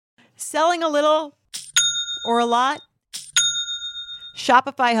Selling a little or a lot?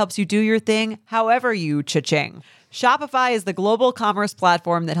 Shopify helps you do your thing however you cha-ching. Shopify is the global commerce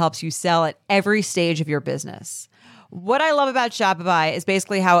platform that helps you sell at every stage of your business. What I love about Shopify is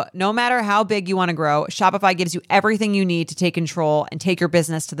basically how no matter how big you want to grow, Shopify gives you everything you need to take control and take your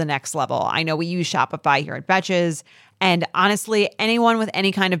business to the next level. I know we use Shopify here at Betches, and honestly, anyone with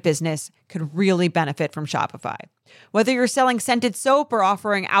any kind of business could really benefit from Shopify. Whether you're selling scented soap or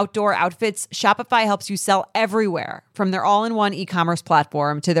offering outdoor outfits, Shopify helps you sell everywhere, from their all-in-one e-commerce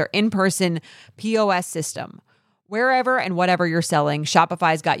platform to their in-person POS system. Wherever and whatever you're selling,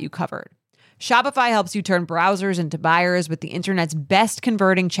 Shopify's got you covered. Shopify helps you turn browsers into buyers with the internet's best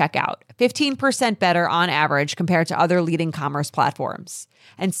converting checkout, 15% better on average compared to other leading commerce platforms.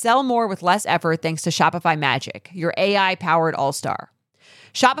 And sell more with less effort thanks to Shopify Magic, your AI-powered all-star.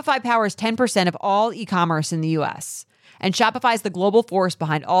 Shopify powers 10% of all e-commerce in the U.S., and Shopify is the global force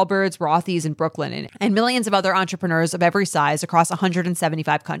behind Allbirds, Rothy's, and Brooklyn, and millions of other entrepreneurs of every size across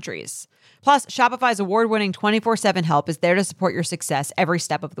 175 countries. Plus, Shopify's award-winning 24/7 help is there to support your success every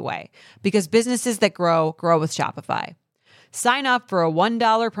step of the way, because businesses that grow, grow with Shopify. Sign up for a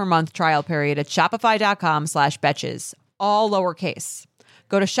 $1 per month trial period at shopify.com/betches, all lowercase.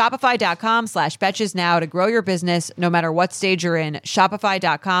 Go to shopify.com/betches now to grow your business no matter what stage you're in.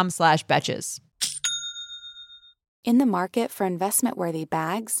 Shopify.com/betches. In the market for investment-worthy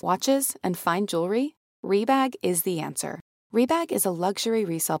bags, watches, and fine jewelry, Rebag is the answer. Rebag is a luxury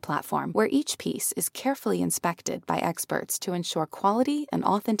resale platform where each piece is carefully inspected by experts to ensure quality and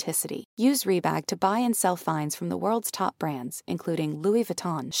authenticity. Use Rebag to buy and sell finds from the world's top brands, including Louis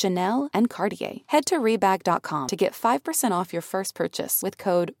Vuitton, Chanel, and Cartier. Head to Rebag.com to get 5% off your first purchase with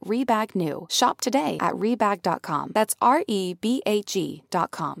code REBAGNEW. Shop today at Rebag.com. That's REBAG.com.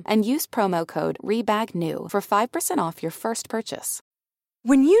 And use promo code REBAGNEW for 5% off your first purchase.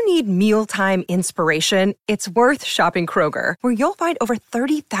 When you need mealtime inspiration, it's worth shopping Kroger, where you'll find over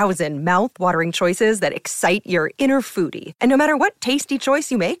 30,000 mouth-watering choices that excite your inner foodie. And no matter what tasty choice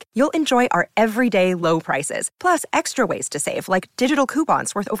you make, you'll enjoy our everyday low prices, plus extra ways to save, like digital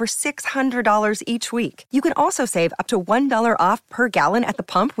coupons worth over $600 each week. You can also save up to $1 off per gallon at the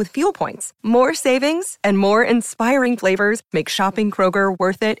pump with fuel points. More savings and more inspiring flavors make shopping Kroger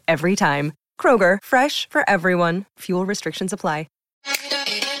worth it every time. Kroger, fresh for everyone. Fuel restrictions apply.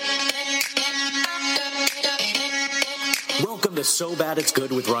 Welcome to So Bad It's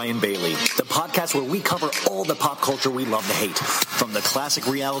Good with Ryan Bailey, the podcast where we cover all the pop culture we love to hate, from the classic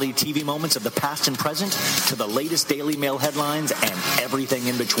reality TV moments of the past and present to the latest Daily Mail headlines and everything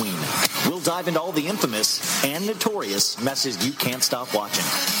in between. We'll dive into all the infamous and notorious messes you can't stop watching.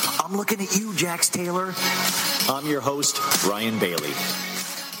 I'm looking at you, Jax Taylor. I'm your host, Ryan Bailey.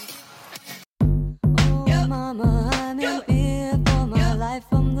 Oh, mama, I'm in fear for my life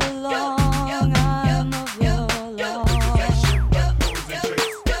from the long arm of your law.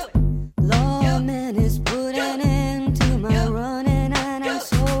 Lawman is putting an end to my running, and I'm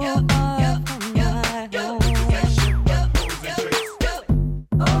so far from my home.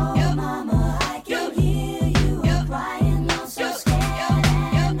 Oh, mama, I can hear you crying, I'm so scared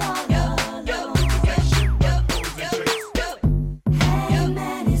and all alone.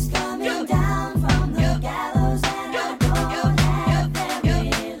 Hangman is coming down from the gallows, and I don't have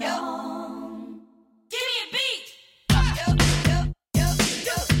very long. Give me a beat!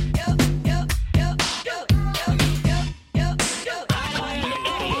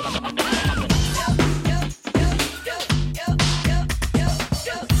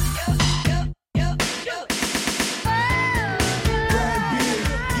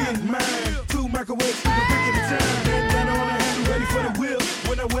 Getting mine. 2 microwaves, keep a brick at a time. Bandana on the handle, ready for the wheel.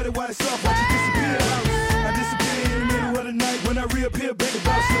 When I wet it while it's off, watch it disappear. I disappear in the middle of the night. When I reappear, baby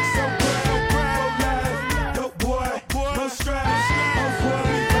boss look so proud. Live, dope boy, no strides. Oh boy,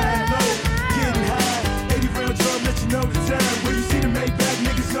 we flying low, getting high. 80 round drum, let you know the time. When you see the Maybach,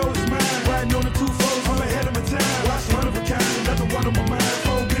 niggas know it's mine. Riding on the 2-4s, I'm ahead of my time. Watch one of a kind, another one on my mind.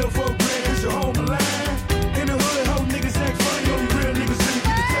 4 bill, 4 grand, cause you're home alive. In the hood, hoe niggas act funny. Only real niggas really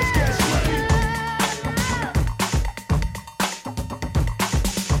get to touch cash money.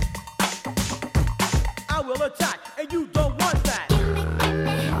 I will attack, and you don't want that.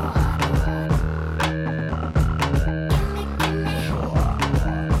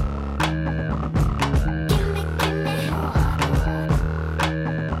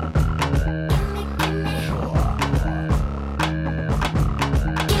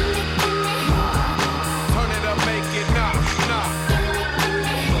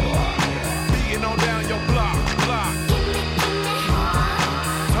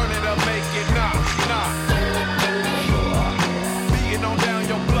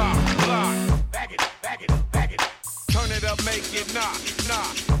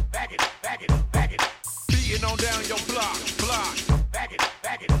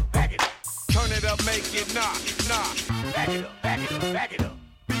 Back it up.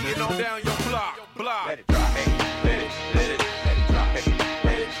 Beating on down your block. Let it drop, hey, let it, let it drop, hey,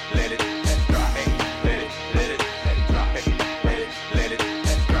 let it, let it drop, hey, let it, let it drop, hey, let it,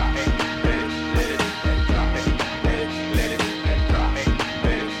 let it drop, hey, let it, let it drop, hey, let it, let it drop, hey,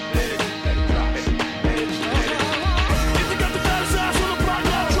 let it, let it drop, hey, let it, let it. If you got the fattest ass on the block,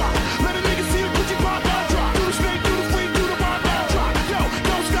 now drop. Let a nigga see the Gucci pop, now drop. Do the snake, do the freak, do the bar, now drop. Yo,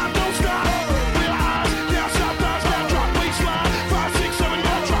 don't stop, don't stop. Real eyes, down south thighs, now drop. Waistline, 5, 6, 7,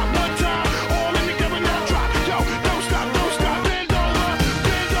 now drop. One time, all in together, now drop. Yo, don't stop, don't stop. Bend over,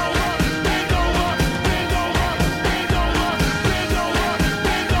 bend over, bend over, bend over, bend over, bend over,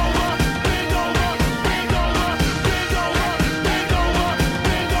 bend over, bend over, bend over, bend over, bend over,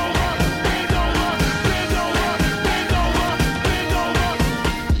 bend over, bend over, bend over, bend over, bend over.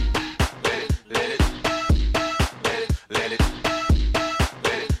 Let it, let it, let it, let it, let it,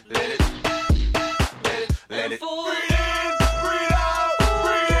 let it, let it, let it. Breathe in, breathe out,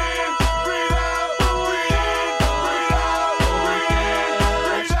 breathe in, breathe out, breathe in, breathe out, breathe in,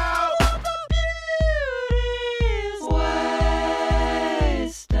 breathe out.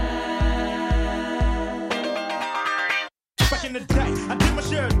 Back in the day, I did my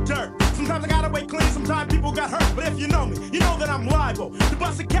share of dirt. Sometimes I got away clean, sometimes people got hurt. But if you know me, you know that I'm liable to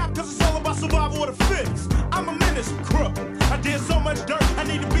bust a cap, cause it's all about survival of the fittest. I'm a menace, crook. I did so much dirt, I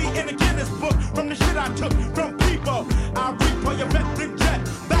need to be in the Guinness book. From the shit I took from people, I repo your veteran jet.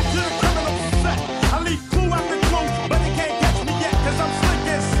 Back to the criminal set. I leave clue after clue, but they can't catch me yet, cause I'm slick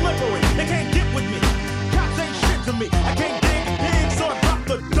and slippery. They can't get with me. Cops ain't shit to me. I can't dig a pig, so I drop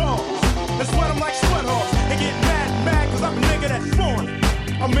the dogs. And sweat them like sweat hogs. And get mad, cause I'm a nigga that's foreign.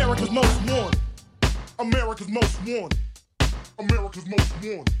 America's most wanted. America's most wanted. America's most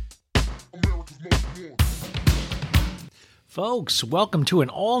wanted. America's most wanted. Folks, welcome to an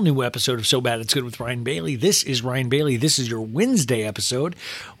all-new episode of So Bad It's Good with Ryan Bailey. This is Ryan Bailey. This is your Wednesday episode.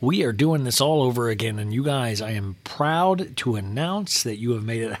 We are doing this all over again, and you guys, I am proud to announce that you have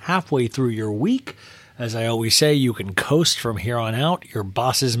made it halfway through your week. As I always say, you can coast from here on out. Your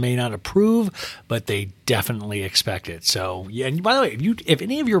bosses may not approve, but they definitely expect it. So, yeah, and by the way, if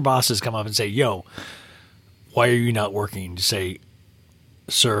any of your bosses come up and say, yo, why are you not working? Just say,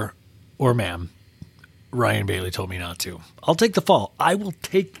 sir or ma'am, Ryan Bailey told me not to. I'll take the fall. I will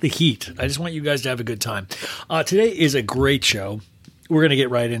take the heat. I just want you guys to have a good time. Today is a great show. We're going to get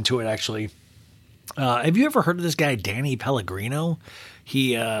right into it, actually. Have you ever heard of this guy, Danny Pellegrino?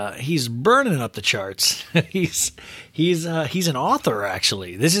 He's burning up the charts. he's an author,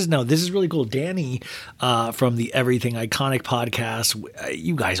 actually. This is really cool. Danny from the Everything Iconic podcast.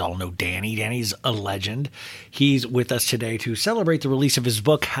 You guys all know Danny. Danny's a legend. He's with us today to celebrate the release of his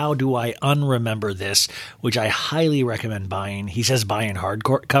book, How Do I Unremember This, which I highly recommend buying. He says buy in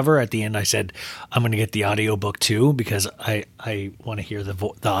hardcover. At the end, I said I'm going to get the audiobook too because I want to hear the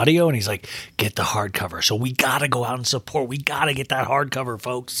audio. And he's like, get the hardcover. So we got to go out and support. We got to get that hardcover,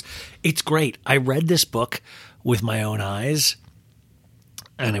 folks. It's great. I read this book with my own eyes,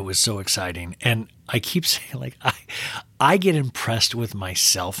 and it was so exciting. And I keep saying, like, I get impressed with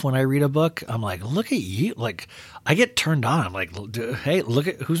myself when I read a book. I'm like, look at you. Like, I get turned on. I'm like, hey, look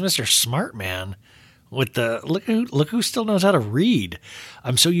at who's Mr. Smart Man. With the look who still knows how to read.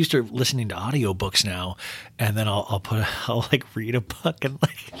 I'm so used to listening to audiobooks now, and then I'll like read a book and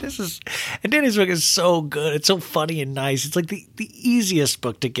Danny's book is so good. It's so funny and nice. It's like the easiest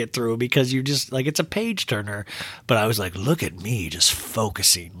book to get through because you just like it's a page turner. But I was like, look at me just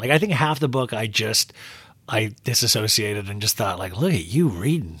focusing. Like I think half the book I disassociated and just thought like, look at you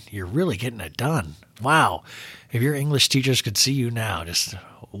reading. You're really getting it done. Wow. If your English teachers could see you now, just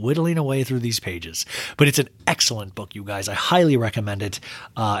whittling away through these pages. But it's an excellent book, you guys. I highly recommend it.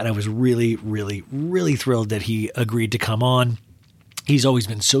 And I was really, really, really thrilled that he agreed to come on. He's always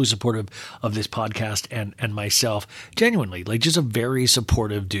been so supportive of this podcast and myself. Genuinely, like just a very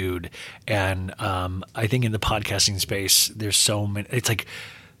supportive dude. And I think in the podcasting space, there's so many. It's like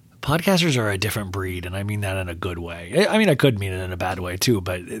podcasters are a different breed, and I mean that in a good way. I mean, I could mean it in a bad way too,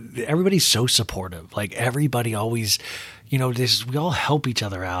 but everybody's so supportive. Like everybody always, we all help each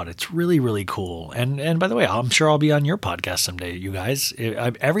other out. It's really, really cool. And by the way, I'm sure I'll be on your podcast someday, you guys.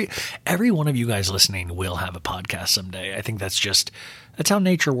 Every one of you guys listening will have a podcast someday. I think that's how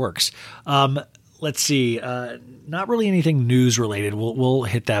nature works. Let's see. Not really anything news related. We'll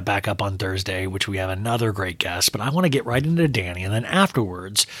hit that back up on Thursday, which we have another great guest. But I want to get right into Danny, and then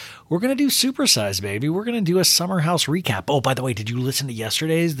afterwards, we're going to do Supersize, baby. We're going to do a summer house recap. Oh, by the way, did you listen to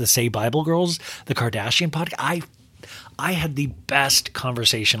yesterday's the Say Bible Girls, the Kardashian podcast? I had the best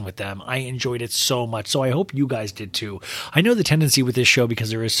conversation with them. I enjoyed it so much. So I hope you guys did too. I know the tendency with this show, because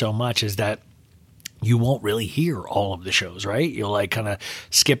there is so much, is that you won't really hear all of the shows, right? You'll like kind of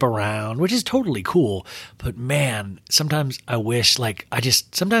skip around, which is totally cool. But man, sometimes I wish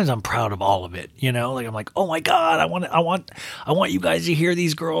sometimes I'm proud of all of it, like I'm like, oh my God, I want you guys to hear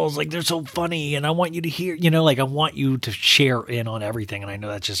these girls. Like they're so funny. And I want you to hear, like I want you to share in on everything. And I know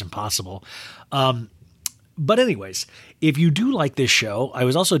that's just impossible. But anyways, if you do like this show, I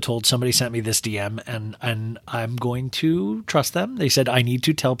was also told somebody sent me this DM and I'm going to trust them. They said I need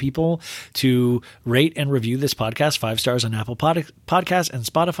to tell people to rate and review this podcast 5 stars on Apple Podcasts and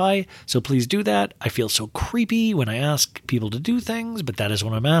Spotify. So please do that. I feel so creepy when I ask people to do things, but that is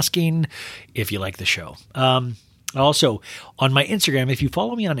what I'm asking if you like the show. Also, on my Instagram, if you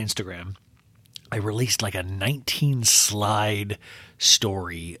follow me on Instagram, I released like a 19 slide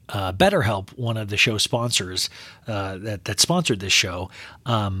story. BetterHelp, one of the show sponsors that sponsored this show,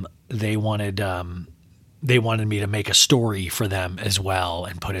 they wanted me to make a story for them as well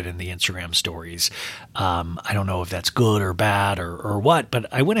and put it in the Instagram stories. I don't know if that's good or bad or what,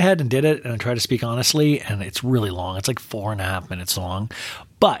 but I went ahead and did it and I tried to speak honestly, and it's really long. It's like 4.5 minutes long.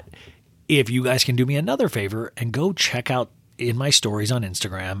 But if you guys can do me another favor and go check out in my stories on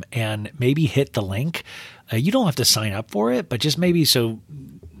Instagram and maybe hit the link. You don't have to sign up for it, but just maybe so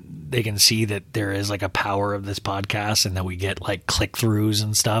they can see that there is like a power of this podcast and that we get like click throughs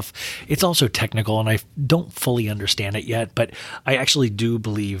and stuff. It's also technical and I don't fully understand it yet, but I actually do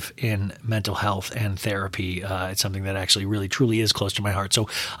believe in mental health and therapy. It's something that actually really truly is close to my heart. So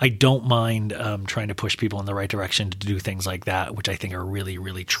I don't mind trying to push people in the right direction to do things like that, which I think are really,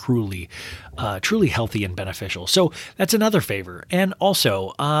 really, truly healthy and beneficial. So that's another favor. And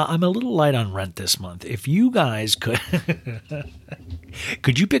also, I'm a little light on rent this month. If you guys could,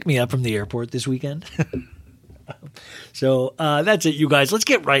 could you pick me up from the airport this weekend? So that's it, you guys. Let's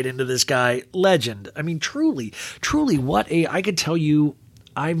get right into this guy. Legend. I mean, truly, I could tell you,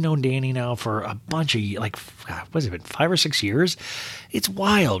 I've known Danny now for a bunch of, what's it been, 5 or 6 years? It's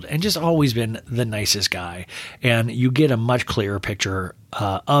wild and just always been the nicest guy. And you get a much clearer picture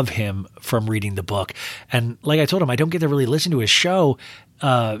of him from reading the book. And like I told him, I don't get to really listen to his show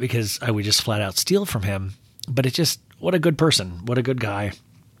because I would just flat out steal from him. But it's just, what a good person, what a good guy,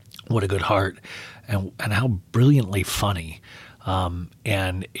 what a good heart, and how brilliantly funny.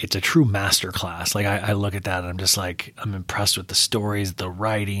 And it's a true masterclass. Like I look at that and I'm just like, I'm impressed with the stories, the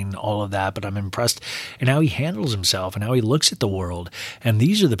writing, all of that, but I'm impressed in how he handles himself and how he looks at the world. And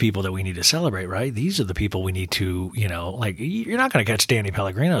these are the people that we need to celebrate, right? These are the people we need to, you're not going to catch Danny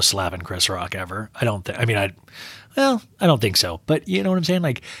Pellegrino slapping Chris Rock ever. I don't think so, but you know what I'm saying?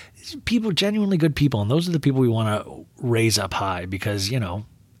 Like, people, genuinely good people. And those are the people we want to raise up high because,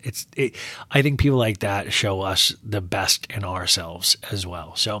 I think people like that show us the best in ourselves as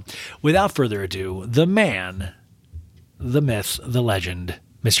well. So without further ado, the man, the myth, the legend,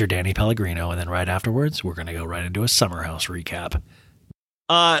 Mr. Danny Pellegrino. And then right afterwards, we're going to go right into a Summer House recap.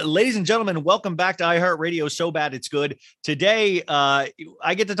 Ladies and gentlemen, welcome back to iHeartRadio. So Bad It's Good. Today, I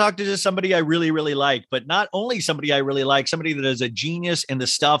get to talk to just somebody I really, really like, but not only somebody I really like, somebody that is a genius in the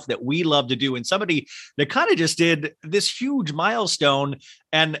stuff that we love to do, and somebody that kind of just did this huge milestone.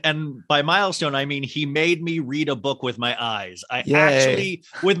 And by milestone, I mean, he made me read a book with my eyes. Actually,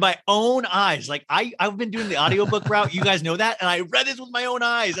 with my own eyes, like I've been doing the audiobook route. You guys know that. And I read this with my own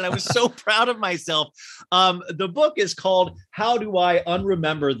eyes and I was so proud of myself. The book is called How Do I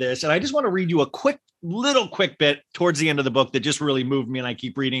Unremember This? And I just want to read you a quick bit towards the end of the book that just really moved me. And I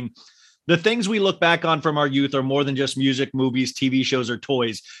keep reading. The things we look back on from our youth are more than just music, movies, TV shows, or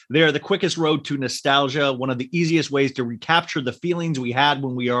toys. They are the quickest road to nostalgia, one of the easiest ways to recapture the feelings we had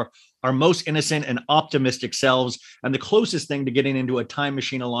when we are our most innocent and optimistic selves, and the closest thing to getting into a time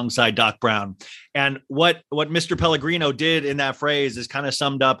machine alongside Doc Brown. And what Mr. Pellegrino did in that phrase is kind of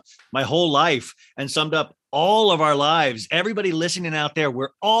summed up my whole life and summed up all of our lives. Everybody listening out there,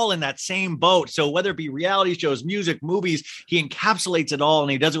 we're all in that same boat. So whether it be reality shows, music, movies, he encapsulates it all.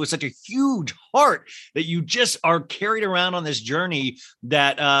 And he does it with such a huge heart that you just are carried around on this journey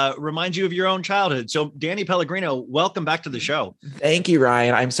that reminds you of your own childhood. So Danny Pellegrino, welcome back to the show. Thank you,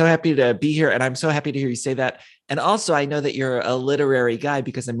 Ryan. I'm so happy to be here. And I'm so happy to hear you say that. And also, I know that you're a literary guy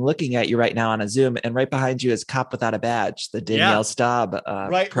because I'm looking at you right now on a Zoom, and right behind you is Cop Without a Badge, the Danielle Staub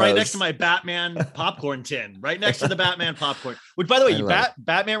right next to my Batman popcorn tin, right next to the Batman popcorn, which, by the way,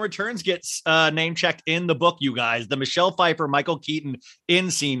 Batman Returns gets name checked in the book, you guys. The Michelle Pfeiffer, Michael Keaton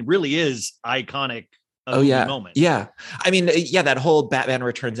end scene really is iconic. Moment. Yeah. I mean, that whole Batman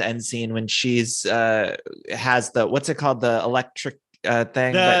Returns end scene when she's has the, what's it called? The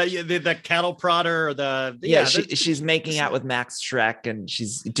thing. But The cattle prodder, or she's making out with Max Schreck, and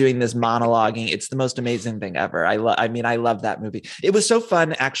she's doing this monologuing. It's the most amazing thing ever. I love that movie. It was so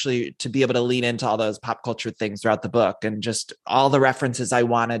fun actually to be able to lean into all those pop culture things throughout the book, and just all the references I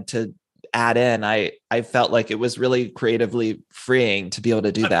wanted to add in. I felt like it was really creatively freeing to be able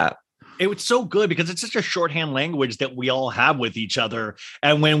to do that. It was so good because it's such a shorthand language that we all have with each other.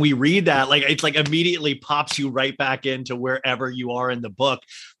 And when we read that, like, it's like immediately pops you right back into wherever you are in the book.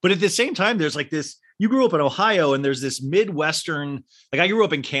 But at the same time, there's like this, you grew up in Ohio, and there's this Midwestern, like I grew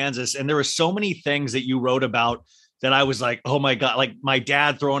up in Kansas, and there were so many things that you wrote about that I was like, oh my God, like my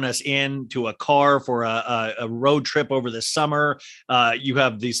dad throwing us into a car for a road trip over the summer. You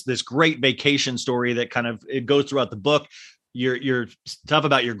have this great vacation story that kind of, it goes throughout the book. Your stuff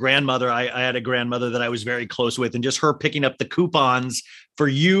about your grandmother. I had a grandmother that I was very close with, and just her picking up the coupons for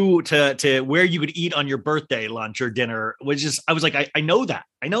you to where you could eat on your birthday lunch or dinner, which is, I was like, I know that.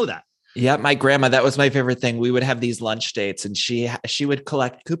 Yeah, my grandma, that was my favorite thing. We would have these lunch dates, and she would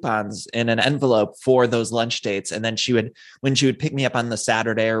collect coupons in an envelope for those lunch dates. And then when she would pick me up on the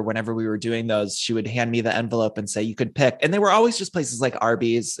Saturday or whenever we were doing those, she would hand me the envelope and say, you could pick. And they were always just places like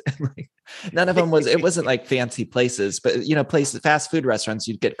Arby's. None of them it wasn't like fancy places, but fast food restaurants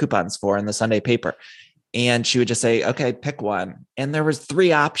you'd get coupons for in the Sunday paper. And she would just say, okay, pick one. And there was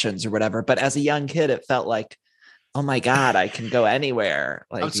 3 options or whatever. But as a young kid, it felt like, oh my God, I can go anywhere.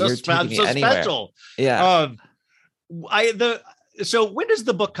 Like, I'm so you're taking me anywhere. special. Yeah. So when does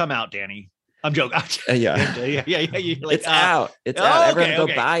the book come out, Danny? I'm joking. Yeah. Like, it's out. It's out. Everyone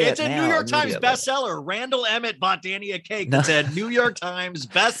go buy it. It's a New York Times bestseller. Randall Emmett bought Danny a cake that said New York Times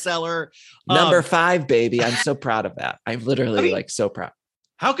bestseller. Number 5, baby. I'm so proud of that. I'm literally so proud.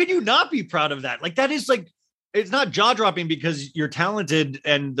 How can you not be proud of that? Like, that is like, it's not jaw dropping because you're talented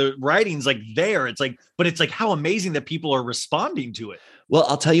and the writing's like there. It's like, but it's like how amazing that people are responding to it. Well,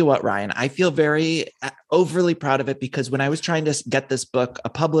 I'll tell you what, Ryan, I feel very overly proud of it, because when I was trying to get this book a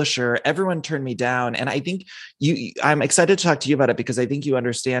publisher, everyone turned me down. And I think I'm excited to talk to you about it, because I think you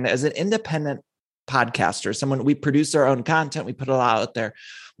understand, as an independent podcaster, we produce our own content, we put it all out there.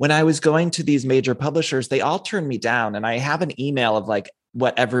 When I was going to these major publishers, they all turned me down. And I have an email of like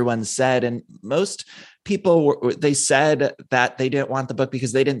what everyone said. And most people, they said that they didn't want the book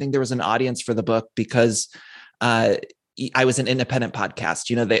because they didn't think there was an audience for the book, because I was an independent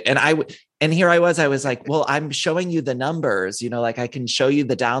podcast, and here I was like, well, I'm showing you the numbers, like I can show you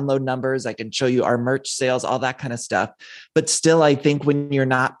the download numbers. I can show you our merch sales, all that kind of stuff. But still, I think when you're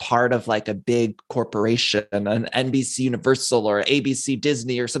not part of like a big corporation, an NBC Universal or ABC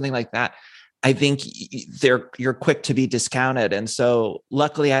Disney or something like that, I think you're quick to be discounted. And so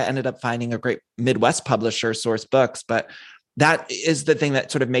luckily I ended up finding a great Midwest publisher, Source Books. But that is the thing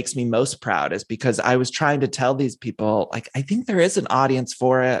that sort of makes me most proud, is because I was trying to tell these people, like, I think there is an audience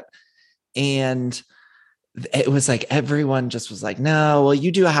for it. And it was like, everyone just was like, no, well,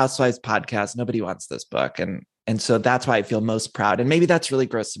 you do a Housewives podcast. Nobody wants this book. And so that's why I feel most proud. And maybe that's really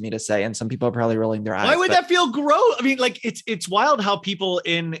gross of me to say, and some people are probably rolling their eyes. Why would that feel gross? I mean, like, it's wild how people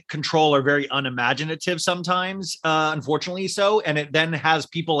in control are very unimaginative sometimes, unfortunately so. And it then has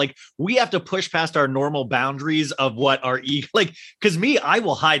people like, we have to push past our normal boundaries of what our like, because I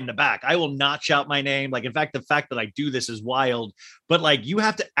will hide in the back. I will not shout my name. Like, in fact, the fact that I do this is wild. But like, you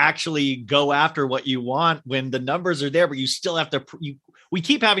have to actually go after what you want when the numbers are there, but you still have to, we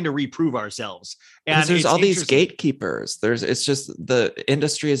keep having to reprove ourselves. And there's all these gatekeepers. It's just, the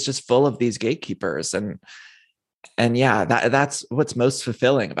industry is just full of these gatekeepers. And yeah, that's what's most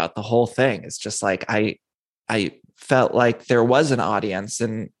fulfilling about the whole thing. It's just like, I felt like there was an audience,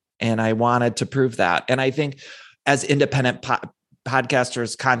 and I wanted to prove that. And I think as independent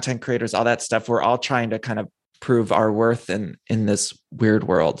podcasters, content creators, all that stuff, we're all trying to kind of prove our worth in this weird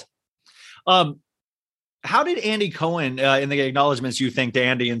world. How did Andy Cohen, in the acknowledgments, you thanked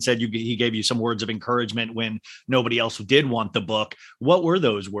Andy and said he gave you some words of encouragement when nobody else did want the book? What were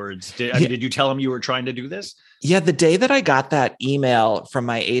those words? Did you tell him you were trying to do this? Yeah, the day that I got that email from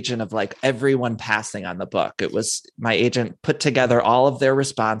my agent of like everyone passing on the book, it was my agent put together all of their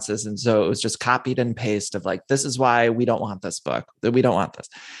responses. And so it was just copied and paste of like, this is why we don't want this book, that we don't want this.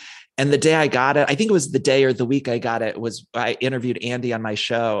 And the day I got it, I think it was the day or the week I got it, I interviewed Andy on my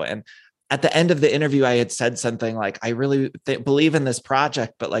show. And at the end of the interview, I had said something like, I really believe in this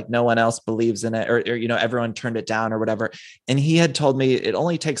project, but like no one else believes in it, or everyone turned it down or whatever. And he had told me it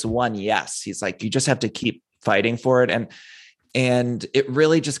only takes one yes. He's like, you just have to keep fighting for it. And it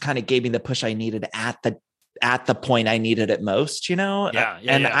really just kind of gave me the push I needed at the point I needed it most, Yeah.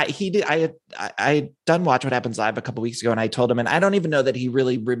 And I had done Watch What Happens Live a couple of weeks ago, and I told him, and I don't even know that he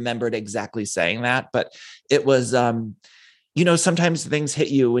really remembered exactly saying that, but it was, sometimes things hit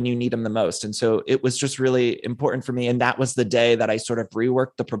you when you need them the most. And so it was just really important for me. And that was the day that I sort of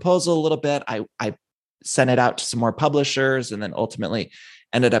reworked the proposal a little bit. I sent it out to some more publishers and then ultimately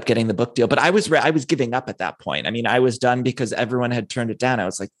ended up getting the book deal. But I was giving up at that point. I mean, I was done because everyone had turned it down. I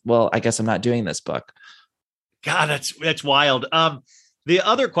was like, well, I guess I'm not doing this book. God, that's wild. The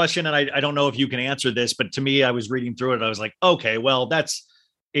other question, and I don't know if you can answer this, but to me, I was reading through it. I was like, okay, well, that's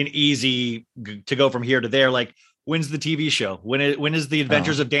an easy to go from here to there. Like, when's the TV show? When is the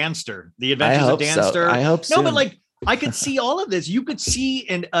Adventures of Danster? The Adventures of Danster. I hope so. No, but like, I could see all of this. You could see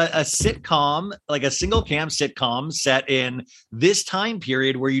in a sitcom, like a single cam sitcom set in this time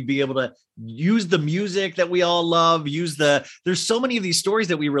period where you'd be able to use the music that we all love, there's so many of these stories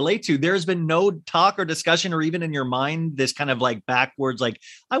that we relate to. There's been no talk or discussion or even in your mind, this kind of like backwards, like,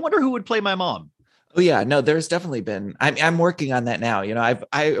 I wonder who would play my mom. Oh yeah, no, there's definitely been, I'm working on that now.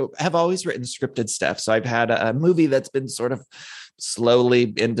 I have always written scripted stuff. So I've had a movie that's been sort of slowly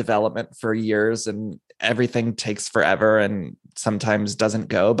in development for years, and everything takes forever and sometimes doesn't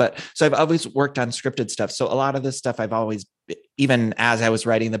go. But so I've always worked on scripted stuff. So a lot of this stuff I've always, even as I was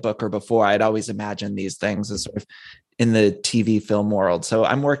writing the book or before, I'd always imagined these things as sort of in the TV film world. So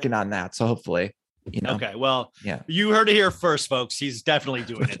I'm working on that. So hopefully, Okay. Well, yeah, you heard it here first, folks. He's definitely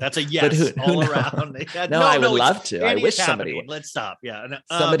doing it. That's a yes who all knows? around. Yeah, No, I would love to. I wish somebody would. Let's stop. Yeah.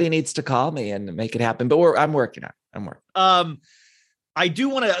 Somebody needs to call me and make it happen. But I'm working on it. I'm working. I do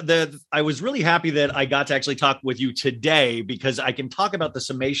want to, I was really happy that I got to actually talk with you today, because I can talk about the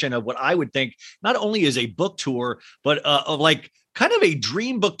summation of what I would think not only is a book tour, but of like kind of a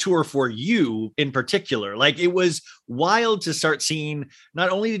dream book tour for you in particular. Like, it was wild to start seeing, not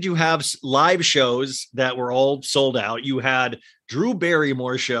only did you have live shows that were all sold out, you had Drew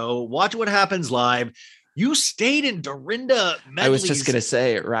Barrymore show, Watch What Happens Live. You stayed in Dorinda Medley's, I was just going to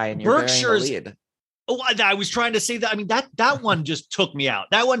say, Ryan, you're Berkshire's bearing the lead. Oh, I was trying to say that. I mean, that one just took me out.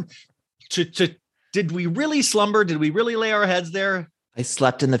 That one, did we really slumber? Did we really lay our heads there? I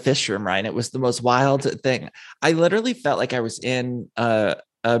slept in the fish room, Ryan. It was the most wild thing. I literally felt like I was in an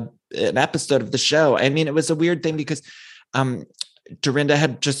episode of the show. I mean, it was a weird thing because Dorinda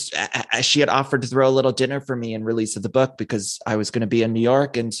had she had offered to throw a little dinner for me in release of the book because I was going to be in New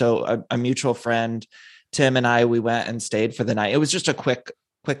York. And so a mutual friend, Tim, and we went and stayed for the night. It was just a quick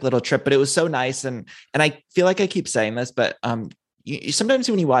little trip, but it was so nice. And I feel like I keep saying this, but sometimes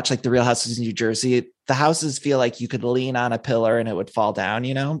when you watch like the Real Houses in New Jersey, the houses feel like you could lean on a pillar and it would fall down,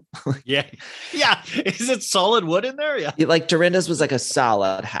 Yeah. Is it solid wood in there? Yeah. Like Dorinda's was like a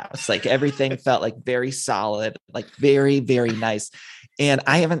solid house. Like everything felt like very solid, like very, very nice. And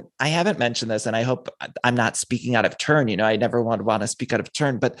I haven't mentioned this, and I hope I'm not speaking out of turn. I never want to speak out of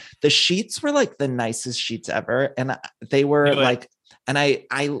turn, but the sheets were like the nicest sheets ever. And they were like, and I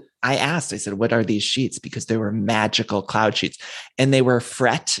asked, I said, what are these sheets? Because they were magical cloud sheets, and they were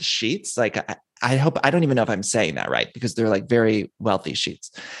fret sheets. Like, I hope, I don't even know if I'm saying that right, because they're like very wealthy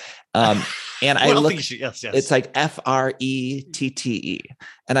sheets. And I looked, yes. It's like FRETTE.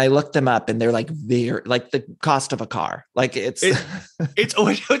 And I looked them up, and they're like, like the cost of a car. Like it's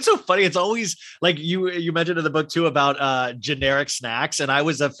so funny. It's always like you mentioned in the book too about generic snacks. And I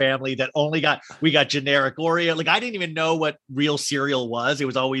was a family that we got generic Oreo. Like, I didn't even know what real cereal was. It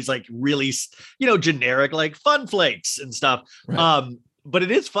was always like really, generic, like Fun Flakes and stuff. Right. But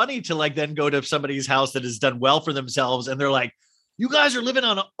it is funny to like then go to somebody's house that has done well for themselves, and they're like, you guys are living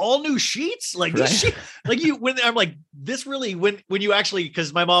on all new sheets. Like this shit, like when I'm like, this really, when you actually,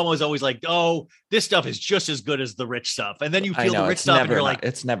 cause my mom was always like, oh, this stuff is just as good as the rich stuff. And then you feel the rich stuff and you're like,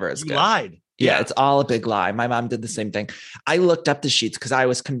 it's never as good. Lied. Yeah, it's all a big lie. My mom did the same thing. I looked up the sheets because I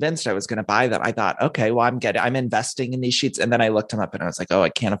was convinced I was going to buy them. I thought, okay, well, I'm investing in these sheets. And then I looked them up and I was like, oh, I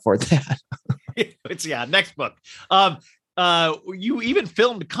can't afford that. Next book. You even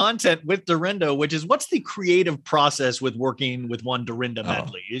filmed content with Dorinda, which is, what's the creative process with working with one Dorinda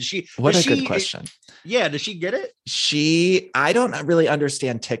Medley? Good question. Yeah. Does she get it? I don't really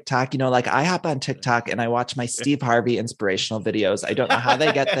understand TikTok. Like I hop on TikTok and I watch my Steve Harvey inspirational videos. I don't know how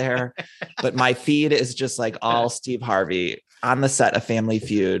they get there, but my feed is just like all Steve Harvey on the set of Family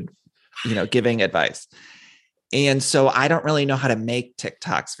Feud, giving advice. And so I don't really know how to make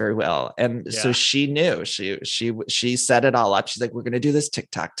TikToks very well. And so she knew, she set it all up. She's like, we're going to do this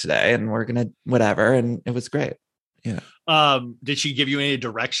TikTok today and we're going to whatever. And it was great. Yeah. Did she give you any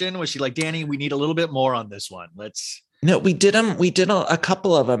direction? Was she like, Danny, we need a little bit more on this one. No, we did them. We did a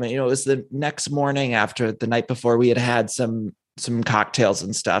couple of them. It was the next morning after the night before we had some cocktails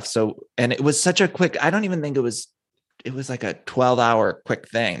and stuff. So, and it was such a quick, I don't even think it was like a 12-hour quick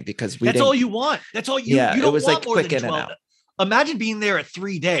thing because that's all you want. That's all you, you don't it was want like more quick than in 12. and out. imagine being there at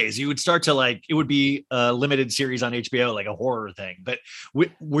 3 days. You would start to like, it would be a limited series on HBO, like a horror thing. But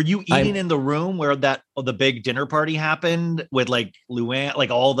were you eating in the room where the big dinner party happened with like Luann,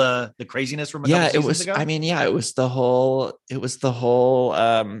 like all the craziness from a couple seasons ago? I mean, yeah, it was the whole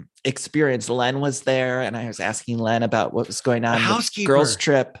experience. Len was there and I was asking Len about what was going on. The housekeeper. Girls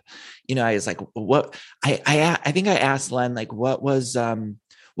trip. You know, I was like, what I think I asked Len, like, what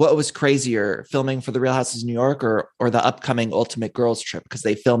was crazier, filming for the Real Houses of New York or the upcoming Ultimate Girls Trip? Because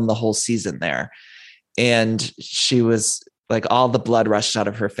they filmed the whole season there. And she was like, all the blood rushed out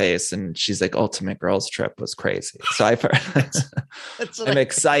of her face. And she's like, Ultimate Girls Trip was crazy. So I'm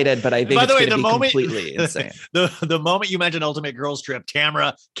excited, but I think it's going to be completely insane. The moment you mentioned Ultimate Girls Trip,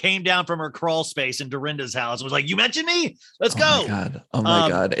 Tamara came down from her crawl space in Dorinda's house and was like, you mentioned me? Let's go. Oh my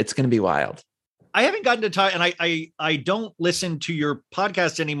God. It's going to be wild. I haven't gotten to talk, and I don't listen to your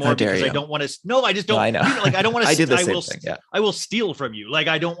podcast anymore because I don't want to. No, I just don't. No, I know. Like I don't want to. I do the same thing. Yeah. I will steal from you. Like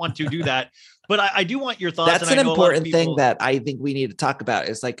I don't want to do that. But I do want your thoughts. That's an important thing that I think we need to talk about.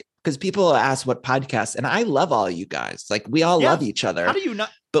 Is like, because people ask what podcasts, and I love all you guys. Like we all love each other. How do you not?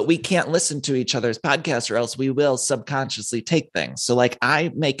 But we can't listen to each other's podcasts, or else we will subconsciously take things. So like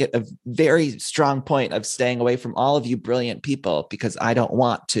I make it a very strong point of staying away from all of you brilliant people because I don't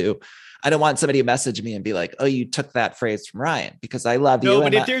want somebody to message me and be like, oh, you took that phrase from Ryan, because I love you. No,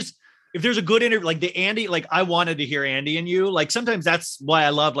 but if there's a good interview, like the Andy, like I wanted to hear Andy and you, like sometimes that's why I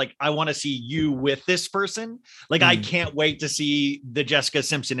love, like, I want to see you with this person. Like, I can't wait to see the Jessica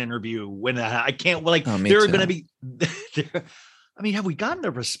Simpson interview when I can't, like, there are going to be, I mean, have we gotten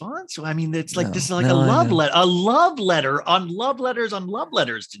a response? I mean, it's like, this is like a love letter on love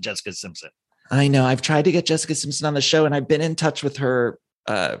letters to Jessica Simpson. I know. I've tried to get Jessica Simpson on the show and I've been in touch with her.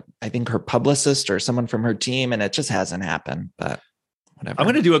 I think her publicist or someone from her team, and it just hasn't happened, but whatever. I'm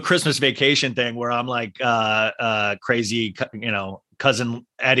going to do a Christmas vacation thing where I'm like crazy, cousin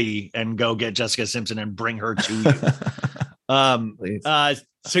Eddie, and go get Jessica Simpson and bring her to you.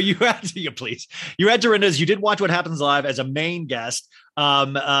 So you were at Dorinda's. You did Watch What Happens Live as a main guest.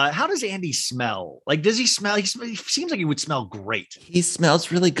 How does Andy smell? Like, does he smell? He seems like he would smell great. He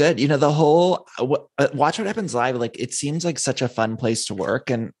smells really good. You know, the whole Watch What Happens Live, like it seems like such a fun place to work.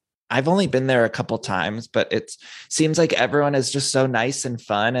 And I've only been there a couple times, but it seems like everyone is just so nice and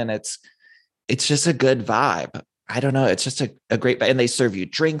fun. And it's just a good vibe. I don't know. It's just a great, and they serve you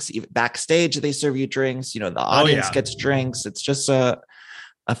drinks. Even backstage, they serve you drinks. You know, the audience gets drinks. It's just a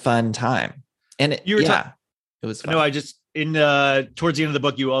fun time. And it was fun. No, towards the end of the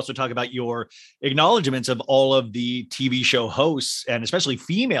book, you also talk about your acknowledgements of all of the TV show hosts, and especially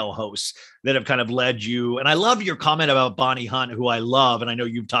female hosts, that have kind of led you. And I love your comment about Bonnie Hunt, who I love, and I know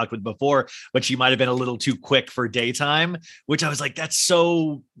you've talked with before, but she might've been a little too quick for daytime, which I was like,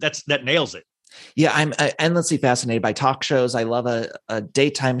 that nails it. Yeah, I'm endlessly fascinated by talk shows. I love a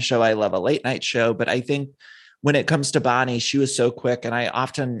daytime show. I love a late night show. But I think when it comes to Bonnie, she was so quick.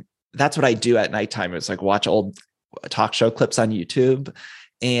 And that's what I do at nighttime, is like watch old talk show clips on YouTube,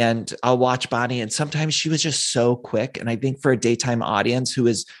 and I'll watch Bonnie. And sometimes she was just so quick. And I think for a daytime audience who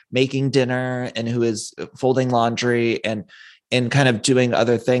is making dinner and who is folding laundry and kind of doing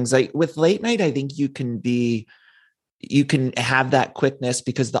other things, like with late night, I think you can have that quickness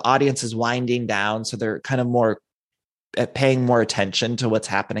because the audience is winding down. So they're kind of more paying more attention to what's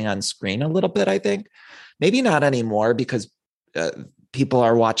happening on screen a little bit. I think maybe not anymore because people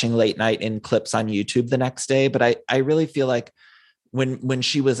are watching late night in clips on YouTube the next day. But I really feel like when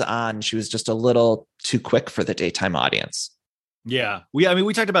she was on, she was just a little too quick for the daytime audience. Yeah. We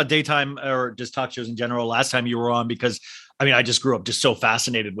talked about daytime or just talk shows in general last time you were on, because I just grew up just so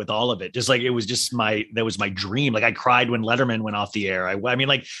fascinated with all of it. Just like, it was just that was my dream. Like I cried when Letterman went off the air. I mean,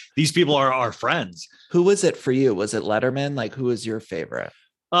 like, these people are our friends. Who was it for you? Was it Letterman? Like, who was your favorite?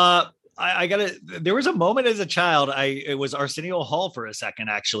 There was a moment as a child. It was Arsenio Hall for a second,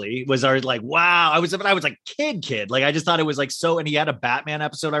 actually. Wow. I was like kid. Like, I just thought it was like so, and he had a Batman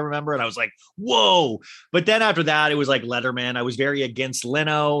episode, I remember. And I was like, whoa. But then after that, it was like Letterman. I was very against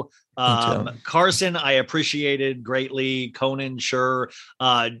Leno. Carson, I appreciated greatly. Conan, sure.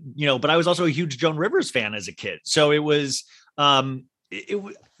 But I was also a huge Joan Rivers fan as a kid. So it was,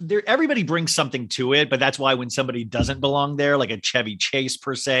 everybody brings something to it, but that's why when somebody doesn't belong there, like a Chevy Chase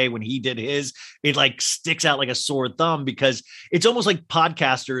per se, when he did his, it like sticks out like a sore thumb, because it's almost like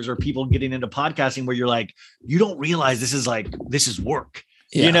podcasters or people getting into podcasting where you're like, you don't realize this is work.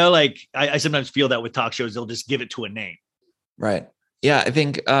 Yeah. Like I sometimes feel that with talk shows, they'll just give it to a name. Right. Yeah, I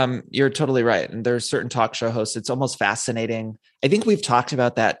think you're totally right. And there's certain talk show hosts. It's almost fascinating. I think we've talked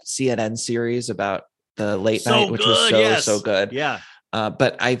about that CNN series about the late night, which was so good. Yeah.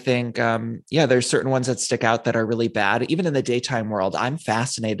 But I think, there's certain ones that stick out that are really bad. Even in the daytime world, I'm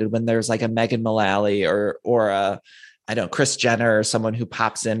fascinated when there's like a Megan Mullally or a, I don't know, Kris Jenner or someone who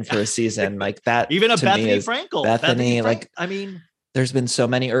pops in for a season like that. Even a to me Bethany is Frankel. Bethany, like, I mean, there's been so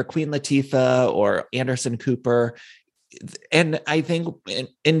many, or Queen Latifah or Anderson Cooper. And I think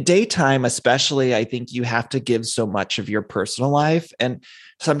in daytime, especially, I think you have to give so much of your personal life. And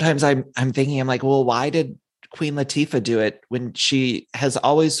sometimes I'm thinking, I'm like, well, why did Queen Latifah do it when she has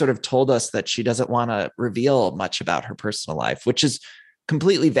always sort of told us that she doesn't want to reveal much about her personal life, which is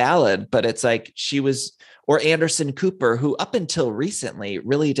completely valid. But it's like or Anderson Cooper, who up until recently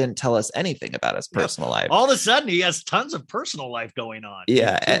really didn't tell us anything about his personal life. All of a sudden, he has tons of personal life going on.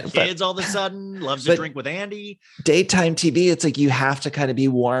 Yeah. Kids all of a sudden, loves to drink with Andy. Daytime TV, it's like you have to kind of be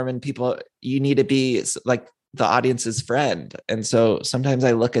warm and you need to be like the audience's friend. And so sometimes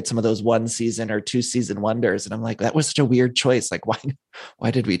I look at some of those 1 season or 2 season wonders and I'm like, that was such a weird choice. Like,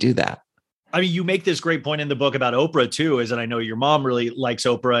 why did we do that? I mean, you make this great point in the book about Oprah too, is that I know your mom really likes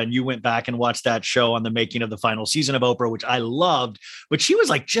Oprah and you went back and watched that show on the making of the final season of Oprah, which I loved, but she was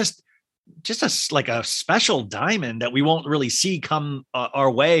like just a special diamond that we won't really see come our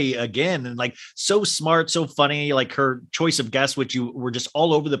way again. And like so smart, so funny, like her choice of guests, which you were just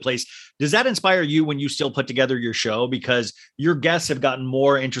all over the place. Does that inspire you when you still put together your show? Because your guests have gotten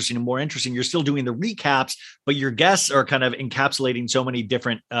more interesting and more interesting. You're still doing the recaps, but your guests are kind of encapsulating so many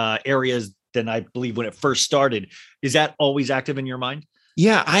different areas than I believe when it first started. Is that always active in your mind?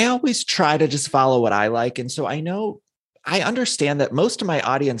 Yeah, I always try to just follow what I like. And so I understand that most of my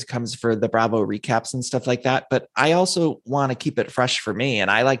audience comes for the Bravo recaps and stuff like that, but I also want to keep it fresh for me. And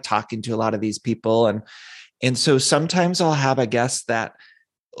I like talking to a lot of these people. And so sometimes I'll have a guest that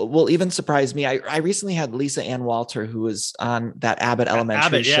will even surprise me. I recently had Lisa Ann Walter, who was on that Abbott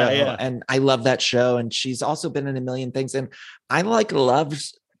Elementary show. Yeah. And I love that show. And she's also been in a million things. And I love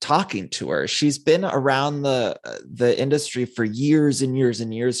talking to her. She's been around the industry for years and years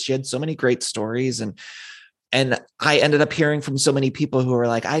and years. She had so many great stories. And I ended up hearing from so many people who were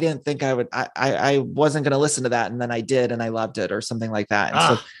like, I didn't think I would, I wasn't going to listen to that. And then I did, and I loved it, or something like that.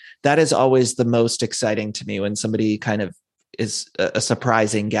 And so that is always the most exciting to me, when somebody kind of is a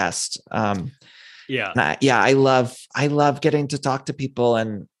surprising guest. I love getting to talk to people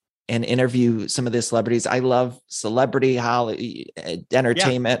and interview some of the celebrities. I love celebrity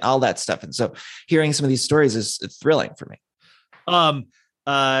entertainment, all that stuff. And so hearing some of these stories is thrilling for me.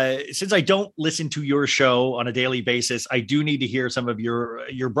 Since I don't listen to your show on a daily basis, I do need to hear some of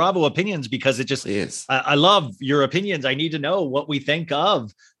your Bravo opinions, because it just is. I love your opinions. I need to know what we think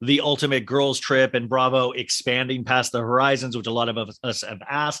of the Ultimate Girls Trip and Bravo expanding past the horizons, which a lot of us have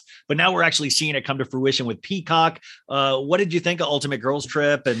asked, but now we're actually seeing it come to fruition with Peacock. What did you think of Ultimate Girls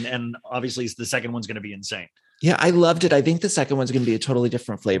Trip? And obviously the second one's going to be insane. Yeah, I loved it. I think the second one's going to be a totally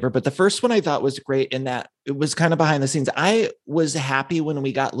different flavor, but the first one I thought was great in that it was kind of behind the scenes. I was happy when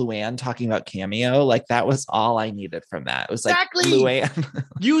we got Luann talking about Cameo. Like, that was all I needed from that. It was like, Luann.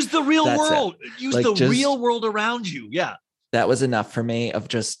 Use the real world. Use like the real world around you. Yeah. That was enough for me. Of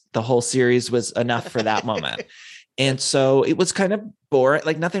just the whole series was enough for that moment. And so it was kind of boring.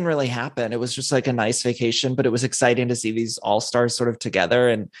 Like, nothing really happened. It was just like a nice vacation, but it was exciting to see these all-stars sort of together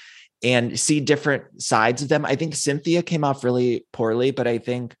and see different sides of them. I think Cynthia came off really poorly, but I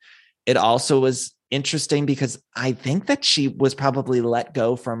think it also was interesting because I think that she was probably let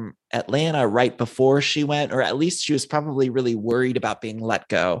go from Atlanta right before she went, or at least she was probably really worried about being let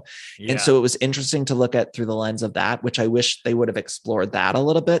go. Yeah. And so it was interesting to look at through the lens of that, which I wish they would have explored that a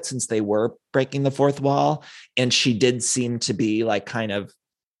little bit, since they were breaking the fourth wall. And she did seem to be like kind of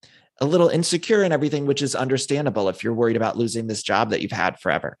a little insecure and everything, which is understandable if you're worried about losing this job that you've had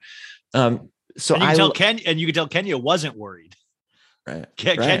forever. So and you could tell Kenya wasn't worried. Right.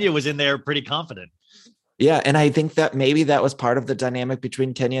 Kenya was in there pretty confident. Yeah. And I think that maybe that was part of the dynamic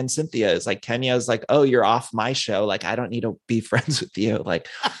between Kenya and Cynthia, is like, Kenya is like, oh, you're off my show. Like, I don't need to be friends with you. Like,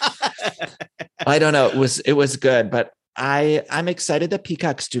 I don't know. It was good, but I'm excited that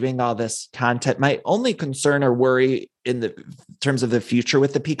Peacock's doing all this content. My only concern or worry in the terms of the future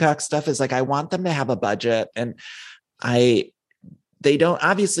with the Peacock stuff is like, I want them to have a budget, and they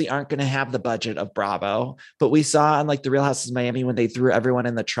aren't going to have the budget of Bravo, but we saw on like the Real Houses of Miami when they threw everyone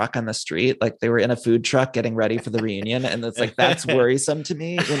in the truck on the street, like they were in a food truck getting ready for the reunion. And it's like, that's worrisome to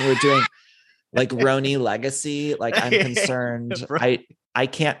me when we're doing like Roni Legacy. Like, I'm concerned. I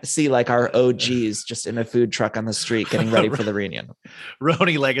can't see like our OGs just in a food truck on the street getting ready for the reunion.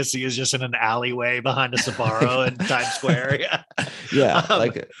 Roni Legacy is just in an alleyway behind a Sbarro in Times Square. Yeah. Yeah,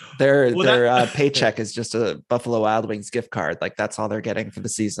 like their well, their paycheck is just a Buffalo Wild Wings gift card. Like that's all they're getting for the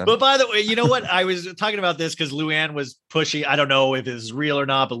season. But by the way, you know what? I was talking about this because Luann was pushing. I don't know if it's real or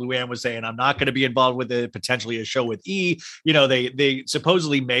not, but Luann was saying, I'm not going to be involved with it, potentially a show with E. You know, they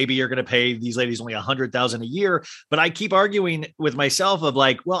supposedly maybe are going to pay these ladies only $100,000 a year. But I keep arguing with myself of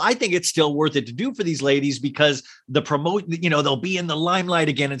like, well, I think it's still worth it to do for these ladies because the promote, you know, they'll be in the limelight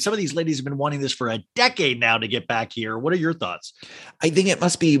again. And some of these ladies have been wanting this for a decade now to get back here. What are your thoughts? I think it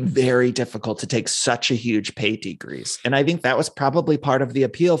must be very difficult to take such a huge pay decrease. And I think that was probably part of the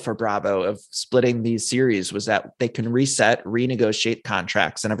appeal for Bravo of splitting these series was that they can reset, renegotiate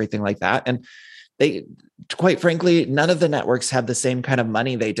contracts and everything like that. And they, quite frankly, none of the networks have the same kind of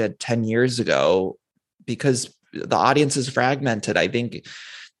money they did 10 years ago because the audience is fragmented. I think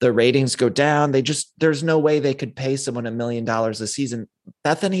the ratings go down. There's no way they could pay someone $1 million a season.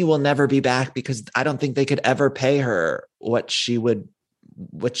 Bethany will never be back because I don't think they could ever pay her what she would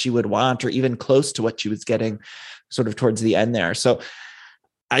want or even close to what she was getting sort of towards the end there. So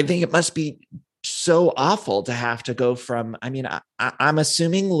I think it must be so awful to have to go from, I mean, I'm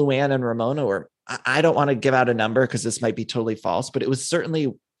assuming Luann and Ramona were, I don't want to give out a number because this might be totally false, but it was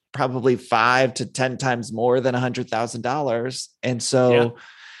certainly probably 5 to 10 times more than $100,000. And so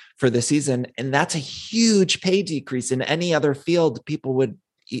for the season, and that's a huge pay decrease. In any other field,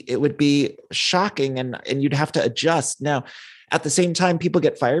 it would be shocking and you'd have to adjust. Now, at the same time, people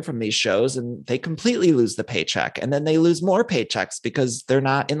get fired from these shows and they completely lose the paycheck. And then they lose more paychecks because they're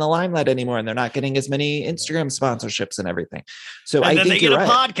not in the limelight anymore and they're not getting as many Instagram sponsorships and everything. So I think they get you're a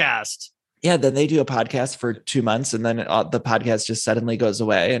right. podcast. Yeah, then they do a podcast for 2 months and then the podcast just suddenly goes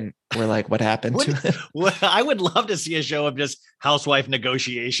away. And we're like, what happened to it? Well, I would love to see a show of just housewife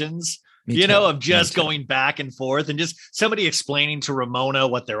negotiations. Me You too. know, of just Me too. going back and forth and just somebody explaining to Ramona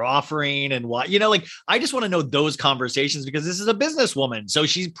what they're offering and what, you know, like I just want to know those conversations because this is a businesswoman. So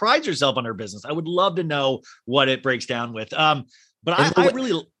she prides herself on her business. I would love to know what it breaks down with. But I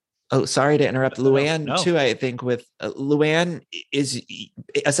really. Oh, sorry to interrupt. Luann No. too. I think with Luann is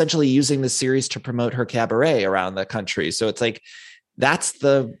essentially using the series to promote her cabaret around the country. So it's like, that's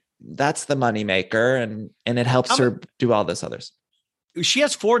the moneymaker and it helps her do all this others. She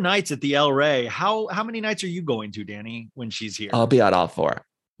has 4 nights at the El Rey. How many nights are you going to, Danny, when she's here? I'll be at all 4.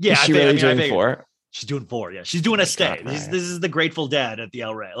 Yeah, Is she really doing 4? She's doing 4. Yeah, she's doing a stay. God, This is the Grateful Dead at the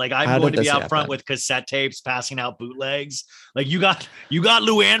El Rey. Like I'm How going did to be this out front happen? with cassette tapes, passing out bootlegs. Like you got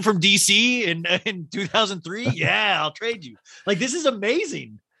Luann from DC in 2003. Yeah, I'll trade you. Like this is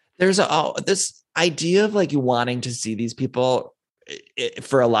amazing. There's this idea of like you wanting to see these people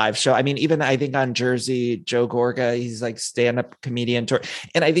for a live show. I mean, even I think on Jersey, Joe Gorga, he's like stand-up comedian tour.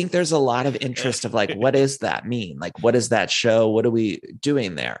 And I think there's a lot of interest of like, what does that mean? Like, what is that show? What are we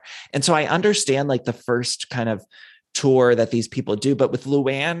doing there? And so I understand like the first kind of tour that these people do, but with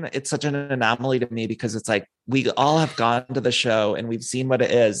Luann, it's such an anomaly to me because it's like, we all have gone to the show and we've seen what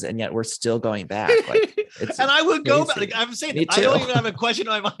it is. And yet we're still going back. Like, it's And I would go back. crazy. Like, I'm saying, Me I don't too. even have a question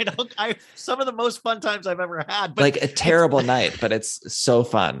in my mind. Some of the most fun times I've ever had. But like a terrible night, but it's so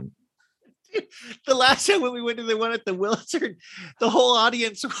fun. the last time when we went to the one at the Wiltern, the whole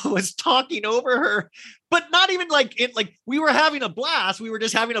audience was talking over her, but not even like it. Like we were having a blast. We were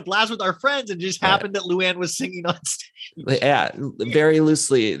just having a blast with our friends, and just happened that Luann was singing on stage. Yeah, very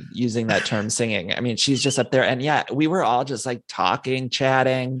loosely using that term singing. I mean, she's just up there. And yeah, we were all just like talking,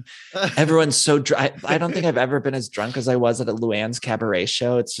 chatting. Everyone's so dry. I don't think I've ever been as drunk as I was at a Luann's cabaret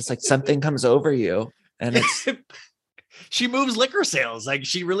show. It's just like something comes over you. And it's She moves liquor sales. Like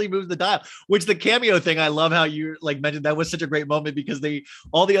she really moves the dial, which the cameo thing. I love how you like mentioned that was such a great moment because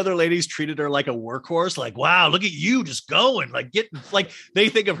all the other ladies treated her like a workhorse. Like, wow, look at you just going like they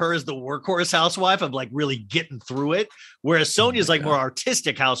think of her as the workhorse housewife of like really getting through it. Whereas Sonia's like more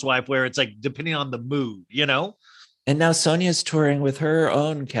artistic housewife where it's like, depending on the mood, you know? and now Sonia's touring with her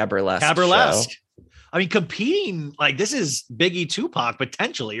own cabaret Cabaret. show. I mean, competing like this is Biggie Tupac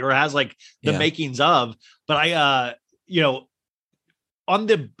potentially, or has like the Yeah. makings of, but on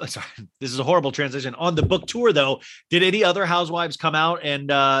the, sorry, this is a horrible transition. On the book tour though, did any other housewives come out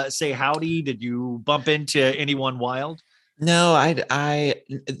and say howdy? Did you bump into anyone wild? No,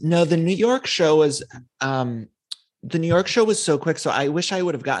 no, the New York show was so quick. So I wish I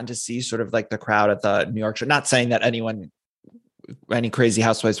would have gotten to see sort of like the crowd at the New York show. Not saying that any crazy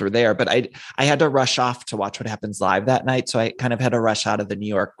housewives were there, but I had to rush off to watch What Happens Live that night. So I kind of had to rush out of the New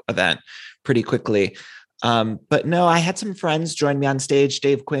York event pretty quickly. But no, I had some friends join me on stage.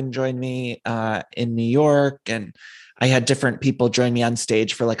 Dave Quinn joined me in New York, and I had different people join me on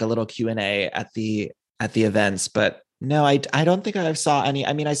stage for like a little Q&A at the events, but no, I don't think I saw any.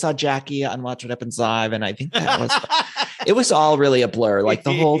 I mean, I saw Jackie on Watch What Happens Live, and I think that was it was all really a blur. Like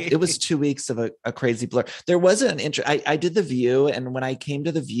it was 2 weeks of a crazy blur. There wasn't an I did The View, and when I came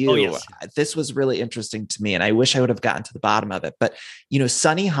to The View, yes. this was really interesting to me, and I wish I would have gotten to the bottom of it. But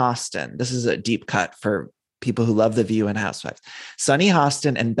Sunny Hostin, this is a deep cut for people who love The View and Housewives. Sunny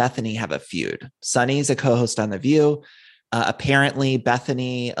Hostin and Bethany have a feud. Sunny's a co-host on The View. Apparently,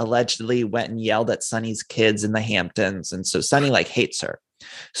 Bethany allegedly went and yelled at Sunny's kids in the Hamptons. And so Sunny hates her.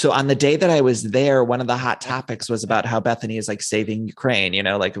 So on the day that I was there, one of the hot topics was about how Bethany is saving Ukraine,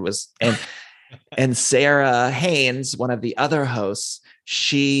 it was, and Sarah Haynes, one of the other hosts,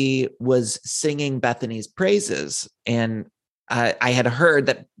 she was singing Bethany's praises. And I had heard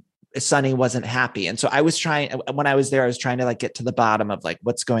that Sunny wasn't happy. And so when I was there, I was trying to get to the bottom of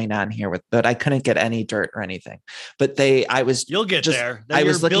what's going on here but I couldn't get any dirt or anything. But you'll get there. I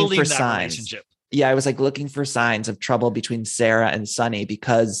was looking for signs. Yeah. I was looking for signs of trouble between Sarah and Sunny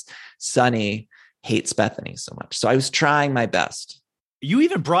because Sunny hates Bethany so much. So I was trying my best. You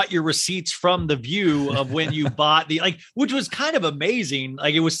even brought your receipts from The View of when you bought which was kind of amazing.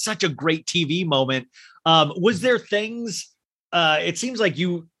 It was such a great TV moment. Was there things, it seems like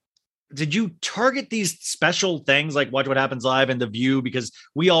did you target these special things like Watch What Happens Live and The View? Because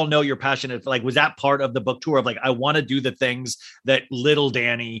we all know you're passionate. Was that part of the book tour of I want to do the things that little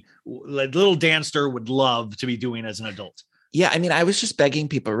Danster would love to be doing as an adult? Yeah. I mean, I was just begging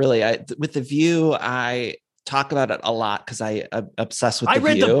people really. With The View, I talk about it a lot because I obsess with The View.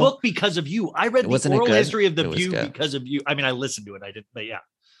 I read the book because of you. I read the oral history of The View good. Because of you. I mean, I listened to it. I didn't, but yeah.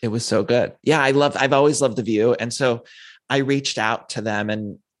 It was so good. Yeah. I've always loved The View. And so I reached out to them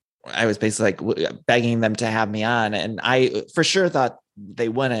and I was basically begging them to have me on, and I for sure thought they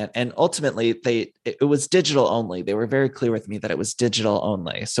wouldn't. And ultimately it was digital only. They were very clear with me that it was digital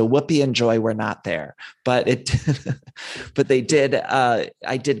only. So Whoopi and Joy were not there, but but they did. I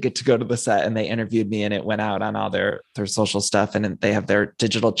did get to go to the set and they interviewed me, and it went out on all their social stuff, and they have their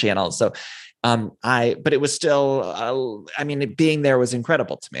digital channels. So but it was still, being there was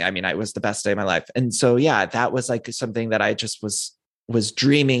incredible to me. I mean, it was the best day of my life. And so, yeah, that was something that I just was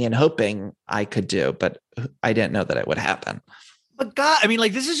dreaming and hoping I could do, but I didn't know that it would happen. But God,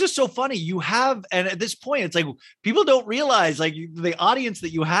 this is just so funny. You have, and at this point, it's people don't realize the audience that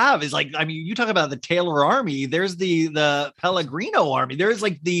you have is you talk about the Taylor army. There's the Pellegrino army. There's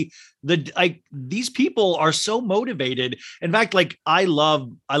these people are so motivated. In fact, I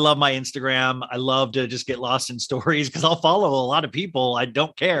love my Instagram. I love to just get lost in stories because I'll follow a lot of people. I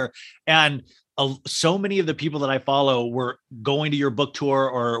don't care. And so many of the people that I follow were going to your book tour,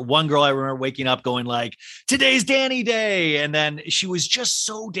 or one girl I remember waking up going today's Danny Day. And then she was just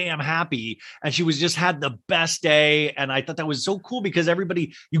so damn happy and she was just had the best day. And I thought that was so cool because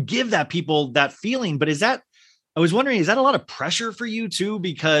you give people that feeling, but I was wondering, is that a lot of pressure for you too?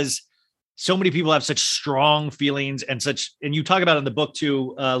 Because so many people have such strong feelings and you talk about in the book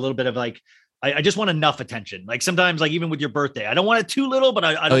too, a little bit of I just want enough attention. Sometimes, even with your birthday, I don't want it too little, but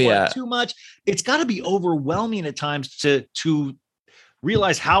I don't want it too much. It's got to be overwhelming at times to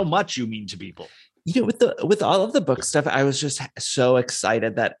realize how much you mean to people. With all of the book stuff, I was just so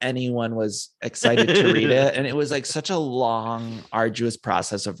excited that anyone was excited to read it. And it was such a long, arduous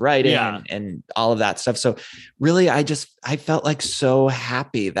process of writing and all of that stuff. So really, I felt so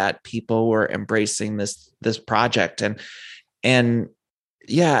happy that people were embracing this project. And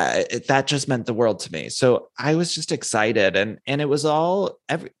yeah, that just meant the world to me. So I was just excited. And it was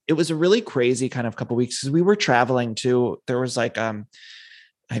it was a really crazy kind of couple of weeks because we were traveling to, there was I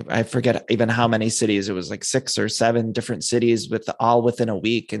forget even how many cities. It was 6 or 7 different cities all within a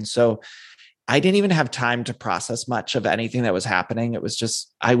week. And so I didn't even have time to process much of anything that was happening. It was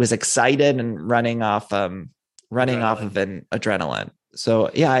just, I was excited and running off of an adrenaline.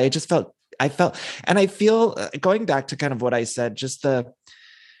 So yeah, I feel going back to kind of what I said,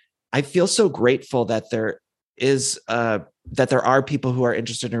 I feel so grateful that there are people who are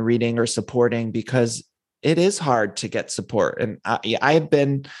interested in reading or supporting, because it is hard to get support. And I have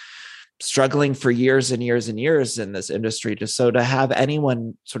been struggling for years and years and years in this industry. So to have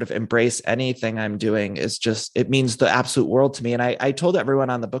anyone sort of embrace anything I'm doing it means the absolute world to me. And I told everyone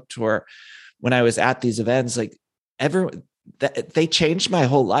on the book tour when I was at these events, they changed my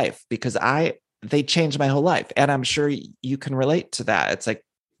whole life because they changed my whole life. And I'm sure you can relate to that. It's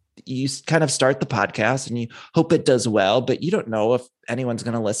you kind of start the podcast and you hope it does well, but you don't know if anyone's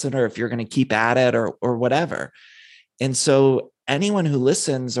going to listen or if you're going to keep at it or whatever. And so anyone who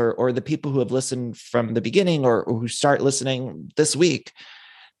listens or the people who have listened from the beginning or who start listening this week,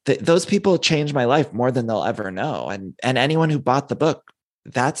 those people changed my life more than they'll ever know. And anyone who bought the book,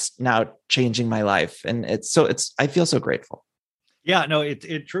 that's now changing my life. And I feel so grateful. Yeah, no,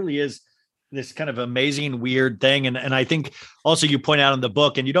 it truly is this kind of amazing, weird thing. And I think also you point out in the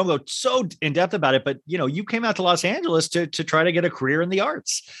book, and you don't go so in depth about it, but you came out to Los Angeles to try to get a career in the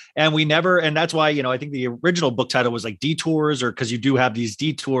arts. And and that's why, I think the original book title was like Detours, or because you do have these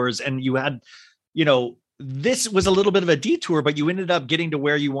detours, and you had, this was a little bit of a detour, but you ended up getting to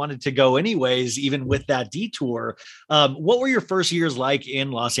where you wanted to go anyways, even with that detour. What were your first years like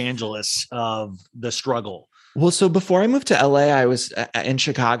in Los Angeles of the struggle? Well, so before I moved to LA, I was in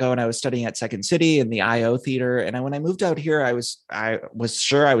Chicago and I was studying at Second City in the IO theater. And when I moved out here, I was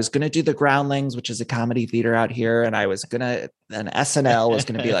sure I was going to do the Groundlings, which is a comedy theater out here. And then SNL was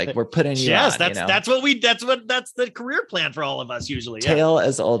going to be like, we're putting you yes, on. That's the career plan for all of us usually. Tale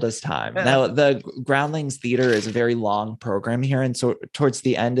as old as time. Now the Groundlings theater is a very long program here. And so towards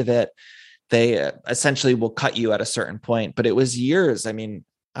the end of it, they essentially will cut you at a certain point, but it was years. I mean,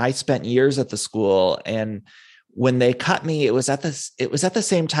 I spent years at the school, and when they cut me, it was at the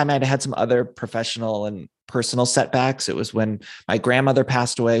same time I'd had some other professional and personal setbacks. It was when my grandmother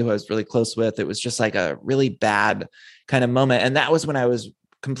passed away, who I was really close with. It was just like a really bad kind of moment. And that was when I was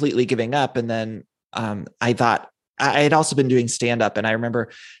completely giving up. And then I thought I had also been doing stand-up. And I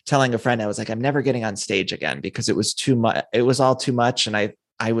remember telling a friend, I was like, I'm never getting on stage again because it was too much. It was all too much. And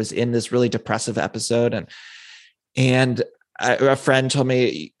I was in this really depressive episode, and a friend told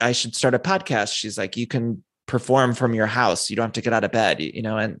me I should start a podcast. She's like, you can perform from your house. You don't have to get out of bed,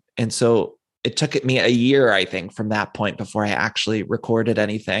 and so it took me a year, I think, from that point before I actually recorded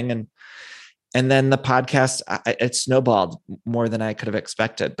anything. And then the podcast, it snowballed more than I could have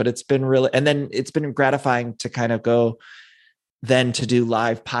expected, but it's been gratifying to kind of go then to do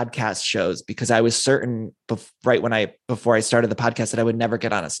live podcast shows, because I was certain before I started the podcast that I would never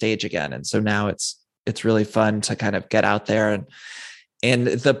get on a stage again. And so now it's really fun to kind of get out there and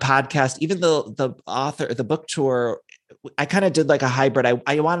the podcast, even the book tour, I kind of did like a hybrid.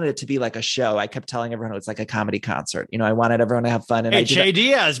 I wanted it to be like a show. I kept telling everyone it's like a comedy concert. I wanted everyone to have fun. And Che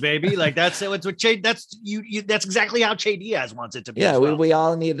Diaz, baby, like that's what Che. That's you. That's exactly how Che Diaz wants it to be. Yeah, we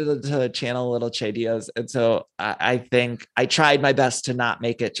all needed to channel a little Che Diaz, and so I think I tried my best to not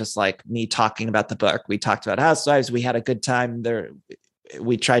make it just like me talking about the book. We talked about housewives. We had a good time there.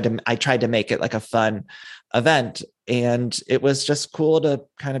 I tried to make it like a fun event, and it was just cool to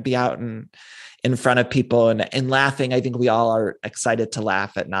kind of be out and in front of people and laughing. I think we all are excited to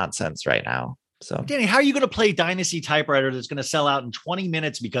laugh at nonsense right now. So, Danny, how are you going to play Dynasty Typewriter that's going to sell out in 20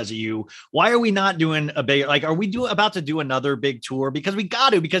 minutes because of you? Why are we not doing a big, are we about to do another big tour? Because we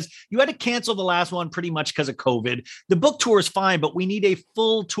got to, because you had to cancel the last one pretty much because of COVID. The book tour is fine, but we need a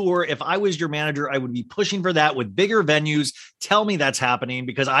full tour. If I was your manager, I would be pushing for that with bigger venues. Tell me that's happening,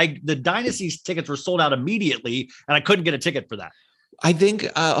 because the Dynasty's tickets were sold out immediately and I couldn't get a ticket for that. I think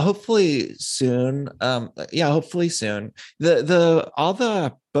hopefully soon. Hopefully soon. All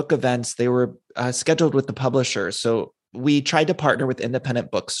the book events, they were scheduled with the publisher. So we tried to partner with independent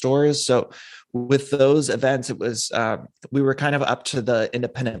bookstores. So with those events, it was we were kind of up to the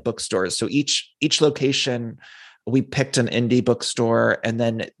independent bookstores. So each location, we picked an indie bookstore, and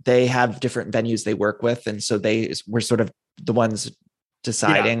then they have different venues they work with, and so they were sort of the ones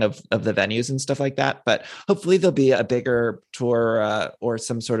deciding of the venues and stuff like that. But hopefully there'll be a bigger tour or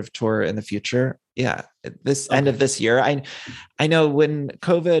some sort of tour in the future. Yeah. End of this year. I know when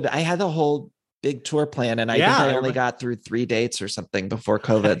COVID, I had the whole big tour plan, and I think I only got through 3 dates or something before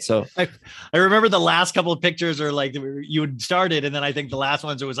COVID. So I remember the last couple of pictures are like you had started, and then I think the last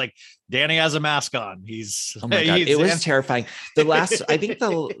ones, it was like Danny has a mask on. Oh my God, it was terrifying. I think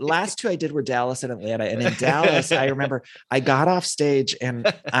the last two I did were Dallas and Atlanta. And in Dallas, I remember I got off stage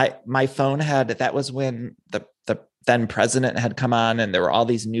and my phone that was when the then president had come on, and there were all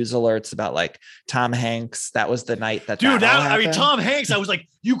these news alerts about like Tom Hanks. That was the night that Tom Hanks, I was like,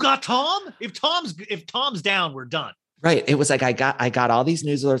 you got Tom? If Tom's down, we're done. Right. It was like, I got all these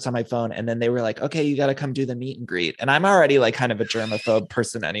news alerts on my phone, and then they were like, okay, you got to come do the meet and greet. And I'm already like kind of a germaphobe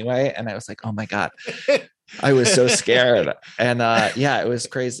person anyway. And I was like, oh my God, I was so scared. And it was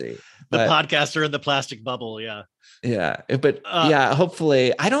crazy. The podcaster in the plastic bubble. Yeah. Yeah. But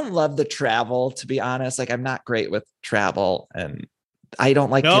hopefully. I don't love the travel, to be honest. Like, I'm not great with travel, and I don't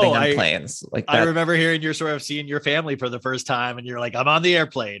like getting on planes like that. I remember hearing you're sort of seeing your family for the first time, and you're like, I'm on the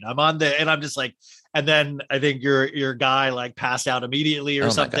airplane. And I'm just like, and then I think your guy like passed out immediately or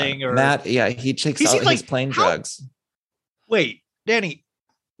something. Or Matt, he takes out his plane drugs. Wait, Danny,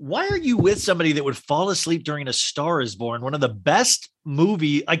 why are you with somebody that would fall asleep during A Star Is Born? One of the best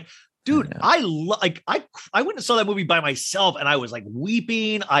movie, like Dude, I went and saw that movie by myself and I was like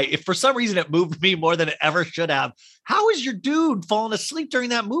weeping. If for some reason it moved me more than it ever should have. How is your dude falling asleep during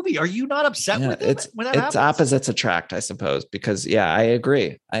that movie? Are you not upset with it when that happens? It's opposites attract, I suppose, because I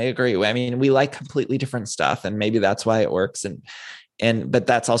agree. I mean, we like completely different stuff, and maybe that's why it works. But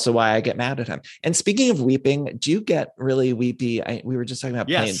that's also why I get mad at him. And speaking of weeping, do you get really weepy? We were just talking about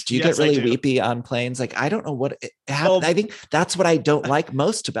planes. Do you get really weepy on planes? Like, I don't know what happened. I think that's what I don't like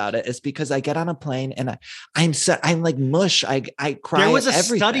most about it, is because I get on a plane and I'm like mush. I cry. There was a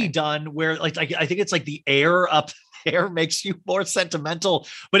everything. study done where I think it's like the air up there makes you more sentimental.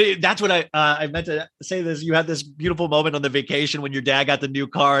 But that's what I meant to say. This, you had this beautiful moment on the vacation when your dad got the new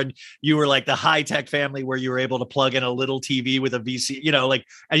car and you were like the high tech family where you were able to plug in a little TV with a VC,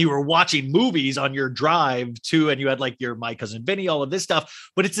 and you were watching movies on your drive too. And you had like your My Cousin Vinny, all of this stuff.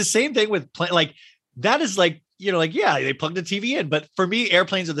 But it's the same thing with that is like, they plugged the TV in. But for me,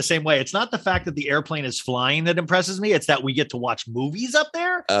 airplanes are the same way. It's not the fact that the airplane is flying that impresses me. It's that we get to watch movies up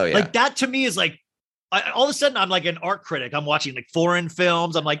there. Oh yeah. Like that to me is like, all of a sudden I'm like an art critic. I'm watching like foreign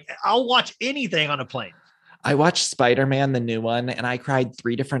films. I'm like, I'll watch anything on a plane. I watched Spider-Man, the new one, and I cried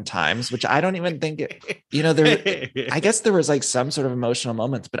 3 different times, which I don't even think I guess there was like some sort of emotional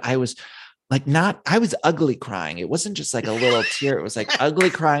moments, but I was like, I was ugly crying. It wasn't just like a little tear. It was like ugly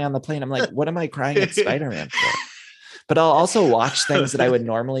crying on the plane. I'm like, what am I crying at Spider-Man for? But I'll also watch things that I would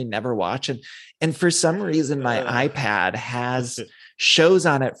normally never watch. And for some reason, my iPad has shows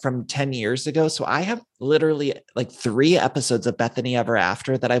on it from 10 years ago. So I have literally like 3 episodes of Bethany Ever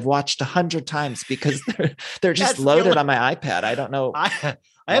After that I've watched 100 times because they're just loaded on my iPad. I don't know.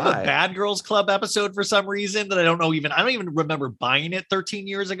 I have a Bad Girls Club episode for some reason that I don't even remember buying it 13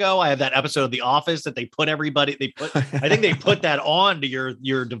 years ago. I have that episode of The Office that they put I think they put that on to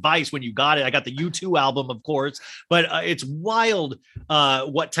your device when you got it. I got the U2 album, of course, but it's wild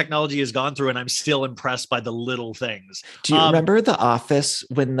what technology has gone through. And I'm still impressed by the little things. Do you remember The Office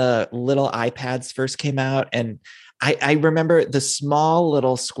when the little iPads first came out? And I remember the small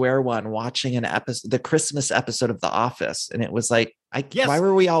little square one watching the Christmas episode of The Office. And it was like, why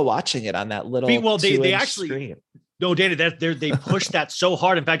were we all watching it on that little they actually screen? No, Dana, they pushed that so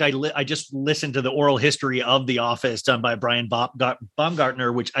hard. In fact, I just listened to the oral history of The Office done by Brian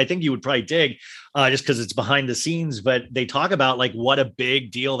Baumgartner, which I think you would probably dig just because it's behind the scenes. But they talk about like what a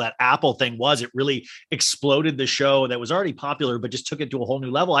big deal that Apple thing was. It really exploded the show that was already popular, but just took it to a whole new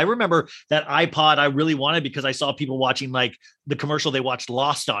level. I remember that iPod I really wanted because I saw people watching like the commercial. They watched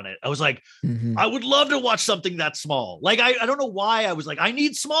Lost on it. I was like, I would love to watch something that small. Like, I don't know why I was like, I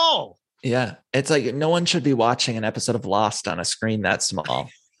need small. Yeah. It's like no one should be watching an episode of Lost on a screen that small.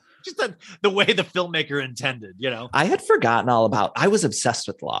 Just the way the filmmaker intended, I had forgotten I was obsessed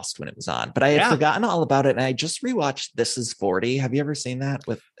with Lost when it was on, but I had forgotten all about it. And I just rewatched This Is 40. Have you ever seen that?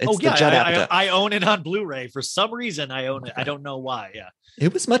 I own it on Blu-ray. For some reason, I own it. I don't know why. Yeah.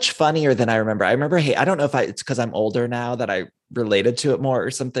 It was much funnier than I remember. I don't know if it's because I'm older now that I related to it more or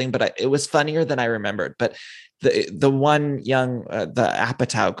something, but it was funnier than I remembered. But the one young, the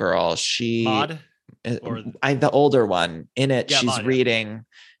Apatow girl, the older one in it, she's Maud, reading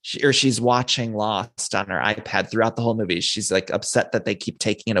she's watching Lost on her iPad throughout the whole movie. She's like upset that they keep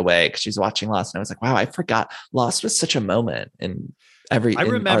taking it away because she's watching Lost. And I was like, wow, I forgot Lost was such a moment I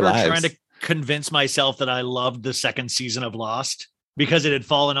remember trying to convince myself that I loved the second season of Lost because it had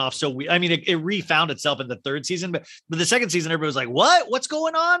fallen off. So it refound itself in the 3rd season, but the 2nd season, everybody was like, what's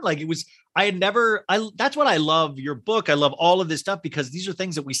going on? Like that's what I love your book. I love all of this stuff because these are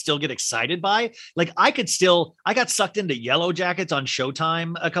things that we still get excited by. Like I got sucked into Yellow Jackets on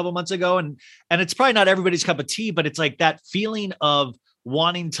Showtime a couple months ago. And it's probably not everybody's cup of tea, but it's like that feeling of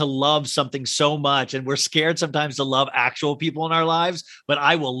wanting to love something so much. And we're scared sometimes to love actual people in our lives, but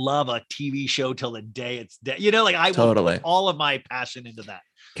I will love a TV show till the day it's dead. I will put all of my passion into that.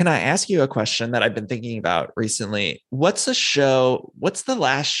 Can I ask you a question that I've been thinking about recently? What's the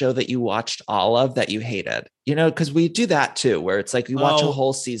last show that you watched all of that you hated? Because we do that too, where it's like you watch a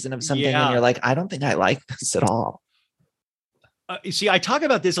whole season of something and you're like, I don't think I like this at all. See, I talk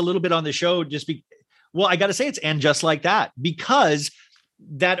about this a little bit on the show I got to say it's And Just Like That, because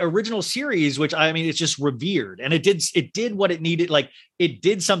that original series, which it's just revered, and it did what it needed. Like it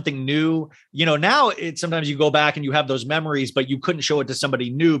did something new, now sometimes you go back and you have those memories, but you couldn't show it to somebody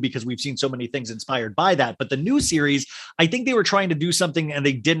new because we've seen so many things inspired by that. But the new series, I think they were trying to do something and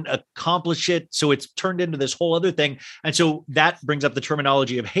they didn't accomplish it. So it's turned into this whole other thing. And so that brings up the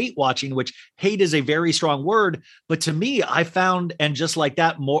terminology of hate watching, which hate is a very strong word. But to me, I found And Just Like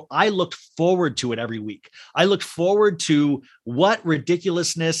That I looked forward to it every week. I looked forward to what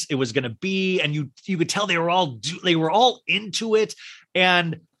ridiculousness it was going to be. And you could tell they were all into it.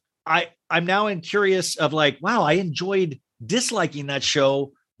 And I'm now curious of like, wow, I enjoyed disliking that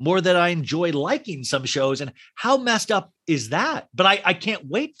show more than I enjoy liking some shows. And how messed up is that? But I can't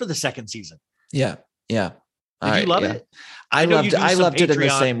wait for the second season. Yeah. Yeah. Did you love yeah. it? I know you loved do I some loved it in the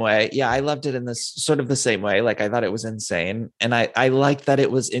Patreon. same way. Yeah, I loved it in this sort of the same way. Like I thought it was insane. And I liked that it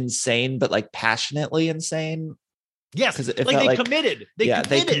was insane, but like passionately insane. Yes, 'Cause it like felt they like- committed. They They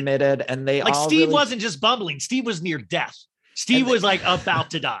committed. committed and they Like all Steve really, wasn't just bumbling. Steve was near death. Steve was like about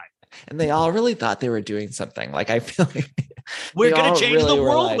to die. and they all really thought they were doing something. Like I feel like We're they going all to change really the were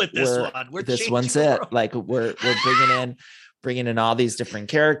world like, with this we're- one. We're this changing one's the it. world. Like we're bringing in all these different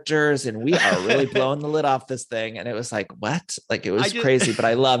characters, and we are really blowing the lid off this thing. And it was like, what? Like it was crazy, but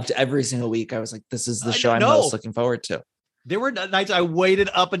I loved every single week. I was like, this is the show I'm most looking forward to. There were nights I waited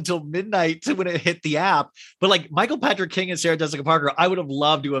up until midnight when it hit the app. But like Michael Patrick King and Sarah Jessica Parker, I would have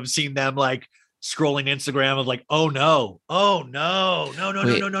loved to have seen them like scrolling Instagram of like, oh no, no.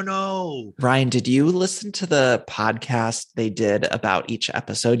 Ryan, did you listen to the podcast they did about each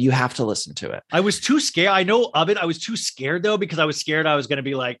episode? You have to listen to it. I was too scared. I know of it. I was too scared though, because I was scared I was going to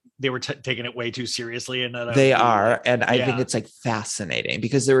be like, they were taking it way too seriously. And that They are. And I think it's like fascinating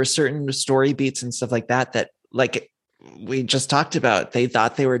because there were certain story beats and stuff like that like we just talked about. They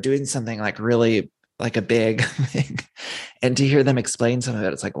thought they were doing something like really like a big thing. And to hear them explain some of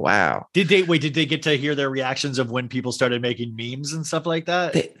it, it's like, wow. Did they get to hear their reactions of when people started making memes and stuff like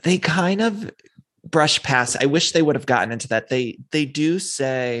that? They kind of brush past. I wish they would have gotten into that. They do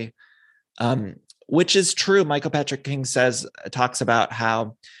say, which is true. Michael Patrick King talks about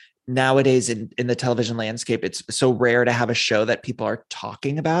how nowadays in the television landscape, it's so rare to have a show that people are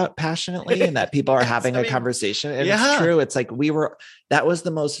talking about passionately and that people are having a conversation. And it's true. It's like that was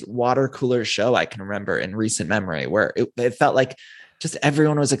the most water cooler show I can remember in recent memory, where it felt like just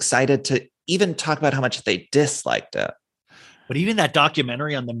everyone was excited to even talk about how much they disliked it. But even that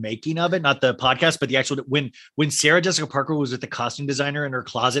documentary on the making of it, not the podcast, but the actual, when Sarah Jessica Parker was with the costume designer in her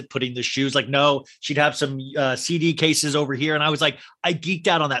closet, putting the shoes, like, no, she'd have some CD cases over here. And I was like, I geeked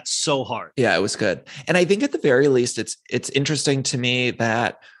out on that so hard. Yeah, it was good. And I think at the very least, it's interesting to me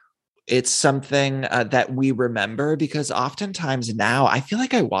that it's something that we remember, because oftentimes now I feel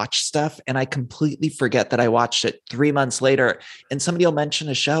like I watch stuff and I completely forget that I watched it 3 months later, and somebody will mention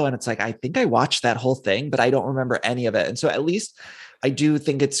a show and it's like, I think I watched that whole thing, but I don't remember any of it. And so at least I do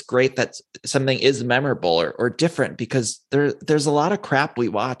think it's great that something is memorable or different, because there's a lot of crap we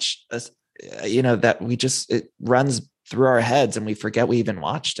watch, that it runs through our heads and we forget we even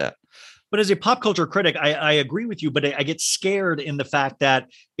watched it. But as a pop culture critic, I agree with you, but I get scared in the fact that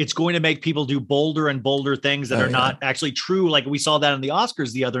it's going to make people do bolder and bolder things that are not actually true. Like we saw that in the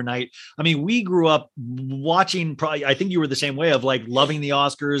Oscars the other night. I mean, we grew up watching, probably, I think you were the same way, of like loving the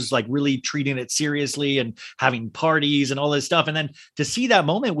Oscars, like really treating it seriously and having parties and all this stuff. And then to see that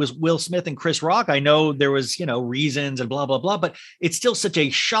moment with Will Smith and Chris Rock, I know there was, reasons and blah, blah, blah, but it's still such a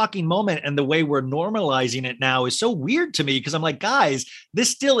shocking moment. And the way we're normalizing it now is so weird to me, because I'm like, guys, this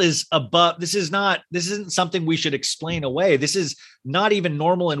still is above. This isn't something we should explain away. This is not even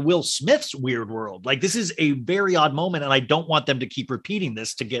normal in Will Smith's weird world. Like, this is a very odd moment, and I don't want them to keep repeating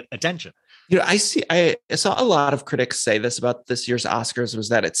this to get attention. I saw a lot of critics say this about this year's Oscars, was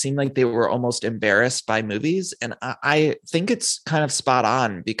that it seemed like they were almost embarrassed by movies. And I think it's kind of spot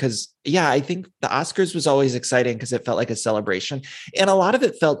on, because I think the Oscars was always exciting because it felt like a celebration. And a lot of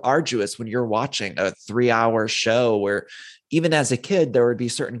it felt arduous when you're watching a 3-hour show where, even as a kid, there would be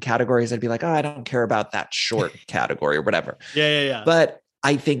certain categories I'd be like, oh, I don't care about that short category or whatever. Yeah. But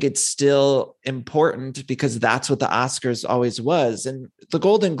I think it's still important, because that's what the Oscars always was. And the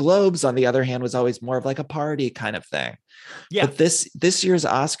Golden Globes, on the other hand, was always more of like a party kind of thing. Yeah. But this year's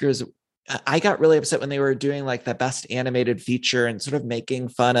Oscars, I got really upset when they were doing like the best animated feature and sort of making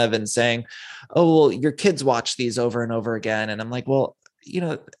fun of and saying, oh, well, your kids watch these over and over again. And I'm like, well,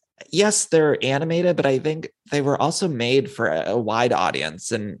 yes, they're animated, but I think they were also made for a wide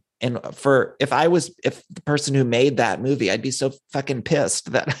audience. And if the person who made that movie, I'd be so fucking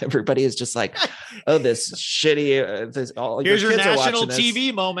pissed that everybody is just like, oh, this shitty, here's your national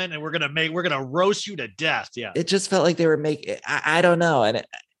TV moment, and we're gonna roast you to death. Yeah. It just felt like they were making, I don't know.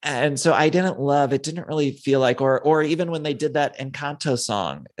 And so I didn't really feel like, or even when they did that Encanto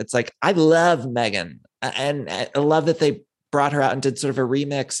song, it's like, I love Megan, and I love that they brought her out and did sort of a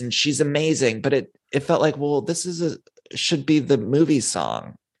remix, and she's amazing, but it felt like, well, this should be the movie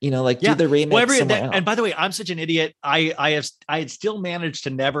song, do the remix somewhere else. And by the way, I'm such an idiot. I had still managed to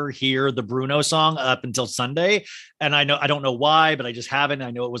never hear the Bruno song up until Sunday. And I don't know why, but I just haven't.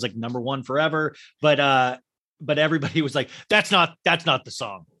 I know it was like number one forever, but everybody was like, that's not the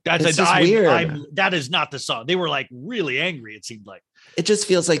song. It's just weird. That is not the song. They were like really angry. It seemed like It just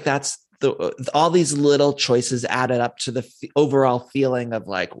feels like that's all these little choices added up to the overall feeling of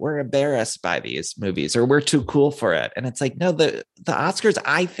like, we're embarrassed by these movies or we're too cool for it. And it's like, no, the Oscars,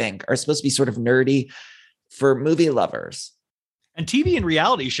 I think, are supposed to be sort of nerdy for movie lovers. And TV and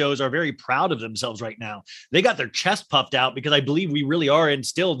reality shows are very proud of themselves right now. They got their chest puffed out because I believe we really are in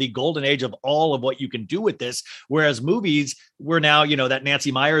still the golden age of all of what you can do with this. Whereas movies, we're now, that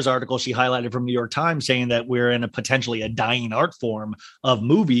Nancy Meyers article she highlighted from New York Times saying that we're in a potentially a dying art form of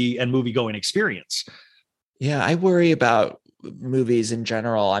movie and movie going experience. Yeah, I worry about movies in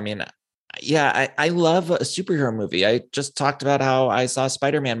general. I mean, yeah, I love a superhero movie. I just talked about how I saw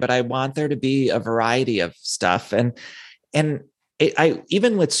Spider-Man, but I want there to be a variety of stuff. And I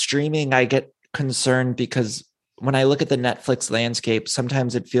even with streaming, I get concerned because when I look at the Netflix landscape,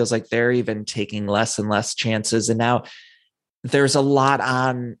 sometimes it feels like they're even taking less and less chances. And now there's a lot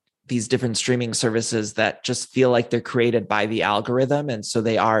on these different streaming services that just feel like they're created by the algorithm. And so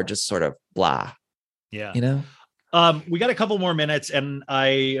they are just sort of blah. Yeah. We got a couple more minutes and I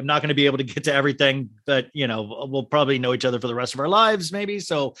am not going to be able to get to everything, but we'll probably know each other for the rest of our lives, maybe.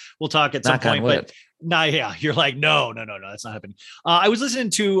 So we'll talk at some point, but yeah, you're like, no, that's not happening. I was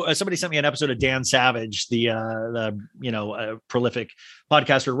listening to, somebody sent me an episode of Dan Savage, the prolific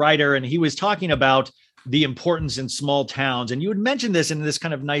podcaster writer. And he was talking about the importance in small towns. And you had mentioned this in this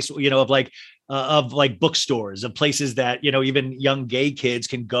kind of nice, of like bookstores, of places that, even young gay kids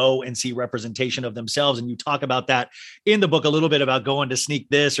can go and see representation of themselves. And you talk about that in the book a little bit about going to sneak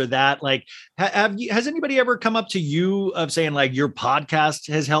this or that. Like, has anybody ever come up to you of saying like your podcast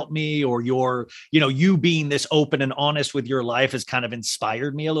has helped me, or you being this open and honest with your life has kind of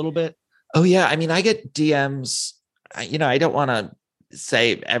inspired me a little bit? Oh yeah. I mean, I get DMs, I don't want to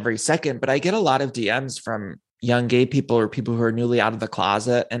say every second, but I get a lot of DMs from young gay people or people who are newly out of the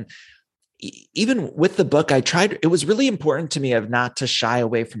closet. And even with the book, it was really important to me of not to shy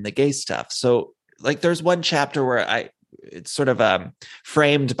away from the gay stuff. So like there's one chapter where it's sort of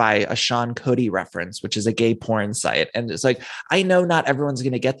framed by a Sean Cody reference, which is a gay porn site. And it's like, I know not everyone's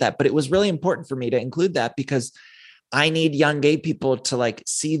going to get that, but it was really important for me to include that because I need young gay people to like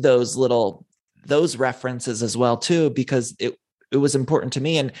see those references as well too, because it was important to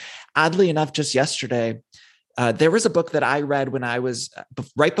me. And oddly enough, just yesterday, there was a book that I read when I was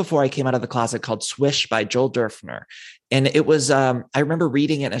right before I came out of the closet called Swish by Joel Durfner. And it was, I remember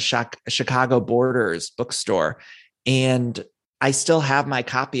reading it in a Chicago Borders bookstore, and I still have my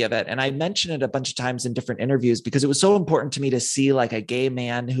copy of it. And I mentioned it a bunch of times in different interviews because it was so important to me to see like a gay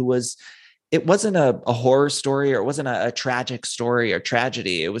man it wasn't a horror story, or it wasn't a tragic story or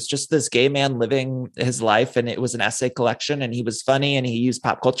tragedy. It was just this gay man living his life. And it was an essay collection, and he was funny, and he used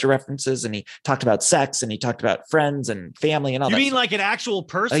pop culture references, and he talked about sex, and he talked about friends and family and all that. You mean like an actual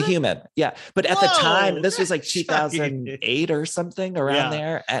person? A human. Yeah. But at the time, this was like 2008 or something around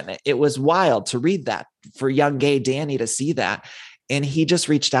there. And it was wild to read that, for young gay Danny to see that. And he just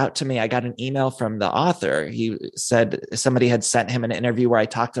reached out to me. I got an email from the author. He said somebody had sent him an interview where I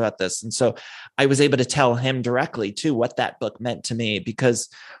talked about this. And so I was able to tell him directly too what that book meant to me, because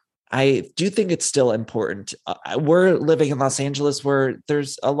I do think it's still important. We're living in Los Angeles where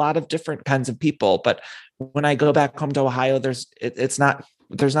there's a lot of different kinds of people. But when I go back home to Ohio, there's not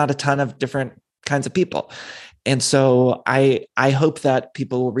a ton of different kinds of people. And so I hope that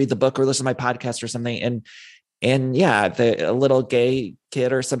people will read the book or listen to my podcast or something. And yeah, a little gay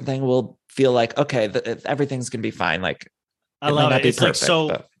kid or something will feel like, okay, everything's going to be fine. Like, I love it. It's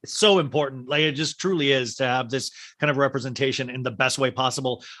perfect, it's so important. Like it just truly is to have this kind of representation in the best way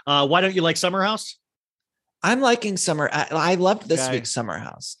possible. Why don't you like Summer House? I'm liking Summer. I loved this week's Summer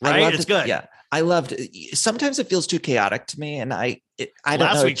House. Right? It's good. Yeah. I loved it. Sometimes it feels too chaotic to me. And I don't know.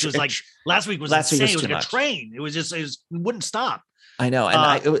 Last week was insane. It was like a train. It wouldn't stop. I know.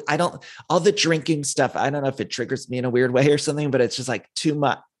 And I don't, all the drinking stuff, I don't know if it triggers me in a weird way or something, but it's just like too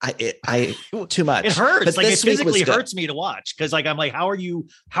much. Too much. It hurts. But like it physically hurts me to watch. Cause like, I'm like, how are you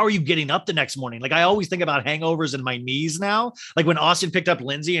getting up the next morning? Like I always think about hangovers in my knees now. Like when Austin picked up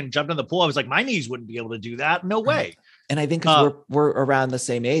Lindsay and jumped in the pool, I was like, my knees wouldn't be able to do that. No way. And I think because we're around the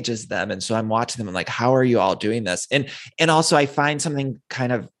same age as them. And so I'm watching them and like, how are you all doing this? And also I find something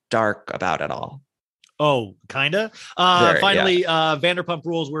kind of dark about it all. Oh, kind of. Finally, Vanderpump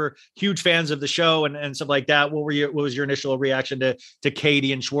Rules. We're huge fans of the show and stuff like that. What was your initial reaction to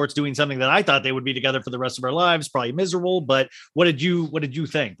Katie and Schwartz doing something that I thought they would be together for the rest of our lives? Probably miserable, but what did you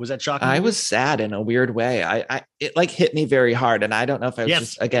think? Was that shocking? I was sad in a weird way. It like hit me very hard, and I don't know if I was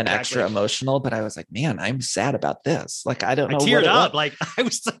just extra emotional, but I was like, man, I'm sad about this. Like I don't know. I teared up. Like I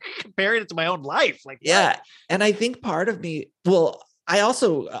was comparing it to my own life. Like yeah, and I think part of me, well, I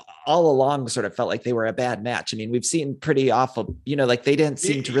also all along sort of felt like they were a bad match. I mean, we've seen pretty awful, like they didn't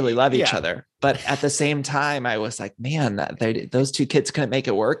seem to really love each Yeah. other. But at the same time, I was like, man, those two kids couldn't make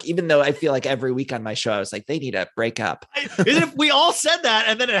it work. Even though I feel like every week on my show, I was like, they need to break up. Isn't it, we all said that,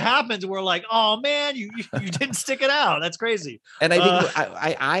 and then it happens. We're like, oh man, you didn't stick it out. That's crazy. And I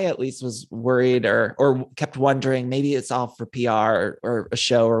think I at least was worried or kept wondering, maybe it's all for PR or a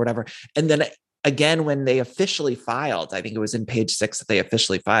show or whatever. And then again, when they officially filed, I think it was in page 6 that they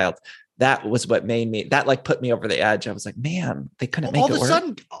officially filed. That was what made me, that like put me over the edge. I was like, man, they couldn't make it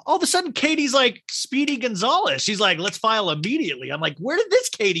work. All of a sudden, Katie's like Speedy Gonzalez. She's like, let's file immediately. I'm like, where did this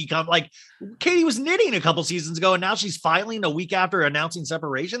Katie come? Like, Katie was knitting a couple seasons ago, and now she's filing a week after announcing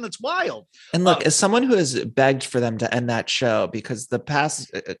separation. That's wild. And look, as someone who has begged for them to end that show, because the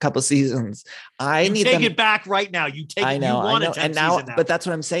past couple seasons, I need take them, it back right now. You take. I know, you want I know. a 10 And now, season but that's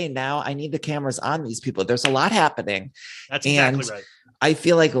what I'm saying. Now I need the cameras on these people. There's a lot happening. That's exactly right. I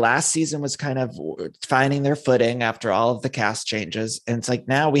feel like last season was kind of finding their footing after all of the cast changes. And it's like,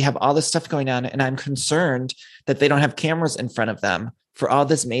 now we have all this stuff going on, and I'm concerned that they don't have cameras in front of them for all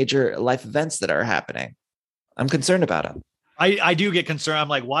this major life events that are happening. I'm concerned about it. I do get concerned. I'm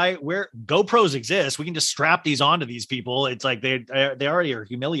like, where GoPros exist? We can just strap these onto these people. It's like they already are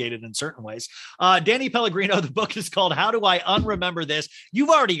humiliated in certain ways. Danny Pellegrino, the book is called How Do I Unremember This?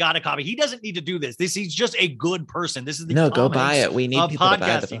 You've already got a copy. He doesn't need to do this. He's just a good person. This is the go buy it. We need people to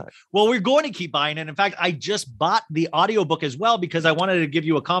buy the book. Well, we're going to keep buying it. In fact, I just bought the audiobook as well because I wanted to give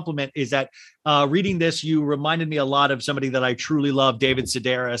you a compliment. Is that reading this, you reminded me a lot of somebody that I truly love, David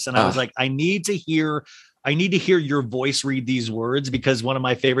Sedaris. And I was like, I need to hear your voice read these words, because one of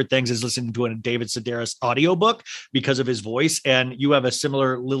my favorite things is listening to a David Sedaris audiobook because of his voice. And you have a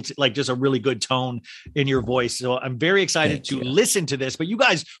similar little, like just a really good tone in your voice. So I'm very excited to listen to this, but you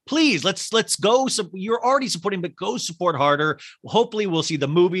guys, please, let's go. So you're already supporting, but go support harder. Hopefully we'll see the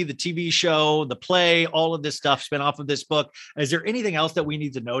movie, the TV show, the play, all of this stuff spin off of this book. Is there anything else that we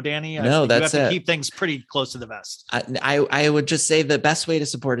need to know, Danny? No, that's you have it. to keep things pretty close to the vest. I would just say the best way to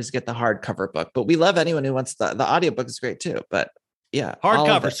support is get the hardcover book, but we love anyone who wants the audiobook is great too, but yeah,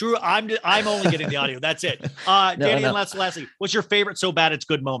 hardcover. True. I'm only getting the audio. That's it. Danny, and lastly, what's your favorite so bad it's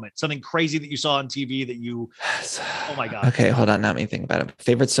good moment? Something crazy that you saw on TV that you, oh my God. Okay, hold on. Not me think about it.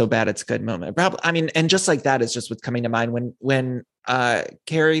 Favorite so bad it's good moment. Probably, I mean, and just like that is just what's coming to mind when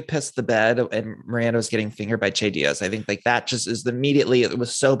Carrie pissed the bed and Miranda was getting fingered by Che Diaz. I think like that just is immediately, it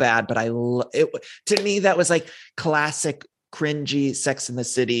was so bad, but to me that was like classic cringy Sex in the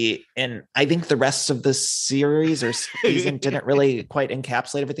City. And I think the rest of the series or season didn't really quite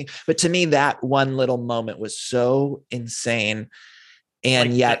encapsulate everything. But to me, that one little moment was so insane. And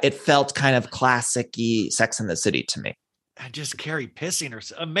like yet it felt kind of classic-y Sex in the City to me. Just Carrie pissing her.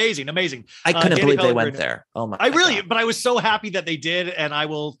 Amazing. I couldn't believe they went there. Oh my God. But I was so happy that they did. And I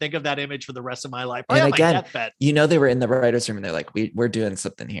will think of that image for the rest of my life. And again, they were in the writer's room and they're like, we're doing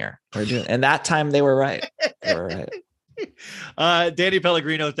something here. And that time they were right. They were right. Danny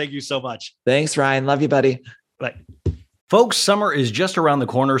Pellegrino, thank you so much. Thanks, Ryan. Love you, buddy. Bye. Folks, summer is just around the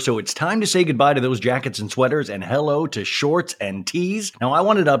corner, so it's time to say goodbye to those jackets and sweaters and hello to shorts and tees. Now, I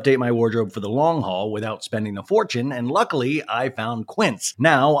wanted to update my wardrobe for the long haul without spending a fortune, and luckily, I found Quince.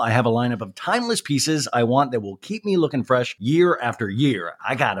 Now, I have a lineup of timeless pieces I want that will keep me looking fresh year after year.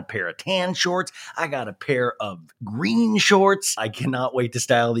 I got a pair of tan shorts. I got a pair of green shorts. I cannot wait to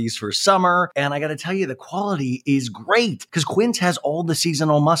style these for summer, and I gotta tell you, the quality is great, because Quince has all the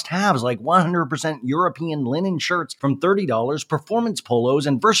seasonal must-haves, like 100% European linen shirts from $30, performance polos,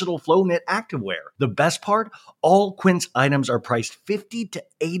 and versatile flow knit activewear. The best part? All Quince items are priced 50 to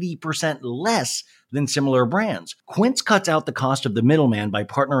 80% less than similar brands. Quince cuts out the cost of the middleman by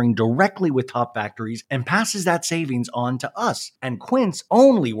partnering directly with top factories and passes that savings on to us. And Quince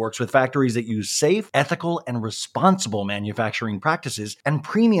only works with factories that use safe, ethical, and responsible manufacturing practices and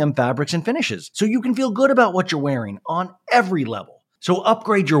premium fabrics and finishes, so you can feel good about what you're wearing on every level. So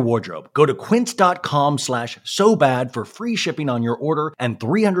upgrade your wardrobe. Go to quince.com/sobad for free shipping on your order and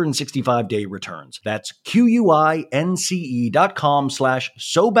 365-day returns. That's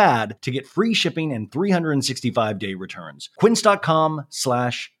QUINCE.com/sobad to get free shipping and 365-day returns.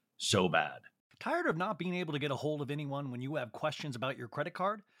 Quince.com/sobad. Tired of not being able to get a hold of anyone when you have questions about your credit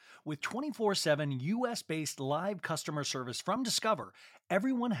card? With 24/7 US-based live customer service from Discover,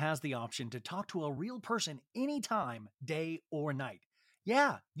 everyone has the option to talk to a real person anytime, day or night.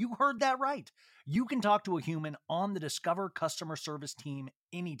 Yeah, you heard that right. You can talk to a human on the Discover customer service team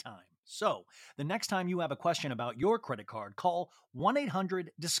anytime. So, the next time you have a question about your credit card, call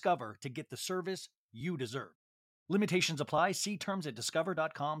 1-800-DISCOVER to get the service you deserve. Limitations apply. See terms at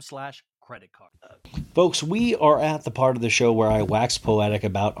discover.com/credit. credit card. Folks, we are at the part of the show where I wax poetic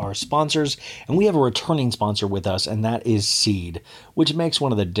about our sponsors, and we have a returning sponsor with us, and that is Seed, which makes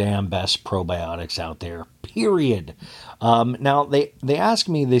one of the damn best probiotics out there, period. Now, they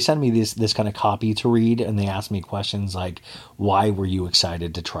send me this kind of copy to read, and they ask me questions like, why were you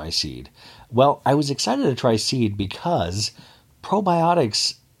excited to try Seed? Well, I was excited to try Seed because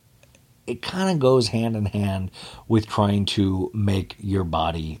probiotics, it kind of goes hand in hand with trying to make your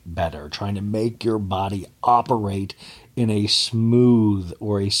body better, trying to make your body operate in a smooth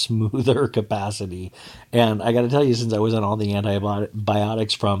or a smoother capacity. And I got to tell you, since I was on all the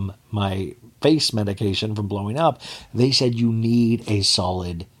antibiotics from my face medication from blowing up, they said you need a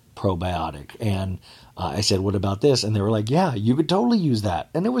solid probiotic. And I said, what about this? And they were like, yeah, you could totally use that.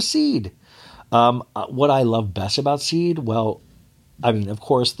 And it was Seed. What I love best about Seed, well, I mean, of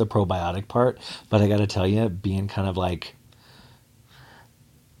course, the probiotic part, but I got to tell you, being kind of like,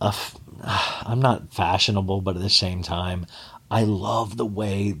 I'm not fashionable, but at the same time, I love the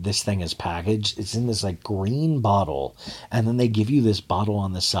way this thing is packaged. It's in this like green bottle, and then they give you this bottle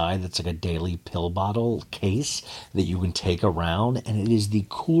on the side that's like a daily pill bottle case that you can take around, and it is the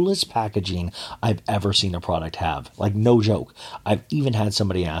coolest packaging I've ever seen a product have. Like, no joke. I've even had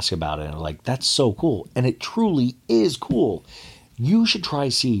somebody ask about it, and I'm like, that's so cool, and it truly is cool. You should try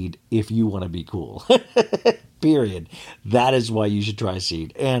Seed if you want to be cool. Period. That is why you should try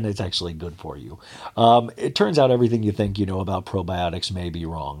Seed, and it's actually good for you. It turns out everything you think you know about probiotics may be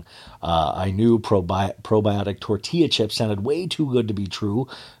wrong. I knew probiotic tortilla chips sounded way too good to be true.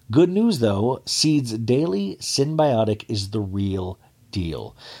 Good news, though, Seed's daily symbiotic is the real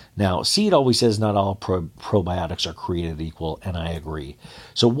deal. Now, Seed always says not all probiotics are created equal, and I agree.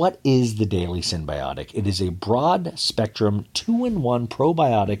 So what is the Daily Symbiotic? It is a broad spectrum 2-in-1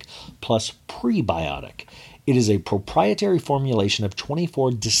 probiotic plus prebiotic. It is a proprietary formulation of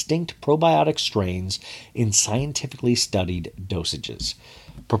 24 distinct probiotic strains in scientifically studied dosages.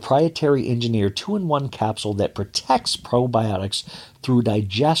 Proprietary engineered 2-in-1 capsule that protects probiotics through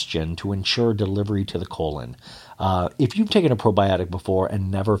digestion to ensure delivery to the colon. If you've taken a probiotic before and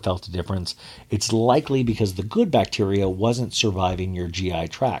never felt a difference, it's likely because the good bacteria wasn't surviving your GI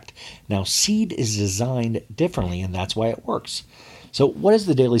tract. Now, Seed is designed differently, and that's why it works. So what does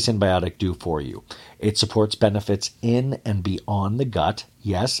the Daily Symbiotic do for you? It supports benefits in and beyond the gut.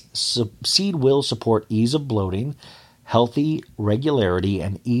 Yes, Seed will support ease of bloating, healthy regularity,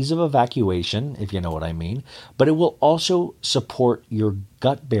 and ease of evacuation, if you know what I mean. But it will also support your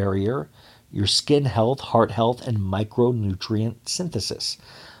gut barrier, your skin health, heart health, and micronutrient synthesis.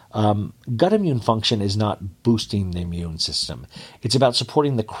 Gut immune function is not boosting the immune system. It's about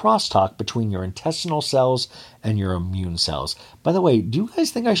supporting the crosstalk between your intestinal cells and your immune cells. By the way, do you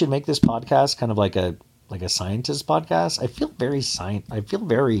guys think I should make this podcast kind of like a scientist podcast? I feel very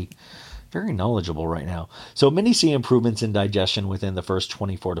very knowledgeable right now. So many see improvements in digestion within the first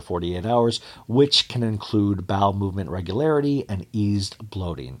 24 to 48 hours, which can include bowel movement regularity and eased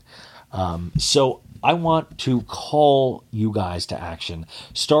bloating. So I want to call you guys to action.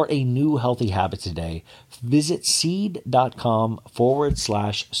 Start a new healthy habit today. Visit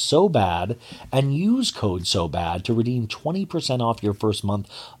seed.com/SoBad and use code SoBad to redeem 20% off your first month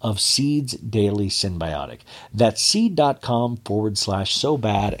of Seed's Daily Symbiotic. That's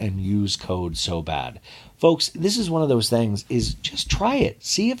seed.com/SoBad and use code SoBad. Folks, this is one of those things, is just try it.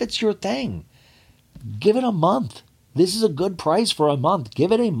 See if it's your thing. Give it a month. This is a good price for a month.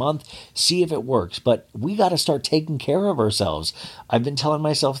 Give it a month, see if it works. But we got to start taking care of ourselves. I've been telling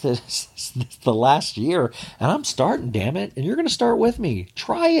myself this the last year, and I'm starting, damn it. And you're going to start with me.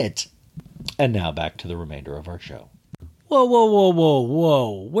 Try it. And now back to the remainder of our show.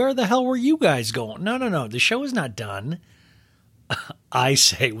 Whoa. Where the hell were you guys going? No. The show is not done. I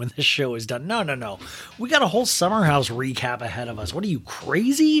say when the show is done. No. We got a whole Summer House recap ahead of us. What are you,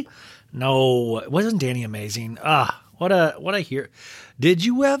 crazy? No, wasn't Danny amazing? What a hero. Did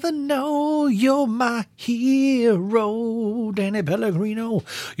you ever know you're my hero, Danny Pellegrino?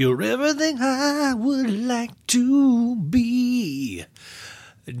 You're everything I would like to be.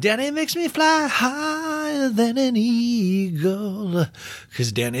 Danny makes me fly higher than an eagle,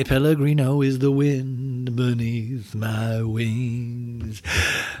 'cause Danny Pellegrino is the wind beneath my wings.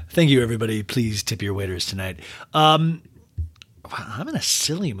 Thank you, everybody. Please tip your waiters tonight. I'm in a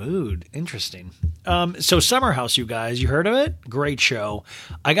silly mood. Interesting. So Summer House, you guys, you heard of it? Great show.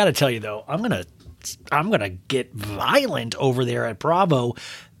 I got to tell you though, I'm going to get violent over there at Bravo.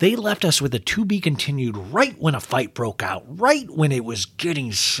 They left us with a to be continued right when a fight broke out, right when it was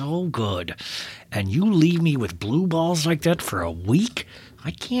getting so good. And you leave me with blue balls like that for a week?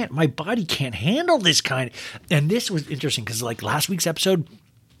 My body can't handle this kind. And this was interesting because like last week's episode,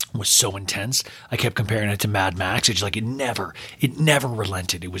 was so intense. I kept comparing it to Mad Max. It's like it never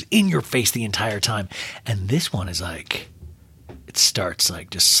relented. It was in your face the entire time. And this one is like, it starts like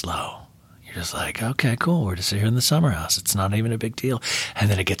just slow. You're just like, okay, cool. We're just here in the summer house. It's not even a big deal. And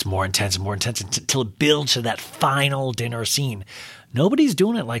then it gets more intense and more intense until it builds to that final dinner scene. Nobody's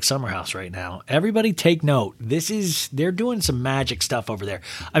doing it like Summer House right now. Everybody take note. They're doing some magic stuff over there.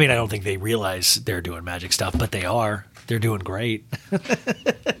 I mean, I don't think they realize they're doing magic stuff, but they are. They're doing great.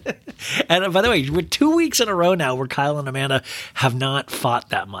 And by the way, we're 2 weeks in a row now where Kyle and Amanda have not fought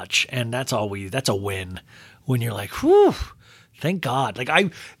that much. And that's a win when you're like, whew, thank God.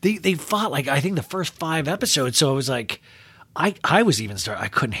 Like they fought like, I think the first 5 episodes. So it was like, I was even I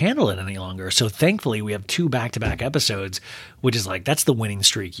couldn't handle it any longer. So thankfully we have 2 back-to-back episodes, which is like, that's the winning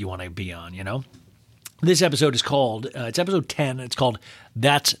streak you want to be on, you know? This episode is called, it's episode 10. It's called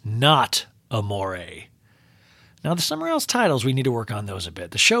That's Not Amore. Now, the Summer House titles, we need to work on those a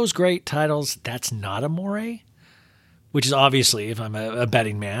bit. The show's great. Titles, That's Not Amore, which is obviously, if I'm a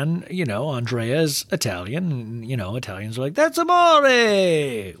betting man, you know, Andrea's Italian. And, you know, Italians are like, that's amore,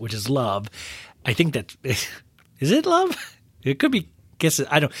 which is love. I think that, is it love? It could be,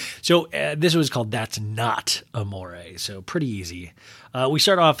 I don't. So this was called That's Not Amore. So pretty easy. We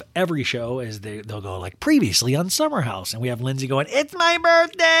start off every show as they'll go like previously on Summer House. And we have Lindsay going, it's my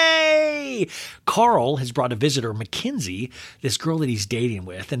birthday. Carl has brought a visitor, Mackenzie, this girl that he's dating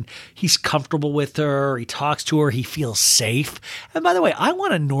with. And he's comfortable with her. He talks to her. He feels safe. And by the way, I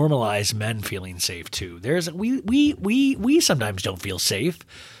want to normalize men feeling safe too. We sometimes don't feel safe.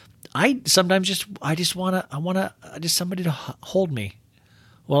 I just want somebody to hold me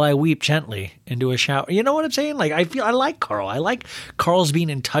while I weep gently into a shower. You know what I'm saying? Like, I like Carl. I like Carl's being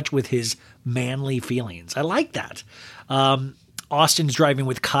in touch with his manly feelings. I like that. Austin's driving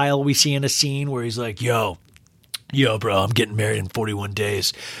with Kyle. We see in a scene where he's like, yo, bro, I'm getting married in 41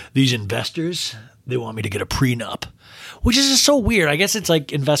 days. These investors, they want me to get a prenup, which is just so weird. I guess it's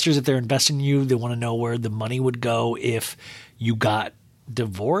like investors, if they're investing in you, they want to know where the money would go if you got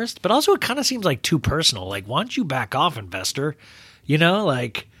divorced. But also it kind of seems like too personal. Like, why don't you back off, investor? You know,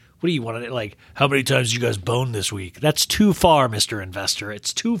 like, what do you want to, like, how many times you guys boned this week? That's too far, Mr. Investor.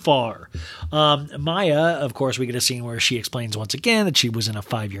 It's too far. Maya, of course, we get a scene where she explains once again that she was in a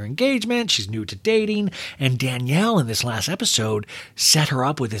 5-year engagement. She's new to dating. And Danielle in this last episode set her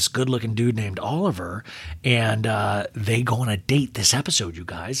up with this good-looking dude named Oliver. And they go on a date this episode, you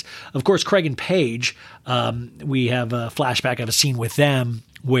guys. Of course, Craig and Paige, we have a flashback of a scene with them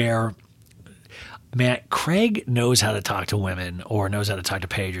where, man, Craig knows how to talk to women or knows how to talk to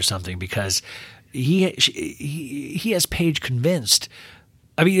Paige or something because he has Paige convinced.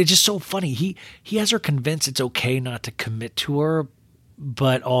 I mean, it's just so funny. He has her convinced it's okay not to commit to her,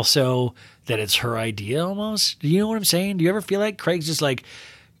 but also that it's her idea almost. Do you know what I'm saying? Do you ever feel like Craig's just like,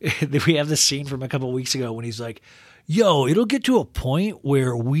 we have this scene from a couple of weeks ago when he's like, yo, it'll get to a point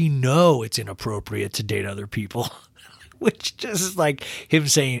where we know it's inappropriate to date other people. Which just is like him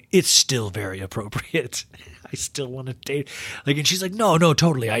saying, it's still very appropriate. I still want to date. Like, and she's like, no,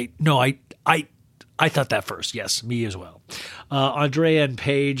 totally. I thought that first. Yes, me as well. Andrea and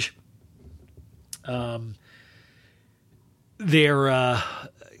Paige, Andrea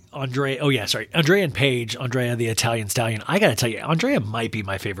and Paige, Andrea, the Italian stallion. I got to tell you, Andrea might be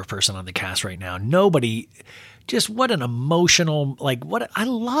my favorite person on the cast right now. Just what an emotional, like, what I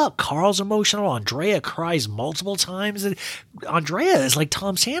love. Carl's emotional. Andrea cries multiple times. And Andrea is like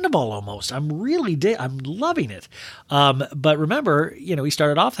Tom Sandoval almost. I'm loving it. But remember, you know, he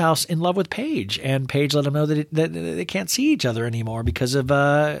started off the house in love with Paige, and Paige let him know that they can't see each other anymore because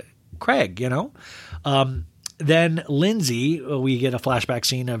of Craig, you know. Then Lindsay, we get a flashback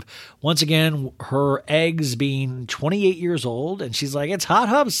scene of, once again, her eggs being 28 years old. And she's like, it's hot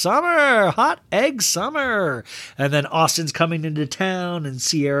egg summer. And then Austin's coming into town and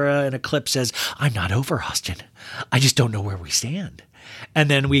Sierra in a clip says, I'm not over Austin. I just don't know where we stand. And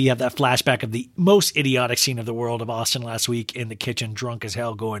then we have that flashback of the most idiotic scene of the world of Austin last week in the kitchen, drunk as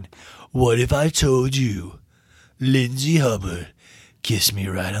hell, going, what if I told you Lindsay Hubbard kissed me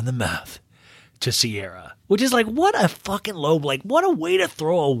right on the mouth? To Sierra, which is like, what a fucking what a way to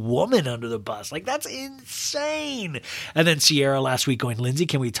throw a woman under the bus. Like, that's insane. And then Sierra last week going, Lindsay,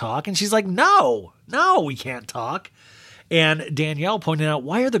 can we talk? And she's like, no, we can't talk. And Danielle pointed out,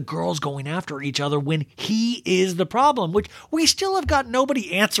 why are the girls going after each other when he is the problem? Which we still have got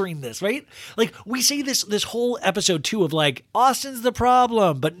nobody answering this, right? Like, we say this whole episode too of like, Austin's the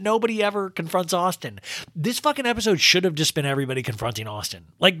problem, but nobody ever confronts Austin. This fucking episode should have just been everybody confronting Austin.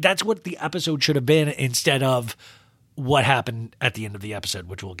 Like, that's what the episode should have been instead of what happened at the end of the episode,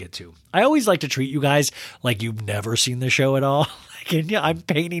 which we'll get to. I always like to treat you guys like you've never seen the show at all. And yeah, I'm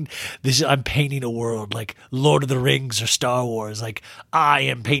painting a world like Lord of the Rings or Star Wars. Like I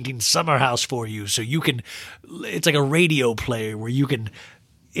am painting Summer House for you, so you can. It's like a radio play where you can,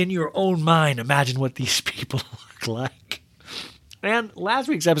 in your own mind, imagine what these people look like. And last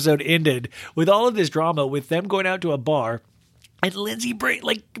week's episode ended with all of this drama, with them going out to a bar. And Lindsay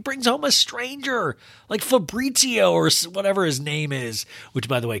brings home a stranger, like Fabrizio or whatever his name is. Which,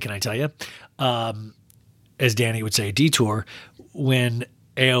 by the way, can I tell you, as Danny would say, Detour, when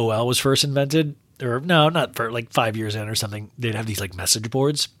AOL was first invented, or no, not for like 5 years in or something, they'd have these like message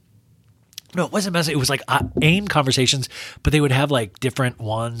boards. No, it wasn't message. It was like AIM conversations, but they would have like different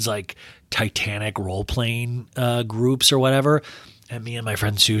ones, like Titanic role playing groups or whatever. And me and my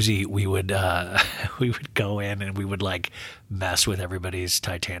friend Susie, we would go in and we would like mess with everybody's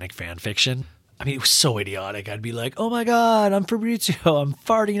Titanic fan fiction. I mean, it was so idiotic. I'd be like, "Oh my God, I'm Fabrizio. I'm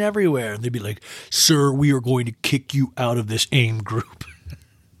farting everywhere," and they'd be like, "Sir, we are going to kick you out of this AIM group."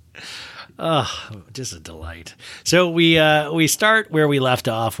 Oh, just a delight. So we start where we left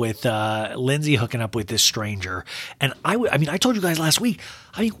off with Lindsay hooking up with this stranger. And I mean, I told you guys last week,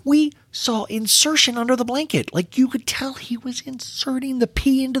 I mean, we saw insertion under the blanket. Like you could tell he was inserting the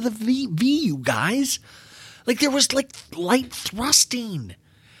P into the V, you guys. Like there was like light thrusting.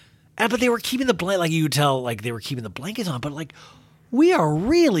 But they were keeping the blanket, like you could tell, like they were keeping the blankets on. But like, we are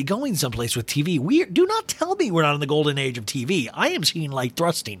really going someplace with TV. Do not tell me we're not in the golden age of TV. I am seeing light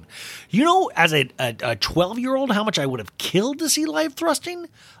thrusting. You know, as a 12-year-old, how much I would have killed to see live thrusting?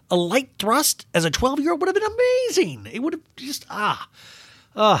 A light thrust as a 12-year-old would have been amazing. It would have just,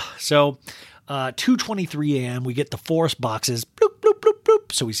 So 2:23 a.m., we get the force boxes. Bloop, bloop, bloop,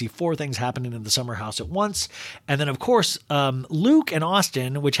 bloop. So we see 4 things happening in the summer house at once. And then, of course, Luke and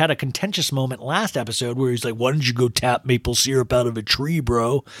Austin, which had a contentious moment last episode where he's like, "Why don't you go tap maple syrup out of a tree,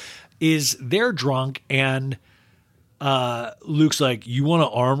 bro?" They're drunk. And Luke's like, "You want to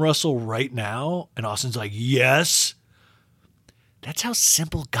arm wrestle right now?" And Austin's like, "Yes." That's how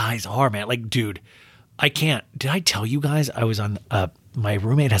simple guys are, man. Like, dude, I can't. Did I tell you guys I was on my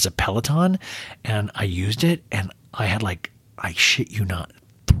roommate has a Peloton and I used it and I had like, I shit you not,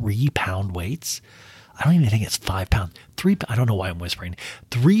 3-pound weights. I don't even think it's 5 pounds. I don't know why I'm whispering.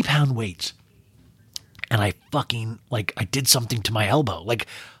 3-pound weights. And I fucking, like, I did something to my elbow. Like,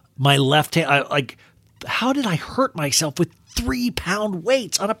 my left hand, how did I hurt myself with 3-pound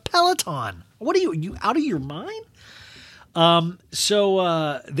weights on a Peloton? What are you out of your mind?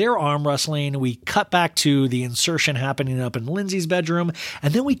 So they're arm wrestling. We cut back to the insertion happening up in Lindsay's bedroom,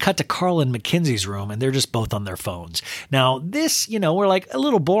 and then we cut to Carl and Mackenzie's room, and they're just both on their phones. Now, this, we're like a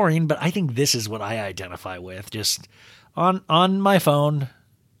little boring, but I think this is what I identify with. Just on my phone,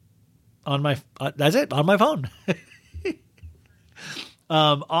 that's it, on my phone.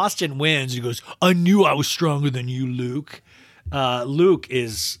 Austin wins. He goes, "I knew I was stronger than you, Luke." Luke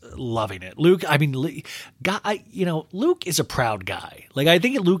is loving it. Luke is a proud guy. Like, I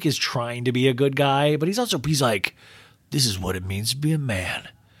think Luke is trying to be a good guy, but he's like, "This is what it means to be a man.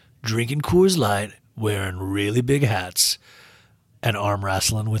 Drinking Coors Light, wearing really big hats, and arm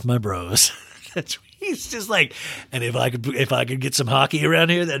wrestling with my bros." He's just like, and if I could get some hockey around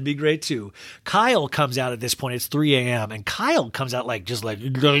here, that'd be great too. Kyle comes out at this point. It's 3 a.m. and Kyle comes out like he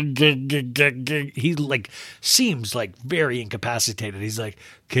like seems like very incapacitated. He's like,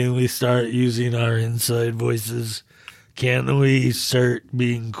 "Can we start using our inside voices? Can we start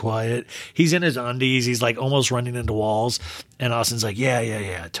being quiet?" He's in his undies. He's like almost running into walls. And Austin's like,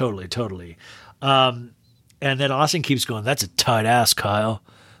 yeah, totally. And then Austin keeps going, "That's a tight ass, Kyle."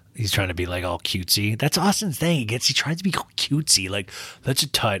 He's trying to be like all cutesy. That's Austin's thing. He tries to be cutesy. Like, "That's a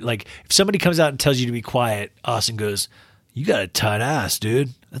tight." Like, if somebody comes out and tells you to be quiet, Austin goes, "You got a tight ass,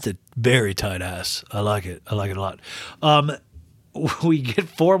 dude. That's a very tight ass. I like it. I like it a lot." We get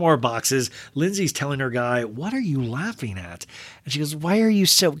 4 more boxes. Lindsay's telling her guy, "What are you laughing at?" And she goes, "Why are you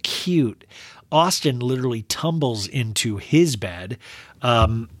so cute?" Austin literally tumbles into his bed.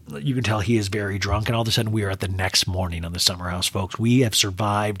 You can tell he is very drunk, and all of a sudden we are at the next morning on the summer house, folks. We have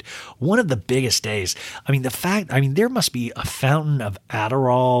survived one of the biggest days. I mean, there must be a fountain of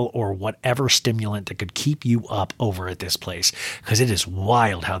Adderall or whatever stimulant that could keep you up over at this place, because it is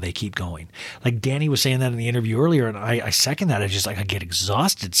wild how they keep going. Like Danny was saying that in the interview earlier, and I second that. I get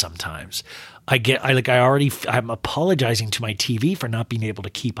exhausted sometimes. I'm apologizing to my TV for not being able to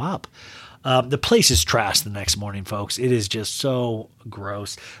keep up. The place is trashed the next morning, folks. It is just so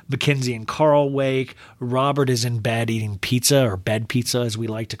gross. Mackenzie and Carl wake. Robert is in bed eating pizza, or bed pizza as we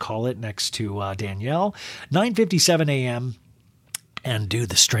like to call it, next to Danielle. 9:57 a.m. And dude,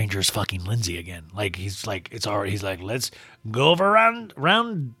 the stranger's fucking Lindsay again. Like he's like, it's already, he's like, let's go over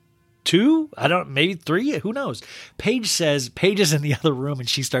round 2. I don't, maybe 3. Who knows? Paige says, Paige is in the other room and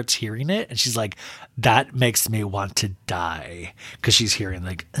she starts hearing it. And she's like, that makes me want to die. Cause she's hearing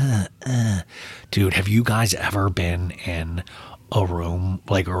like, dude, have you guys ever been in a room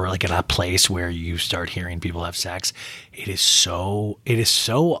like, or like in a place where you start hearing people have sex? It is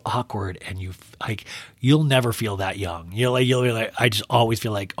so awkward. And you'll never feel that young. You'll be like, I just always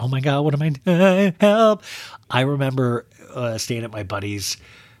feel like, oh my God, what am I doing? Help. I remember staying at my buddy's,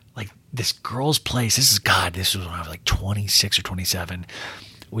 like this girl's place. This was when I was like 26 or 27.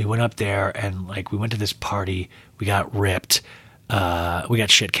 We went up there and like, we went to this party. We got ripped. We got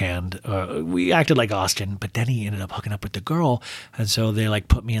shit canned. We acted like Austin, but then he ended up hooking up with the girl. And so they like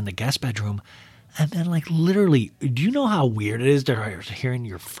put me in the guest bedroom. And then like literally, do you know how weird it is to hearing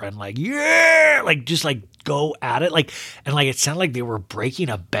your friend like, yeah, like just like go at it. Like, and like, it sounded like they were breaking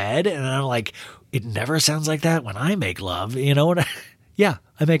a bed. And I'm like, it never sounds like that when I make love, you know what? Yeah,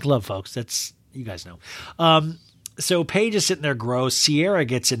 I make love, folks. That's, you guys know. So Paige is sitting there gross. Sierra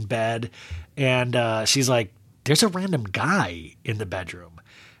gets in bed and she's like, there's a random guy in the bedroom.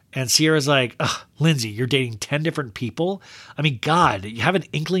 And Sierra's like, ugh, Lindsay, you're dating 10 different people? I mean, God, you have an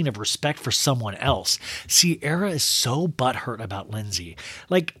inkling of respect for someone else. Sierra is so butthurt about Lindsay.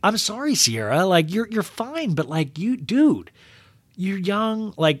 Like, I'm sorry, Sierra. Like, you're fine, but like, dude, you're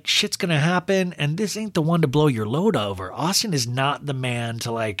young. Like, shit's gonna happen, and this ain't the one to blow your load over. Austin is not the man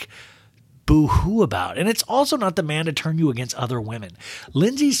to like boo-hoo about. And it's also not the man to turn you against other women.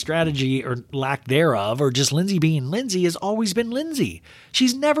 Lindsay's strategy, or lack thereof, or just Lindsay being Lindsay, has always been Lindsay.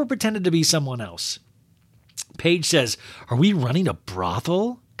 She's never pretended to be someone else. Paige says, are we running a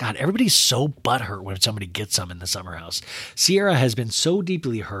brothel? God, everybody's so butthurt when somebody gets some in the summer house. Sierra has been so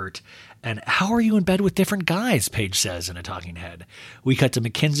deeply hurt. And how are you in bed with different guys? Paige says in a talking head. We cut to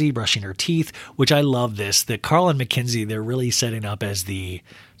Mackenzie brushing her teeth, which I love this. That Carl and Mackenzie, they're really setting up as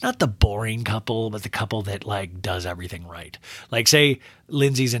not the boring couple, but the couple that like does everything right. Like say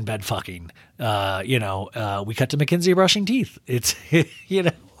Lindsay's in bed fucking, we cut to Mackenzie brushing teeth. It's,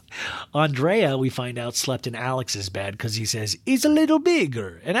 Andrea, we find out, slept in Alex's bed because he says he's a little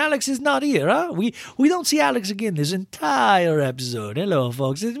bigger, and Alex is not here. Huh? We don't see Alex again this entire episode. Hello,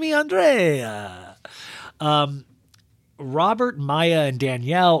 folks. It's me, Andrea. Robert, Maya, and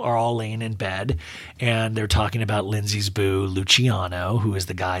Danielle are all laying in bed, and they're talking about Lindsay's boo, Luciano, who is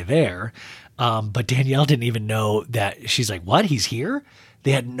the guy there. But Danielle didn't even know that. She's like, what? He's here?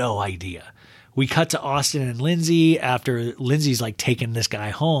 They had no idea. We cut to Austin and Lindsay after Lindsay's like taking this guy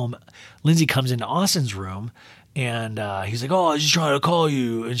home. Lindsay comes into Austin's room and he's like, oh, I was just trying to call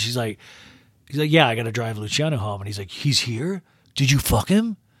you. And he's like, yeah, I got to drive Luciano home. And he's like, he's here? Did you fuck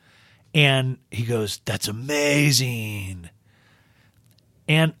him? And he goes, that's amazing.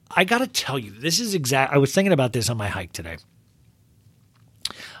 And I got to tell you, this is I was thinking about this on my hike today.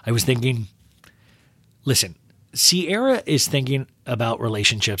 I was thinking, listen, Sierra is thinking about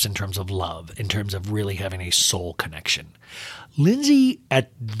relationships in terms of love, in terms of really having a soul connection. Lindsay,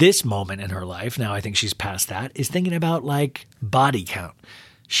 at this moment in her life, now I think she's past that, is thinking about like body count.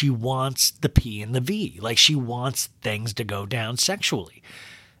 She wants the P and the V. Like she wants things to go down sexually.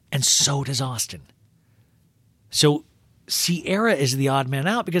 And so does Austin. So Sierra is the odd man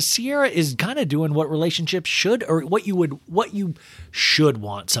out because Sierra is kind of doing what relationships should, or what you should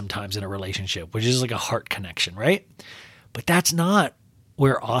want sometimes in a relationship, which is like a heart connection, right? But that's not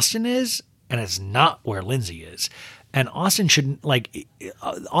where Austin is, and it's not where Lindsay is. And Austin shouldn't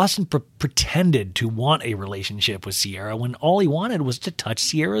pretended to want a relationship with Sierra when all he wanted was to touch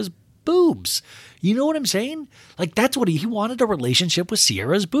Sierra's boobs. You know what I'm saying? Like that's what he wanted, a relationship with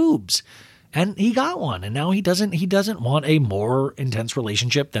Sierra's boobs. And he got one, and now he doesn't want a more intense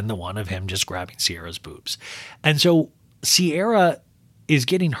relationship than the one of him just grabbing Sierra's boobs. And so Sierra is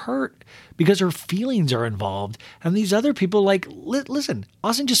getting hurt because her feelings are involved. And these other people like, listen,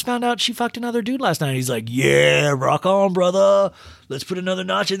 Austin just found out she fucked another dude last night. He's like, yeah, rock on, brother. Let's put another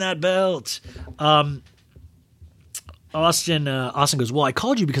notch in that belt. Austin goes, well, I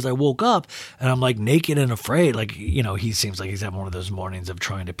called you because I woke up and I'm like naked and afraid. Like, he seems like he's having one of those mornings of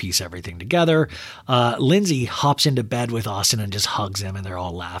trying to piece everything together. Lindsay hops into bed with Austin and just hugs him and they're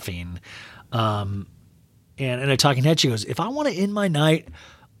all laughing. And in a talking head, she goes, if I want to end my night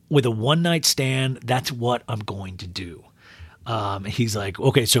with a one night stand, that's what I'm going to do. He's like,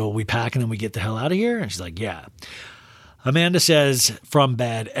 okay, so we pack and then we get the hell out of here? And she's like, yeah. Amanda says from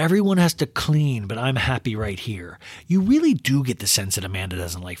bed, everyone has to clean, but I'm happy right here. You really do get the sense that Amanda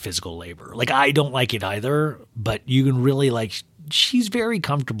doesn't like physical labor. Like, I don't like it either, but you can really she's very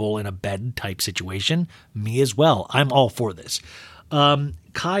comfortable in a bed type situation. Me as well. I'm all for this.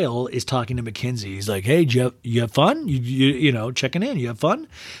 Kyle is talking to Mackenzie. He's like, hey, you have fun? You know, checking in. You have fun?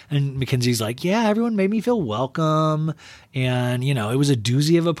 And Mackenzie's like, yeah, everyone made me feel welcome. And, you know, it was a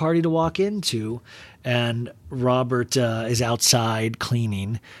doozy of a party to walk into. And Robert is outside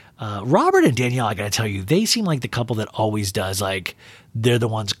cleaning. Robert and Danielle, I got to tell you, they seem like the couple that always does. Like, they're the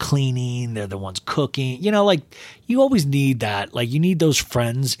ones cleaning. They're the ones cooking. You know, like, you always need that. Like, you need those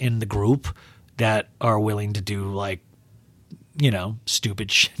friends in the group that are willing to do, like, you know,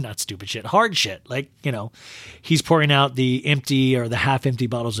 not stupid shit, hard shit. Like, you know, he's pouring out the empty or the half empty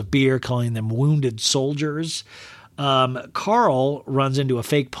bottles of beer, calling them wounded soldiers. Carl runs into a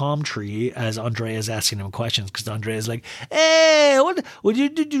fake palm tree as Andrea is asking him questions, because Andrea is like, hey,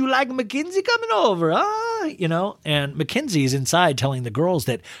 did you like Mackenzie coming over? You know, and Mackenzie is inside telling the girls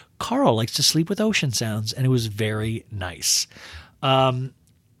that Carl likes to sleep with ocean sounds, and it was very nice.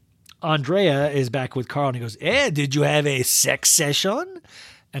 Andrea is back with Carl and he goes, hey, did you have a sex session?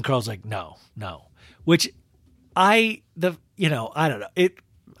 And Carl's like, no. Which I don't know.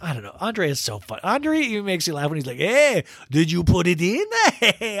 Andrea is so fun. Andrea makes you laugh when he's like, hey, did you put it in?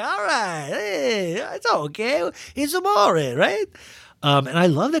 Hey, all right. Hey, it's okay. It's amore, right? And I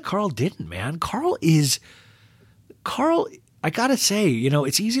love that Carl didn't, man. Carl, I gotta say, you know,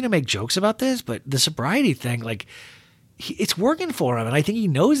 it's easy to make jokes about this, but the sobriety thing, like, it's working for him, and I think he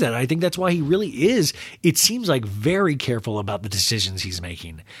knows that. I think that's why he really is, it seems like, very careful about the decisions he's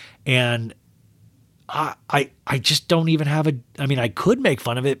making. And I just don't even have I could make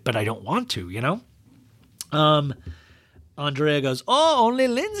fun of it, but I don't want to, you know? Andrea goes, oh, only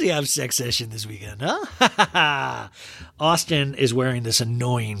Lindsay have sex session this weekend, huh? Austin is wearing this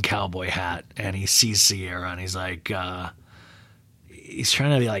annoying cowboy hat, and he sees Sierra, and he's like, he's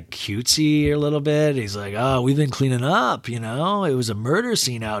trying to be like cutesy a little bit. He's like, oh, we've been cleaning up, you know, it was a murder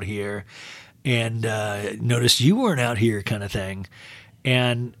scene out here, and noticed you weren't out here, kind of thing.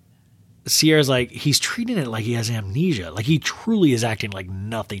 And Sierra's like, he's treating it like he has amnesia. Like, he truly is acting like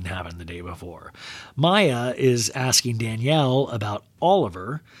nothing happened the day before. Maya is asking Danielle about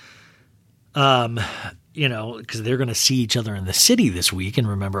Oliver, you know, because they're going to see each other in the city this week. And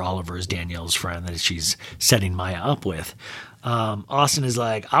remember, Oliver is Danielle's friend that she's setting Maya up with. Austin is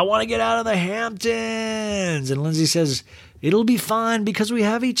like, I want to get out of the Hamptons. And Lindsay says, it'll be fine because we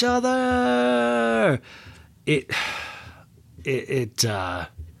have each other. It's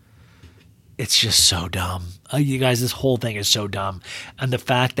just so dumb. You guys, this whole thing is so dumb. And the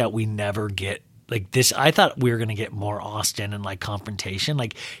fact that we never get, like, this, I thought we were going to get more Austin and, like, confrontation.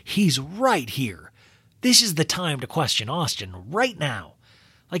 Like, he's right here. This is the time to question Austin right now.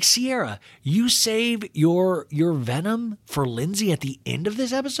 Like, Sierra, you save your venom for Lindsay at the end of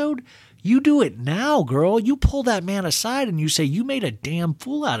this episode? You do it now, girl. You pull that man aside and you say, you made a damn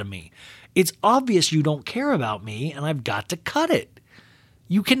fool out of me. It's obvious you don't care about me, and I've got to cut it.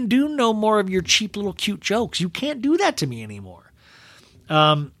 You can do no more of your cheap little cute jokes. You can't do that to me anymore.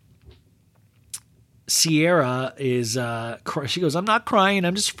 Sierra is, she goes, I'm not crying.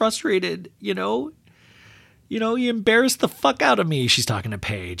 I'm just frustrated, you know. You know, you embarrassed the fuck out of me. She's talking to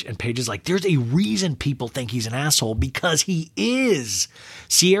Paige, and Paige is like, there's a reason people think he's an asshole, because he is.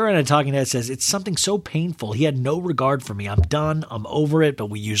 Sierra in a talking head says, it's something so painful. He had no regard for me. I'm done. I'm over it. But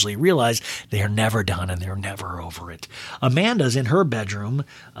we usually realize they are never done and they're never over it. Amanda's in her bedroom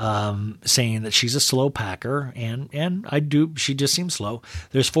saying that she's a slow packer, and she just seems slow.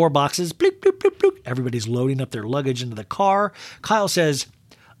 There's 4 boxes. Bloop, bloop, bloop, bloop. Everybody's loading up their luggage into the car. Kyle says,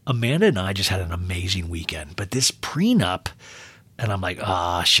 Amanda and I just had an amazing weekend, but this prenup, and I'm like,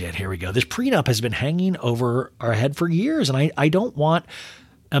 shit, here we go. This prenup has been hanging over our head for years, and I don't want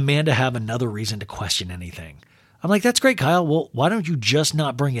Amanda to have another reason to question anything. I'm like, that's great, Kyle. Well, why don't you just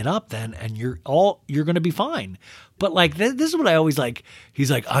not bring it up then, and you're going to be fine. But, like, this is what I always like.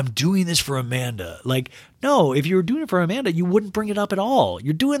 He's like, I'm doing this for Amanda. Like, no, if you were doing it for Amanda, you wouldn't bring it up at all.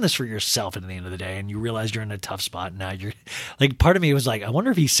 You're doing this for yourself at the end of the day, and you realize you're in a tough spot. And now you're like, part of me was like, I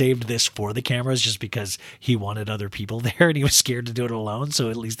wonder if he saved this for the cameras just because he wanted other people there and he was scared to do it alone. So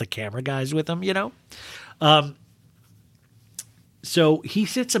at least the camera guy's with him, you know? So he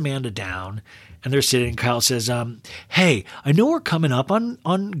sits Amanda down, and they're sitting. Kyle says, hey, I know we're coming up on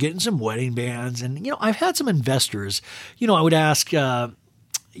getting some wedding bands. And, you know, I've had some investors, you know, I would ask, they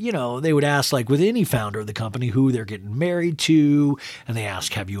would ask, like, with any founder of the company, who they're getting married to. And they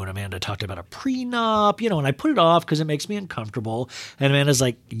ask, have you and Amanda talked about a prenup? You know, and I put it off because it makes me uncomfortable. And Amanda's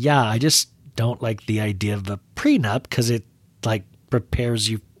like, yeah, I just don't like the idea of a prenup because it, like, prepares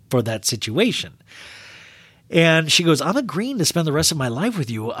you for that situation. And she goes, I'm agreeing to spend the rest of my life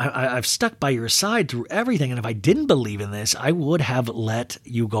with you. I've stuck by your side through everything. And if I didn't believe in this, I would have let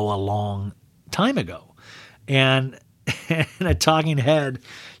you go a long time ago. And And a talking head,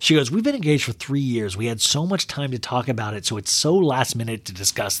 she goes, we've been engaged for 3 years. We had so much time to talk about it, so it's so last minute to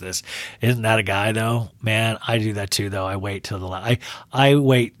discuss this. Isn't that a guy, though? Man, I do that too, though. I wait till I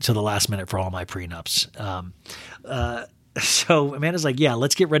wait till the last minute for all my prenups. So Amanda's like, yeah,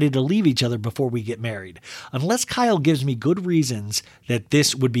 let's get ready to leave each other before we get married. Unless Kyle gives me good reasons that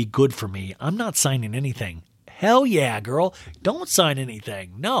this would be good for me, I'm not signing anything. Hell yeah, girl. Don't sign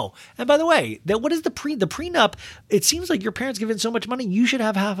anything. No. And by the way, what is the prenup? It seems like your parents giving so much money, you should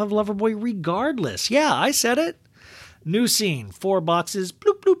have half of Loverboy regardless. Yeah, I said it. New scene, 4 boxes,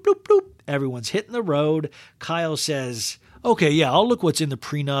 bloop, bloop, bloop, bloop. Everyone's hitting the road. Kyle says, okay, yeah, I'll look what's in the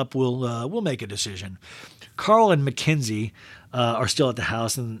prenup. We'll make a decision. Carl and Mackenzie are still at the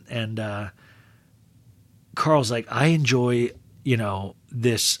house, and Carl's like, I enjoy,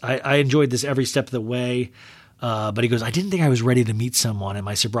 this. I enjoyed this every step of the way. But he goes, I didn't think I was ready to meet someone, and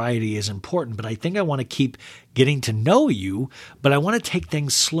my sobriety is important, but I think I want to keep getting to know you, but I want to take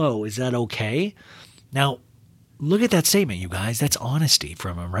things slow. Is that okay? Now, look at that statement, you guys. That's honesty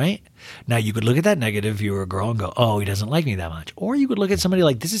from him, right? Now, you could look at that negative if you were a girl and go, oh, he doesn't like me that much. Or you could look at somebody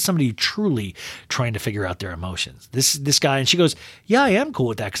like, this is somebody truly trying to figure out their emotions. This guy, and she goes, yeah, I am cool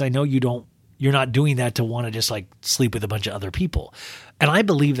with that because I know you're not doing that to want to just like sleep with a bunch of other people. And I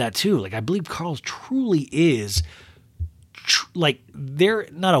believe that too. Like, I believe Carl truly is like, they're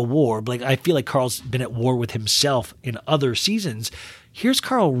not a war, but like, I feel like Carl's been at war with himself in other seasons. Here's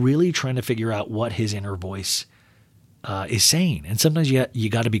Carl really trying to figure out what his inner voice is saying. And sometimes you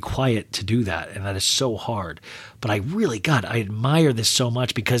got to be quiet to do that. And that is so hard. But I admire this so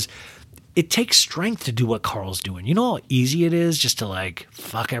much because it takes strength to do what Carl's doing. You know how easy it is just to like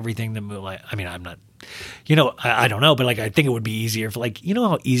fuck everything to move. Like, I mean, I'm not, I don't know, but like, I think it would be easier for like,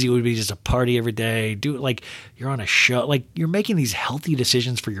 how easy it would be just to party every day, do it like you're on a show, like you're making these healthy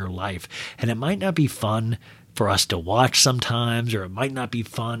decisions for your life. And it might not be fun for us to watch sometimes, or it might not be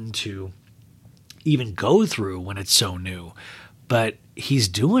fun to even go through when it's so new, but he's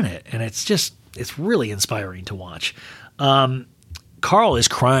doing it. And it's really inspiring to watch. Carl is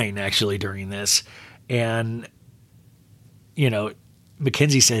crying actually during this. And,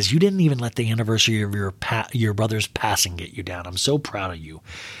 Mackenzie says, you didn't even let the anniversary of your brother's passing get you down. I'm so proud of you.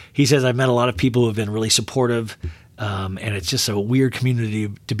 He says, I've met a lot of people who have been really supportive. And it's just a weird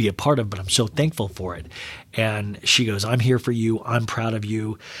community to be a part of, but I'm so thankful for it. And she goes, I'm here for you. I'm proud of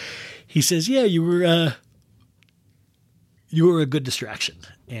you. He says, yeah, you were a good distraction.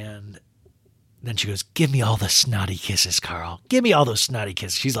 And then she goes, give me all the snotty kisses, Carl. Give me all those snotty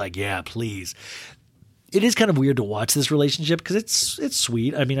kisses. She's like, yeah, please. It is kind of weird to watch this relationship because it's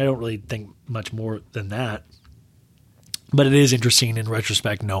sweet. I mean, I don't really think much more than that. But it is interesting in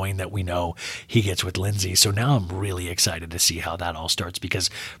retrospect knowing that we know he gets with Lindsay. So now I'm really excited to see how that all starts because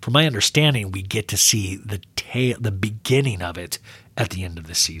from my understanding, we get to see the beginning of it at the end of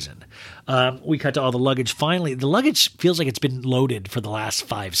the season. We cut to all the luggage. Finally, the luggage feels like it's been loaded for the last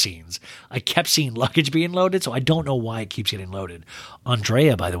 5 scenes. I kept seeing luggage being loaded, so I don't know why it keeps getting loaded.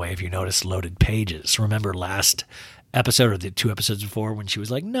 Andrea, by the way, if you notice, loaded pages. Remember last episode or the 2 episodes before when she was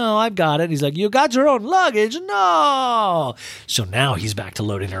like, no, I've got it. He's like, you got your own luggage? No. So now he's back to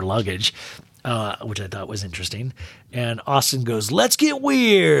loading her luggage, which I thought was interesting. And Austin goes, let's get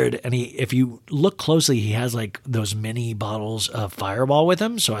weird. And if you look closely, he has like those mini bottles of Fireball with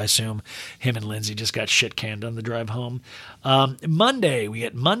him. So I assume him and Lindsay just got shit canned on the drive home. Monday, we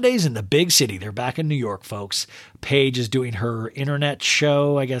get Mondays in the big city. They're back in New York, folks. Paige is doing her internet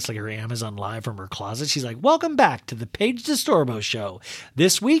show, I guess like her Amazon Live from her closet. She's like, welcome back to the Paige DeStorbo show.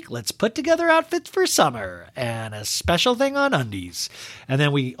 This week, let's put together outfits for summer and a special thing on undies. And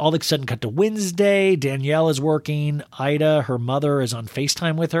then we all of a sudden cut to Wednesday. Danielle is working. Ida, her mother, is on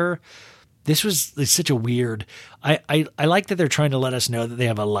FaceTime with her. This was such a weird. I like that they're trying to let us know that they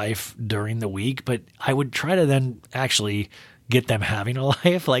have a life during the week, but I would try to then actually get them having a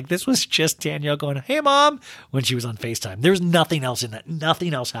life. Like this was just Danielle going, hey, Mom, when she was on FaceTime. There's nothing else in that.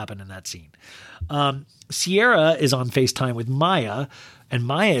 Nothing else happened in that scene. Sierra is on FaceTime with Maya, and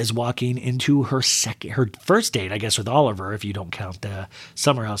Maya is walking into her first date, I guess, with Oliver, if you don't count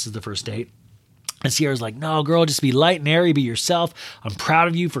Summer House as the first date. And Sierra's like, no, girl, just be light and airy, be yourself. I'm proud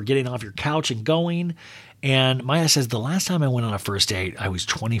of you for getting off your couch and going. And Maya says, the last time I went on a first date, I was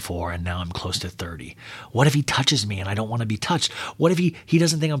 24 and now I'm close to 30. What if he touches me and I don't want to be touched? What if he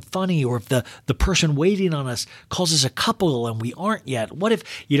doesn't think I'm funny? Or if the person waiting on us calls us a couple and we aren't yet? What if,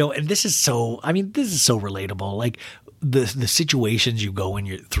 and this is so relatable. Like the situations you go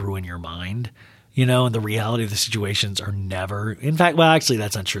through in your mind and the reality of the situations are never, in fact, well, actually,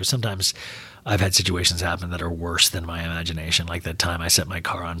 that's not true. Sometimes I've had situations happen that are worse than my imagination, like that time I set my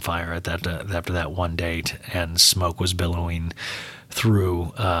car on fire at that after that one date, and smoke was billowing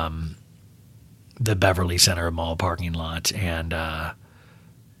through the Beverly Center Mall parking lot, and that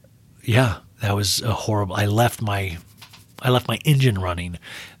was a horrible. I left my engine running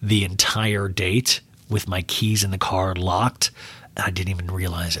the entire date with my keys in the car locked. I didn't even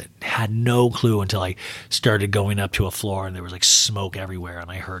realize it. Had no clue until I started going up to a floor and there was like smoke everywhere, and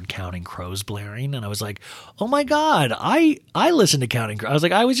I heard Counting Crows blaring, and I was like, "Oh my God, I listened to Counting Crows." I was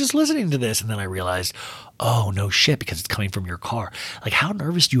like, I was just listening to this, and then I realized, oh no shit, because it's coming from your car. Like, how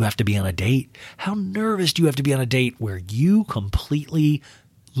nervous do you have to be on a date? How nervous do you have to be on a date where you completely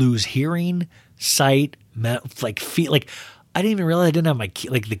lose hearing, sight, feel like I didn't even realize I didn't have my key.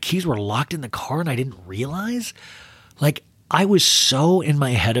 Like, the keys were locked in the car and I didn't realize. Like, I was so in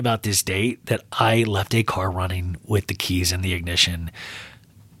my head about this date that I left a car running with the keys in the ignition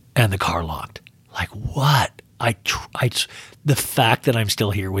and the car locked. Like, what? The fact that I'm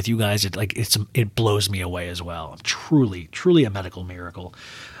still here with you guys, it blows me away as well. Truly, truly a medical miracle.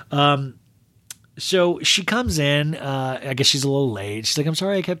 So she comes in, I guess she's a little late. She's like, "I'm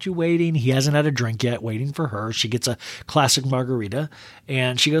sorry I kept you waiting." He hasn't had a drink yet, waiting for her. She gets a classic margarita,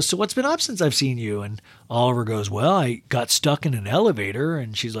 and she goes, "So what's been up since I've seen you?" And Oliver goes, "Well, I got stuck in an elevator."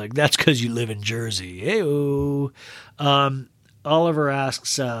 And she's like, "That's because you live in Jersey." Hey-o. Oliver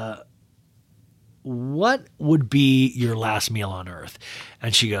asks, "What would be your last meal on earth?"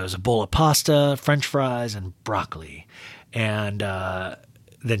 And she goes, "A bowl of pasta, French fries, and broccoli." And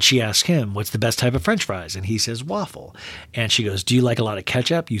then she asks him, "What's the best type of French fries?" And he says, "Waffle." And she goes, "Do you like a lot of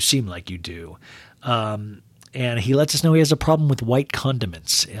ketchup? You seem like you do." And he lets us know he has a problem with white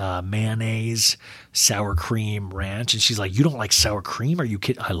condiments, mayonnaise, sour cream, ranch. And she's like, "You don't like sour cream? Are you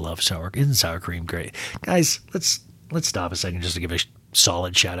kidding? I love Isn't sour cream great?" Guys, let's stop a second just to give a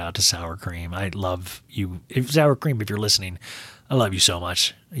solid shout out to sour cream. I love you. Sour cream, if you're listening, I love you so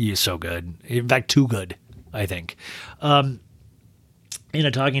much. You're so good. In fact, too good, I think. In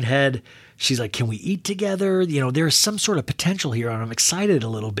a talking head, she's like, "Can we eat together?" There's some sort of potential here, and I'm excited a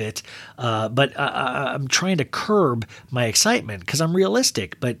little bit, but I'm trying to curb my excitement because I'm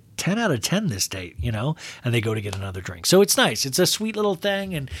realistic. But 10 out of 10 this date, and they go to get another drink. So it's nice. It's a sweet little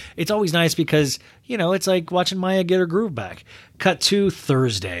thing, and it's always nice because, it's like watching Maya get her groove back. Cut to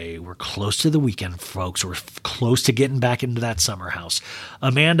Thursday. We're close to the weekend, folks. We're close to getting back into that summer house.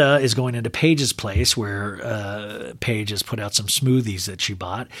 Amanda is going into Paige's place where Paige has put out some smoothies that she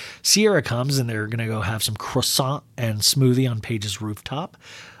bought. Sierra comes, and they're going to go have some croissant and smoothie on Paige's rooftop.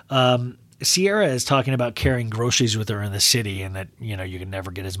 Sierra is talking about carrying groceries with her in the city, and that, you can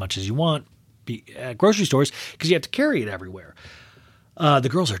never get as much as you want at grocery stores because you have to carry it everywhere. The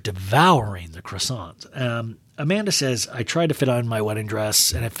girls are devouring the croissants. Amanda says, "I tried to fit on my wedding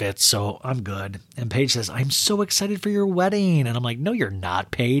dress and it fits, so I'm good." And Paige says, "I'm so excited for your wedding." And I'm like, "No, you're not,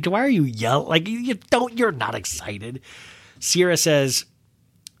 Paige. Why are you yelling? Like, you're not excited." Sierra says,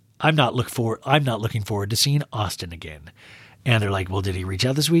 I'm not looking forward to seeing Austin again." And they're like, "Well, did he reach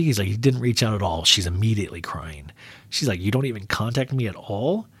out this week?" He's like, "He didn't reach out at all." She's immediately crying. She's like, "You don't even contact me at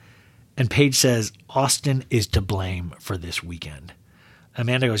all?" And Paige says, "Austin is to blame for this weekend."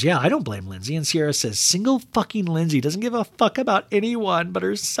 Amanda goes, "Yeah, I don't blame Lindsay." And Sierra says, "Single fucking Lindsay doesn't give a fuck about anyone but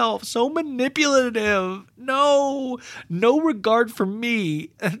herself. So manipulative. No regard for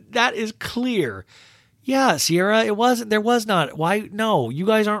me. That is clear." Yeah, Sierra, there was not. Why? No, you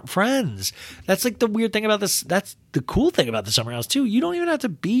guys aren't friends. That's like the weird thing about this. That's the cool thing about the summer house too. You don't even have to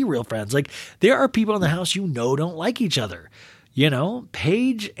be real friends. Like, there are people in the house don't like each other.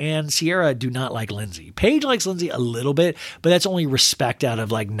 Paige and Sierra do not like Lindsay. Paige likes Lindsay a little bit, but that's only respect out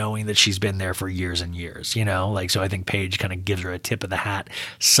of like knowing that she's been there for years and years, so I think Paige kind of gives her a tip of the hat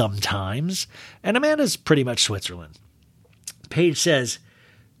sometimes. And Amanda's pretty much Switzerland. Paige says,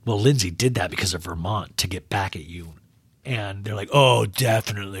 "Well, Lindsay did that because of Vermont to get back at you." And they're like, "Oh,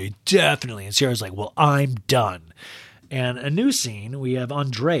 definitely. And Sierra's like, "Well, I'm done." And a new scene, we have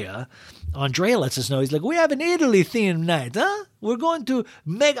Andrea. Andrea lets us know, he's like, "We have an Italy themed night, huh? I'm going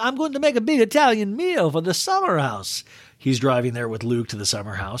to make a big Italian meal for the summer house." He's driving there with Luke to the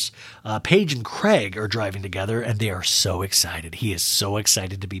summer house. Paige and Craig are driving together, and they are so excited. He is so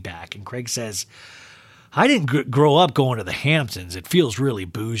excited to be back. And Craig says, "I didn't grow up going to the Hamptons. It feels really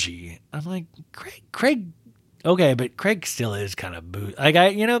bougie." I'm like, Craig, okay, but Craig still is kind of bougie.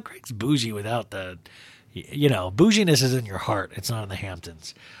 Like, Craig's bougie without the, bouginess is in your heart. It's not in the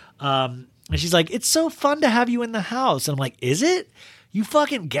Hamptons. And she's like, "It's so fun to have you in the house." And I'm like, "Is it? You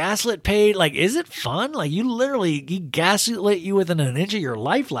fucking gaslit Paige. Like, is it fun? Like, he gaslit you within an inch of your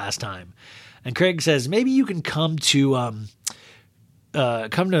life last time." And Craig says, maybe you can come to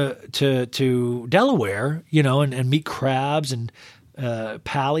Delaware, and meet Krabs and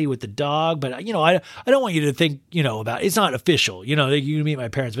Pally with the dog. But, I don't want you to think, about it's not official. You can meet my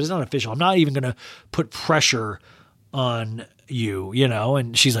parents, but it's not official. I'm not even going to put pressure on you,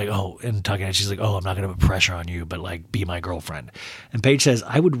 and she's like, oh, and talking, she's like, oh, I'm not going to put pressure on you, but like be my girlfriend. And Paige says,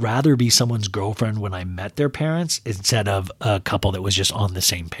 I would rather be someone's girlfriend when I met their parents instead of a couple that was just on the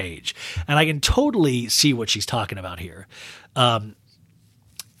same page. And I can totally see what she's talking about here.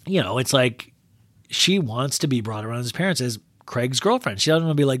 It's like she wants to be brought around his parents as Craig's girlfriend. She doesn't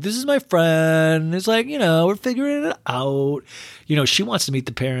want to be like, this is my friend. It's like, we're figuring it out. She wants to meet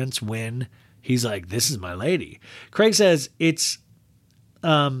the parents when he's like, this is my lady. Craig says it's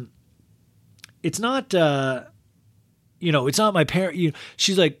not, it's not my parent.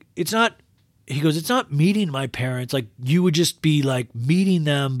 She's like, it's not, he goes, it's not meeting my parents. Like you would just be like meeting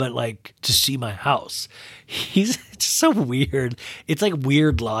them, but like to see my house. It's so weird. It's like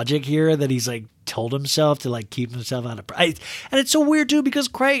weird logic here that he's like told himself to like keep himself out of and it's so weird too, because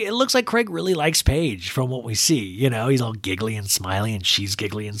it looks like Craig really likes Paige from what we see. He's all giggly and smiley and she's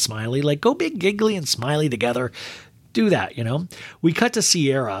giggly and smiley. Like go be giggly and smiley together. Do that, We cut to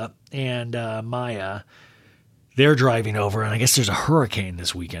Sierra and Maya. They're driving over, and I guess there's a hurricane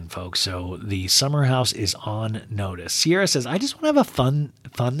this weekend, folks. So the summer house is on notice. Sierra says, I just want to have a fun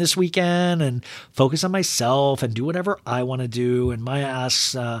this weekend and focus on myself and do whatever I want to do. And Maya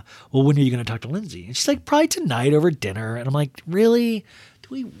asks, well, when are you going to talk to Lindsay? And she's like, probably tonight over dinner. And I'm like, really? Do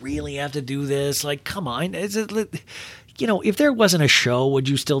we really have to do this? Like, come on. Is it, if there wasn't a show, would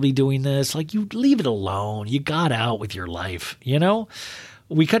you still be doing this? Like, you leave it alone. You got out with your life,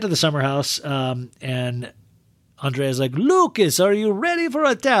 We cut to the summer house, and Andrea's like, Lucas, are you ready for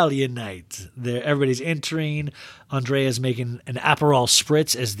Italian night? Everybody's entering. Andrea's making an Aperol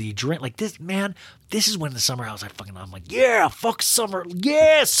Spritz as the drink. Like this, man, this is when the summer house, I'm like, yeah, fuck summer.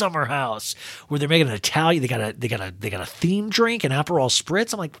 Yeah, summer house. Where they're making an Italian, they got a theme drink, an Aperol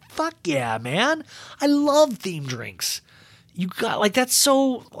Spritz. I'm like, fuck yeah, man. I love theme drinks. You got, like, that's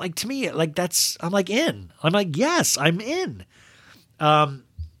so, like, to me, like, I'm like in. I'm like, yes, I'm in.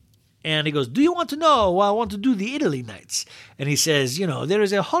 And he goes, do you want to know why I want to do the Italy nights? And he says, there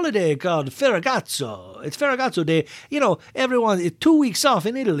is a holiday called Ferragazzo. It's Ferragazzo Day. Everyone, it's 2 weeks off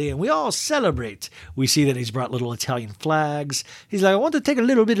in Italy, and we all celebrate. We see that he's brought little Italian flags. He's like, I want to take a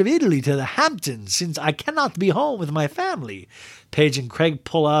little bit of Italy to the Hamptons since I cannot be home with my family. Paige and Craig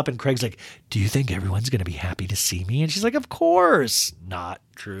pull up, and Craig's like, do you think everyone's going to be happy to see me? And she's like, of course. Not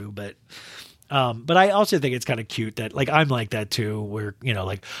true, but I also think it's kind of cute that, like, I'm like that too, where,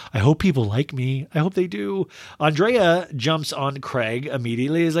 like, I hope people like me. I hope they do. Andrea jumps on Craig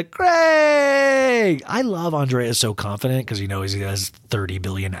immediately. He's like, Craig! I love Andrea so confident because he knows he has 30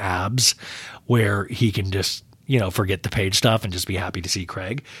 billion abs where he can just, forget the Paige stuff and just be happy to see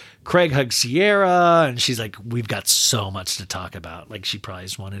Craig. Craig hugs Sierra, and she's like, we've got so much to talk about. Like, she probably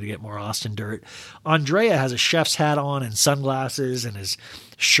just wanted to get more Austin dirt. Andrea has a chef's hat on and sunglasses and his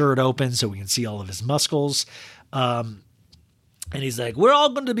shirt open so we can see all of his muscles. And he's like, we're all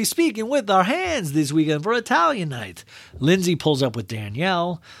going to be speaking with our hands this weekend for Italian night. Lindsay pulls up with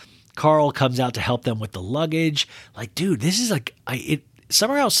Danielle. Carl comes out to help them with the luggage. Like, dude, this is like,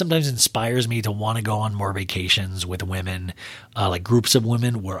 Summer House sometimes inspires me to want to go on more vacations with women, like groups of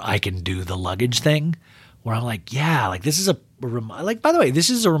women where I can do the luggage thing, where I'm like, yeah, like this is like, by the way, this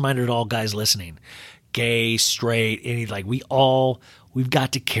is a reminder to all guys listening, gay, straight, any, like we've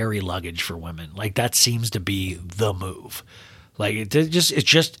got to carry luggage for women. Like that seems to be the move. Like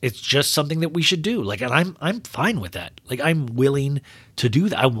it's just something that we should do. Like, and I'm fine with that. Like I'm willing to do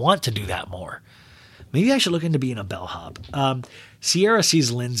that. I want to do that more. Maybe I should look into being a bellhop. Sierra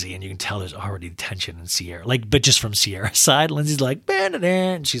sees Lindsay, and you can tell there's already tension in Sierra. Like, but just from Sierra's side, Lindsay's like,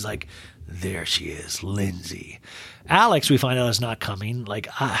 and she's like, there she is, Lindsay. Alex, we find out, is not coming. Like,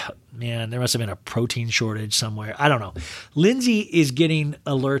 man, there must have been a protein shortage somewhere. I don't know. Lindsay is getting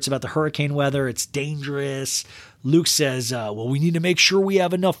alerts about the hurricane weather. It's dangerous. Luke says, well, we need to make sure we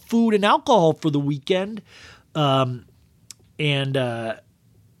have enough food and alcohol for the weekend.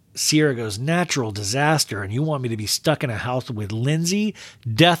 Sierra goes, natural disaster, and you want me to be stuck in a house with Lindsay?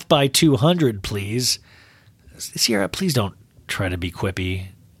 Death by 200, please. Sierra, please don't try to be quippy.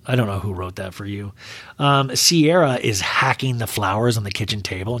 I don't know who wrote that for you. Sierra is hacking the flowers on the kitchen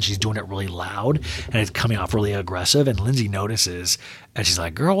table, and she's doing it really loud, and it's coming off really aggressive, and Lindsay notices, and she's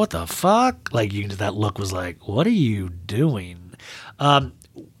like, girl, what the fuck? Like, that look was like, what are you doing?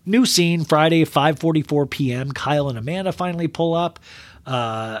 New scene, Friday, 5:44 p.m. Kyle and Amanda finally pull up.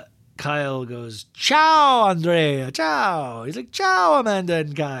 Kyle goes, ciao, Andrea, ciao. He's like, ciao, Amanda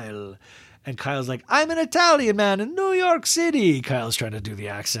and Kyle. And Kyle's like, I'm an Italian man in New York City. Kyle's trying to do the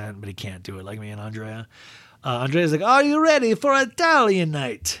accent, but he can't do it like me and Andrea. Andrea's like, are you ready for Italian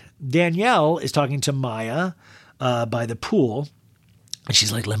night? Danielle is talking to Maya by the pool. And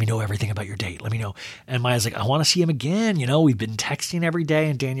she's like, let me know everything about your date. Let me know. And Maya's like, I want to see him again. You know, we've been texting every day.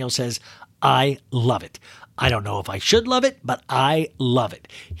 And Danielle says, I love it. I don't know if I should love it, but I love it.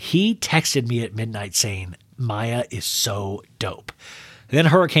 He texted me at midnight saying, Maya is so dope. Then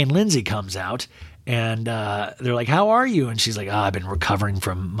Hurricane Lindsay comes out and they're like, how are you? And she's like, I've been recovering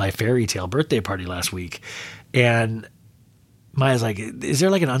from my fairy tale birthday party last week. And Maya's like, is there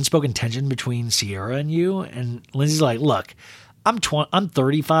like an unspoken tension between Sierra and you? And Lindsay's like, look, I'm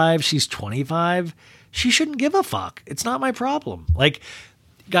 35. She's 25. She shouldn't give a fuck. It's not my problem. Like,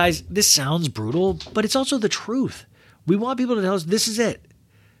 guys, this sounds brutal, but it's also the truth. We want people to tell us this is it.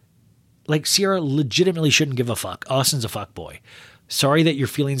 Like, Sierra legitimately shouldn't give a fuck. Austin's a fuck boy. Sorry that your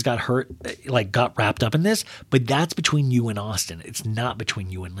feelings got hurt, like got wrapped up in this, but that's between you and Austin. It's not between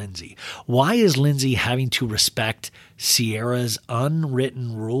you and Lindsay. Why is Lindsay having to respect Sierra's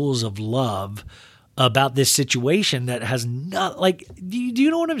unwritten rules of love about this situation that has not, like, do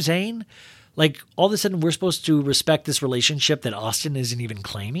you know what I'm saying? Like, all of a sudden we're supposed to respect this relationship that Austin isn't even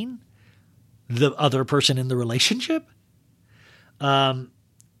claiming the other person in the relationship.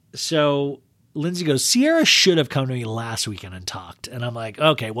 So Lindsay goes, Sierra should have come to me last weekend and talked. And I'm like,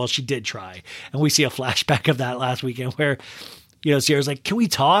 okay, well, she did try. And we see a flashback of that last weekend where, you know, Sierra's like, can we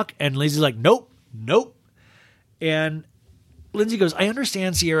talk? And Lindsay's like, nope. And Lindsay goes, I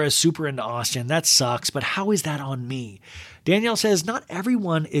understand Sierra is super into Austin. That sucks, but how is that on me? Danielle says, not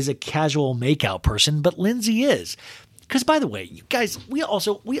everyone is a casual makeout person, but Lindsay is. Because, by the way, you guys, we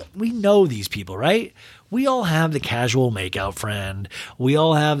know these people, right? We all have the casual makeout friend. We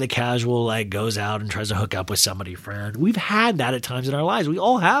all have the casual, like, goes out and tries to hook up with somebody friend. We've had that at times in our lives. We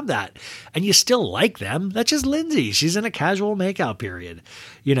all have that. And you still like them. That's just Lindsay. She's in a casual makeout period.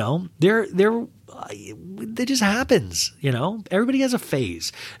 You know, it just happens, you know? Everybody has a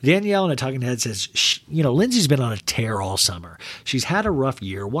phase. Danielle in a talking head says, you know, Lindsay's been on a tear all summer. She's had a rough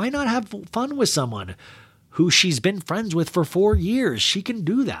year. Why not have fun with someone who she's been friends with for 4 years? She can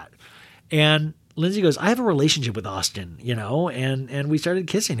do that. And Lindsay goes, I have a relationship with Austin, you know, and we started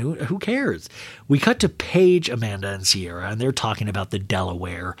kissing. Who cares? We cut to Paige, Amanda, and Sierra, and they're talking about the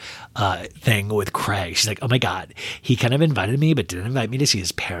Delaware thing with Craig. She's like, oh my God, he kind of invited me, but didn't invite me to see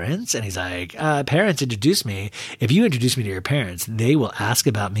his parents. And he's like, parents introduced me. If you introduce me to your parents, they will ask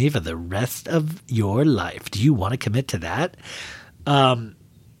about me for the rest of your life. Do you want to commit to that?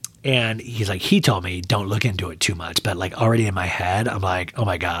 And he's like, he told me don't look into it too much. But like already in my head, I'm like, oh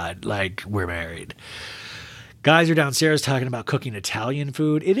my God, like we're married. Guys are downstairs talking about cooking Italian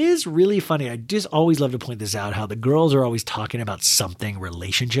food. It is really funny. I just always love to point this out, how the girls are always talking about something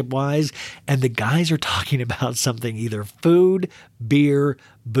relationship-wise, and the guys are talking about something either food, beer,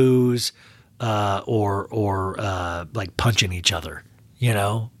 booze, or like punching each other, you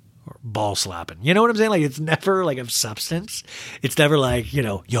know? Or ball slapping. You know what I'm saying? Like, it's never like of substance. It's never like, you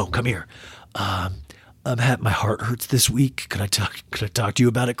know, yo, come here. My heart hurts this week. Could I talk to you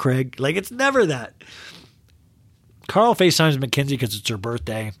about it, Craig? Like, it's never that. Carl FaceTimes Mackenzie because it's her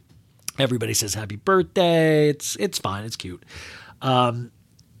birthday. Everybody says happy birthday. It's fine. It's cute. They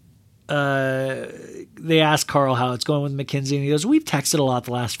ask Carl how it's going with Mackenzie, and he goes, we've texted a lot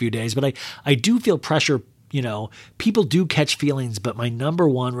the last few days, but I do feel pressure. You know, people do catch feelings, but my number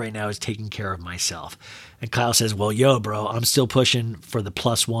one right now is taking care of myself. And Kyle says, well, yo, bro, I'm still pushing for the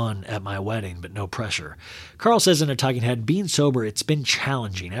 +1 at my wedding, but no pressure. Carl says in a talking head, being sober, it's been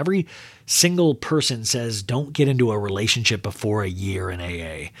challenging. Every single person says, don't get into a relationship before a year in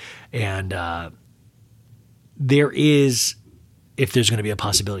AA. And there is, if there's going to be a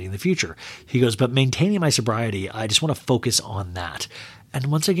possibility in the future. He goes, but maintaining my sobriety, I just want to focus on that. And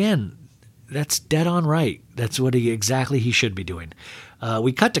once again, that's dead on right. That's what exactly he should be doing.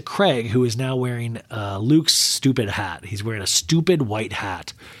 We cut to Craig, who is now wearing Luke's stupid hat. He's wearing a stupid white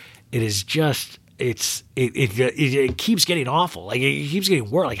hat. It is just, it keeps getting awful. Like, it keeps getting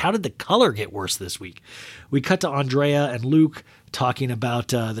worse. Like, how did the color get worse this week? We cut to Andrea and Luke talking about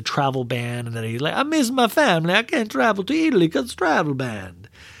the travel ban, and then he's like, I miss my family. I can't travel to Italy because it's travel ban.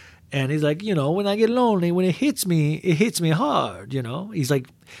 And he's like, you know, when I get lonely, when it hits me hard, you know.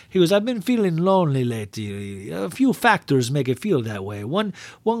 He goes, I've been feeling lonely lately. A few factors make it feel that way. One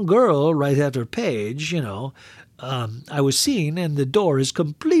girl right after Paige, you know, I was seeing, and the door is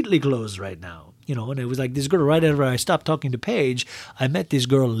completely closed right now. You know, and it was like this girl right after I stopped talking to Paige, I met this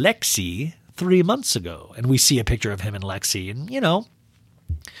girl, Lexi, 3 months ago. And we see a picture of him and Lexi, and, you know,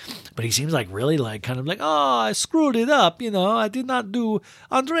 But he seems like really like kind of like, oh, I screwed it up, I did not do,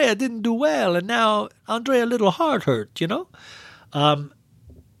 Andrea didn't do well, and now Andrea a little heart hurt,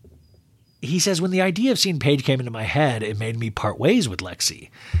 He says, when the idea of seeing Paige came into my head, it made me part ways with Lexi.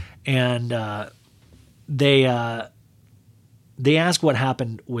 And they ask what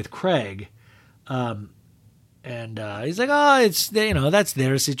happened with Craig. And he's like, oh, it's, that's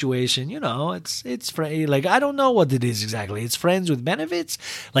their situation. It's like, I don't know what it is exactly. It's friends with benefits.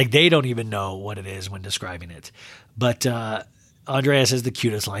 Like, they don't even know what it is when describing it. But Andrea says the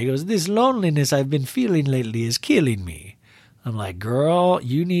cutest line. He goes, this loneliness I've been feeling lately is killing me. I'm like, girl,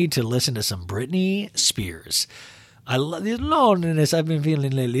 you need to listen to some Britney Spears. I love this loneliness I've been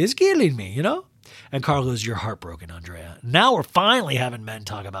feeling lately is killing me, And Carl goes, you're heartbroken, Andrea. Now we're finally having men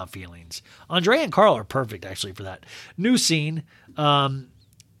talk about feelings. Andrea and Carl are perfect, actually, for that. New scene.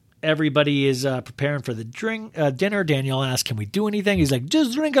 Everybody is preparing for the dinner. Danielle asks, can we do anything? He's like,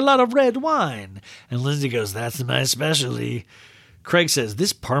 just drink a lot of red wine. And Lindsay goes, that's my specialty. Craig says,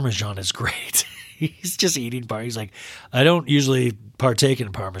 this Parmesan is great. He's just eating Parmesan. He's like, I don't usually partake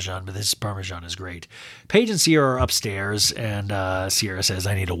in Parmesan, but this Parmesan is great. Paige and Sierra are upstairs, and Sierra says,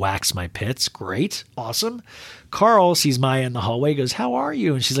 I need to wax my pits. Great. Awesome. Carl sees Maya in the hallway, goes, how are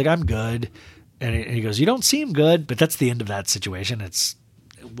you? And she's like, I'm good. And he goes, you don't seem good. But that's the end of that situation.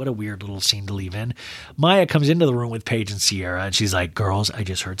 What a weird little scene to leave in. Maya comes into the room with Paige and Sierra, and she's like, girls, I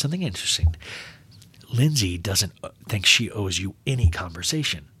just heard something interesting. Lindsay doesn't think she owes you any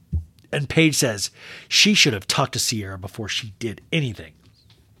conversation. And Paige says she should have talked to Sierra before she did anything.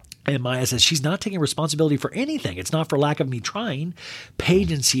 And Maya says she's not taking responsibility for anything. It's not for lack of me trying.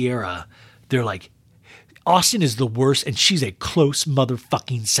 Paige and Sierra, they're like, Austin is the worst and she's a close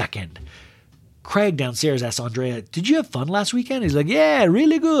motherfucking second. Craig downstairs asks Andrea, did you have fun last weekend? He's like, yeah,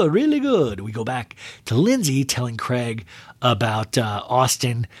 really good, really good. We go back to Lindsay telling Craig about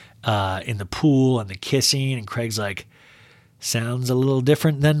Austin in the pool and the kissing. And Craig's like, sounds a little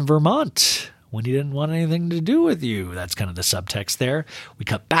different than Vermont when he didn't want anything to do with you. That's kind of the subtext there. We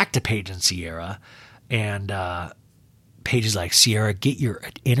cut back to Paige and Sierra, and Paige is like, Sierra, get your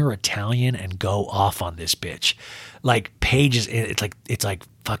inner Italian and go off on this bitch. Like, Paige is, it's like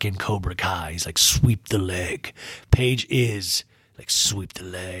fucking Cobra Kai. He's like, sweep the leg. Paige is like, sweep the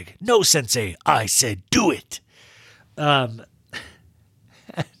leg. No, sensei, I said do it.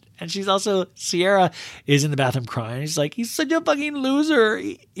 And she's also, Sierra is in the bathroom crying. He's like, he's such a fucking loser,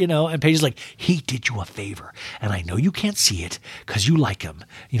 And Paige is like, he did you a favor. And I know you can't see it because you like him,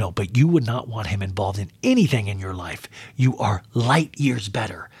 but you would not want him involved in anything in your life. You are light years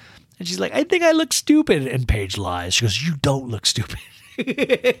better. And she's like, I think I look stupid. And Paige lies. She goes, you don't look stupid.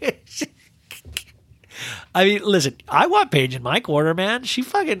 I mean, listen, I want Paige in my corner, man.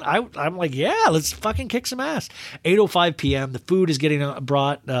 I'm like, yeah, let's fucking kick some ass. 8:05 p.m. The food is getting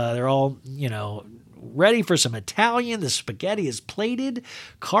brought. They're all, ready for some Italian. The spaghetti is plated.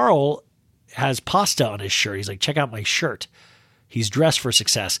 Carl has pasta on his shirt. He's like, check out my shirt. He's dressed for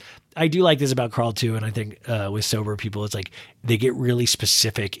success. I do like this about Carl too. And I think with sober people, it's like they get really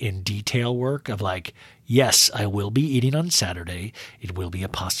specific in detail work of like, yes, I will be eating on Saturday. It will be a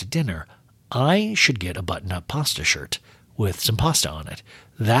pasta dinner. I should get a button-up pasta shirt with some pasta on it.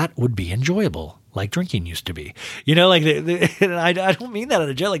 That would be enjoyable, like drinking used to be. Like I don't mean that in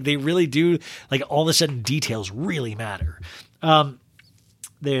a joke. Like they really do. Like all of a sudden, details really matter.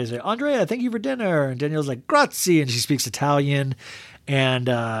 There's Andrea, thank you for dinner, and Danielle's like grazie, and she speaks Italian, and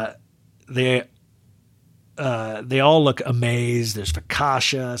they all look amazed. There's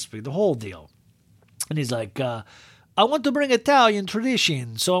focaccia, the whole deal, and he's like. I want to bring Italian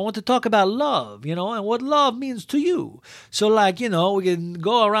tradition, so I want to talk about love, and what love means to you. So, like, we can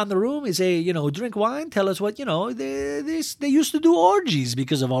go around the room and say, drink wine, tell us what, they used to do orgies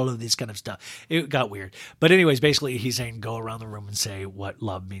because of all of this kind of stuff. It got weird. But anyways, basically, he's saying go around the room and say what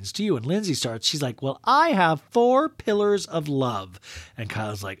love means to you. And Lindsay starts, she's like, well, I have 4 pillars of love. And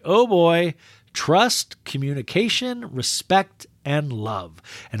Kyle's like, oh boy, trust, communication, respect, and love.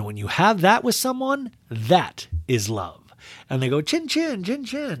 And when you have that with someone, that is love. And they go, chin, chin, chin,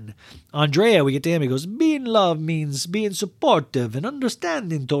 chin. Andrea, we get to him, he goes, being love means being supportive and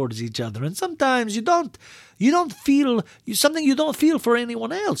understanding towards each other. And sometimes you don't feel something you don't feel for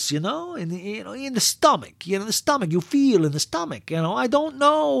anyone else, in the stomach, the stomach, you feel in the stomach, I don't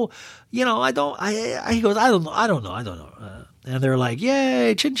know, he goes, I don't know. And they're like,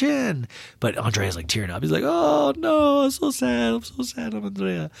 yay, chin chin. But Andrea's like tearing up. He's like, oh no, I'm so sad, I'm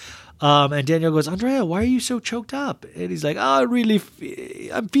Andrea. And Danielle goes, Andrea, why are you so choked up? And he's like, oh, I'm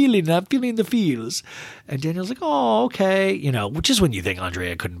feeling the feels. And Danielle's like, oh, okay. You know, which is when you think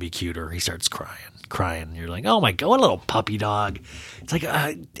Andrea couldn't be cuter. He starts crying. You're like, oh my God, what a little puppy dog. It's like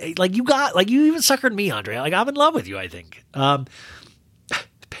you even suckered me, Andrea. Like, I'm in love with you, I think.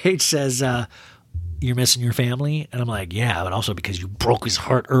 Paige says, you're missing your family? And I'm like, yeah, but also because you broke his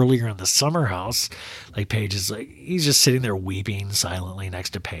heart earlier in the summer house. Like, Paige is like, he's just sitting there weeping silently next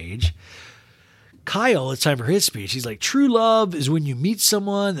to Paige. Kyle, it's time for his speech. He's like, true love is when you meet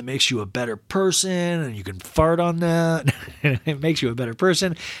someone that makes you a better person and you can fart on that. It makes you a better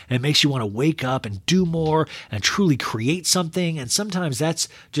person and it makes you want to wake up and do more and truly create something. And sometimes that's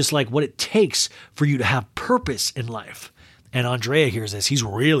just like what it takes for you to have purpose in life. And Andrea hears this. He's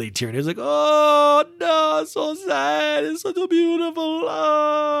really tearing. He's like, oh, no, it's so sad. It's such a beautiful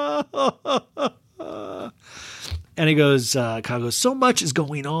love. And he goes, Kyle goes, so much is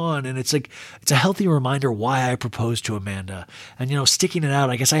going on. And it's like, it's a healthy reminder why I proposed to Amanda. And, you know, sticking it out,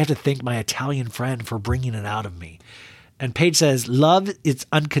 I guess I have to thank my Italian friend for bringing it out of me. And Paige says, love is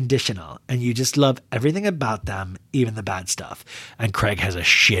unconditional, and you just love everything about them, even the bad stuff. And Craig has a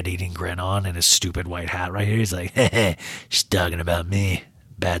shit-eating grin on and his stupid white hat right here. He's like, she's talking about me.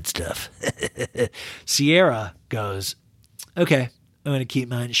 Bad stuff. Sierra goes, okay, I'm going to keep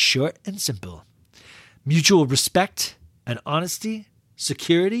mine short and simple. Mutual respect and honesty,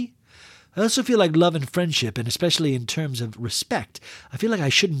 security. I also feel like love and friendship, and especially in terms of respect, I feel like I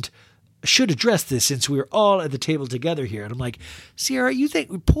should address this since we're all at the table together here. And I'm like, Sierra, you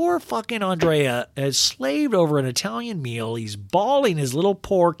think poor fucking Andrea has slaved over an Italian meal. He's bawling his little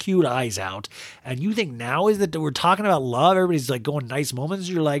poor cute eyes out. And you think now is that we're talking about love? Everybody's like going nice moments.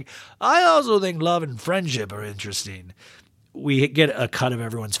 You're like, I also think love and friendship are interesting. We get a cut of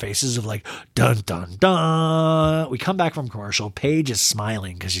everyone's faces of like, dun, dun, dun. We come back from commercial. Paige is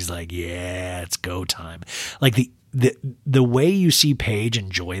smiling because she's like, yeah, it's go time. Like the way you see Paige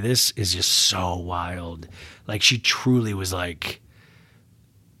enjoy this is just so wild. Like, she truly was like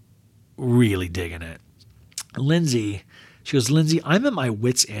really digging it. Lindsay, she goes, Lindsay, I'm at my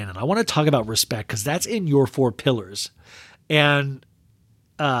wit's end and I want to talk about respect because that's in your 4 pillars. And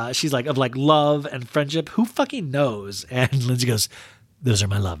she's like, of like love and friendship, who fucking knows? And Lindsay goes, those are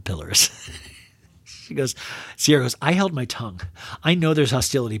my love pillars. She goes, Sierra goes, I held my tongue. I know there's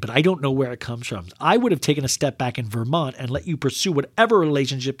hostility, but I don't know where it comes from. I would have taken a step back in Vermont and let you pursue whatever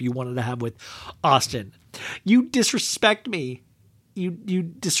relationship you wanted to have with Austin. You disrespect me. You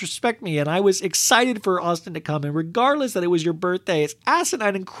disrespect me, and I was excited for Austin to come, and regardless that it was your birthday, it's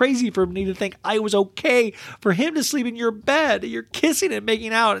asinine and crazy for me to think I was okay for him to sleep in your bed. You're kissing and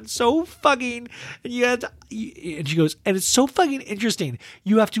making out, and so fucking, and and she goes, and it's so fucking interesting.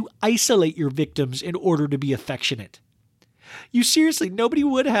 You have to isolate your victims in order to be affectionate. You seriously, nobody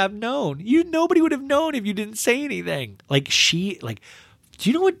would have known. Nobody would have known if you didn't say anything. Do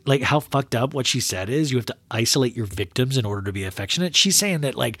you know what, like, how fucked up what she said is? You have to isolate your victims in order to be affectionate. She's saying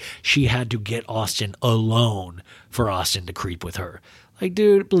that, like, she had to get Austin alone for Austin to creep with her. Like,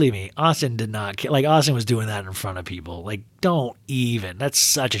 dude, believe me, Austin did not, like, Austin was doing that in front of people. Like, don't even. That's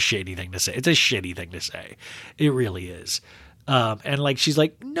such a shitty thing to say. It's a shitty thing to say. It really is. And like, she's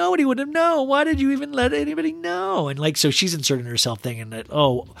like, nobody would have known. Why did you even let anybody know? And like, so she's inserting herself thinking that,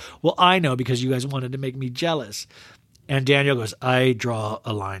 oh, well, I know because you guys wanted to make me jealous. And Danielle goes, I draw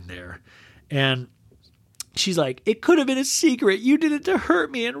a line there. And she's like, it could have been a secret. You did it to hurt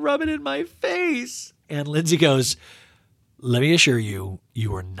me and rub it in my face. And Lindsay goes, let me assure you,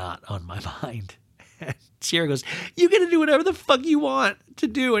 you are not on my mind. And Sierra goes, you get to do whatever the fuck you want to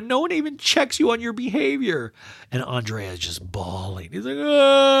do, and no one even checks you on your behavior. And Andrea is just bawling. He's like, I'm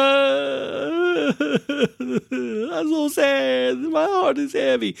so sad. My heart is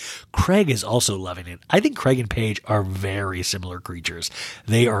heavy. Craig is also loving it. I think Craig and Paige are very similar creatures.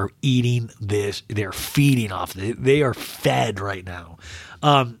 They are eating this. They're feeding off. They are fed right now.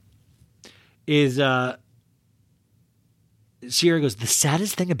 Sierra goes, the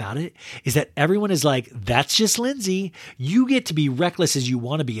saddest thing about it is that everyone is like, that's just Lindsay. You get to be reckless as you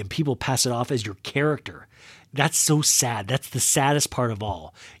want to be, and people pass it off as your character. That's so sad. That's the saddest part of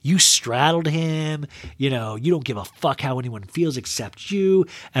all. You straddled him. You know, you don't give a fuck how anyone feels except you.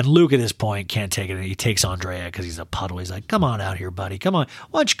 And Luke at this point can't take it. He takes Andrea because he's a puddle. He's like, come on out here, buddy. Come on.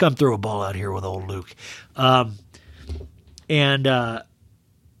 Why don't you come throw a ball out here with old Luke?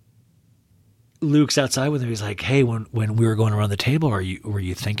 Luke's outside with him. He's like, hey, when we were going around the table, were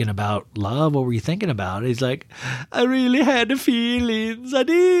you thinking about love? What were you thinking about? He's like, I really had the feelings. I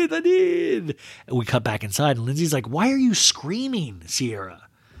did. And we cut back inside, and Lindsay's like, why are you screaming, Sierra?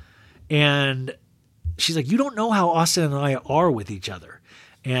 And she's like, you don't know how Austin and I are with each other.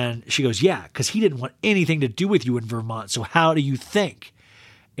 And she goes, yeah, because he didn't want anything to do with you in Vermont. So how do you think?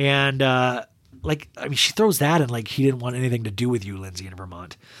 And she throws that in like, he didn't want anything to do with you, Lindsay, in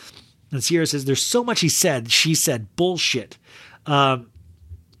Vermont. And Sierra says, there's so much he said. She said bullshit. And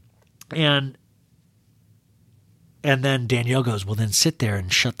then Danielle goes, well, then sit there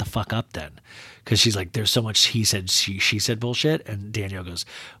and shut the fuck up then. Because she's like, there's so much he said, she said bullshit. And Danielle goes,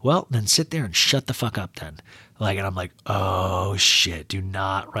 well, then sit there and shut the fuck up then. Like, and I'm like, oh shit, do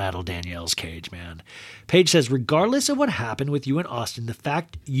not rattle Danielle's cage, man. Paige says, regardless of what happened with you and Austin, the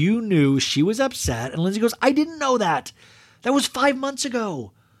fact you knew she was upset. And Lindsay goes, I didn't know that. That was 5 months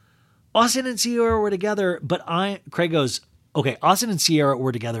ago. Austin and Sierra were together, but Craig goes, okay, Austin and Sierra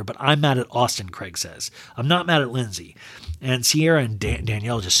were together, but I'm mad at Austin, Craig says. I'm not mad at Lindsay. And Sierra and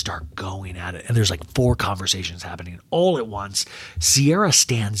Danielle just start going at it. And there's like 4 conversations happening all at once. Sierra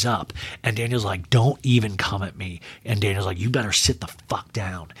stands up and Danielle's like, don't even come at me. And Danielle's like, you better sit the fuck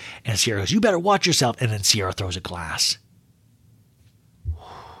down. And Sierra goes, you better watch yourself. And then Sierra throws a glass.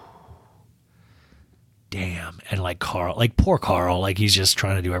 Damn. And like Carl, like poor Carl, like he's just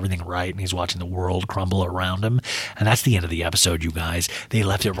trying to do everything right and he's watching the world crumble around him. And that's the end of the episode, you guys. They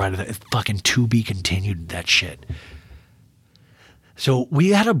left it right at the fucking to be continued, that shit. So we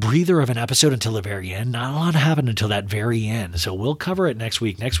had a breather of an episode until the very end. Not a lot happened until that very end. So we'll cover it next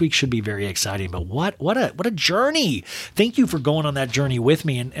week. Next week should be very exciting. But what a journey. Thank you for going on that journey with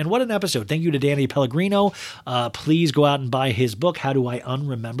me. And what an episode. Thank you to Danny Pellegrino. Please go out and buy his book, How Do I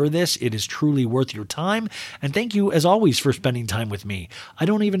Unremember This? It is truly worth your time. And thank you, as always, for spending time with me. I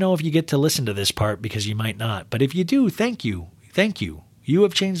don't even know if you get to listen to this part because you might not. But if you do, thank you. Thank you. You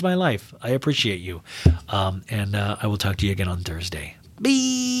have changed my life. I appreciate you. And I will talk to you again on Thursday.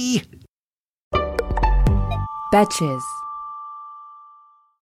 Bye. Betches.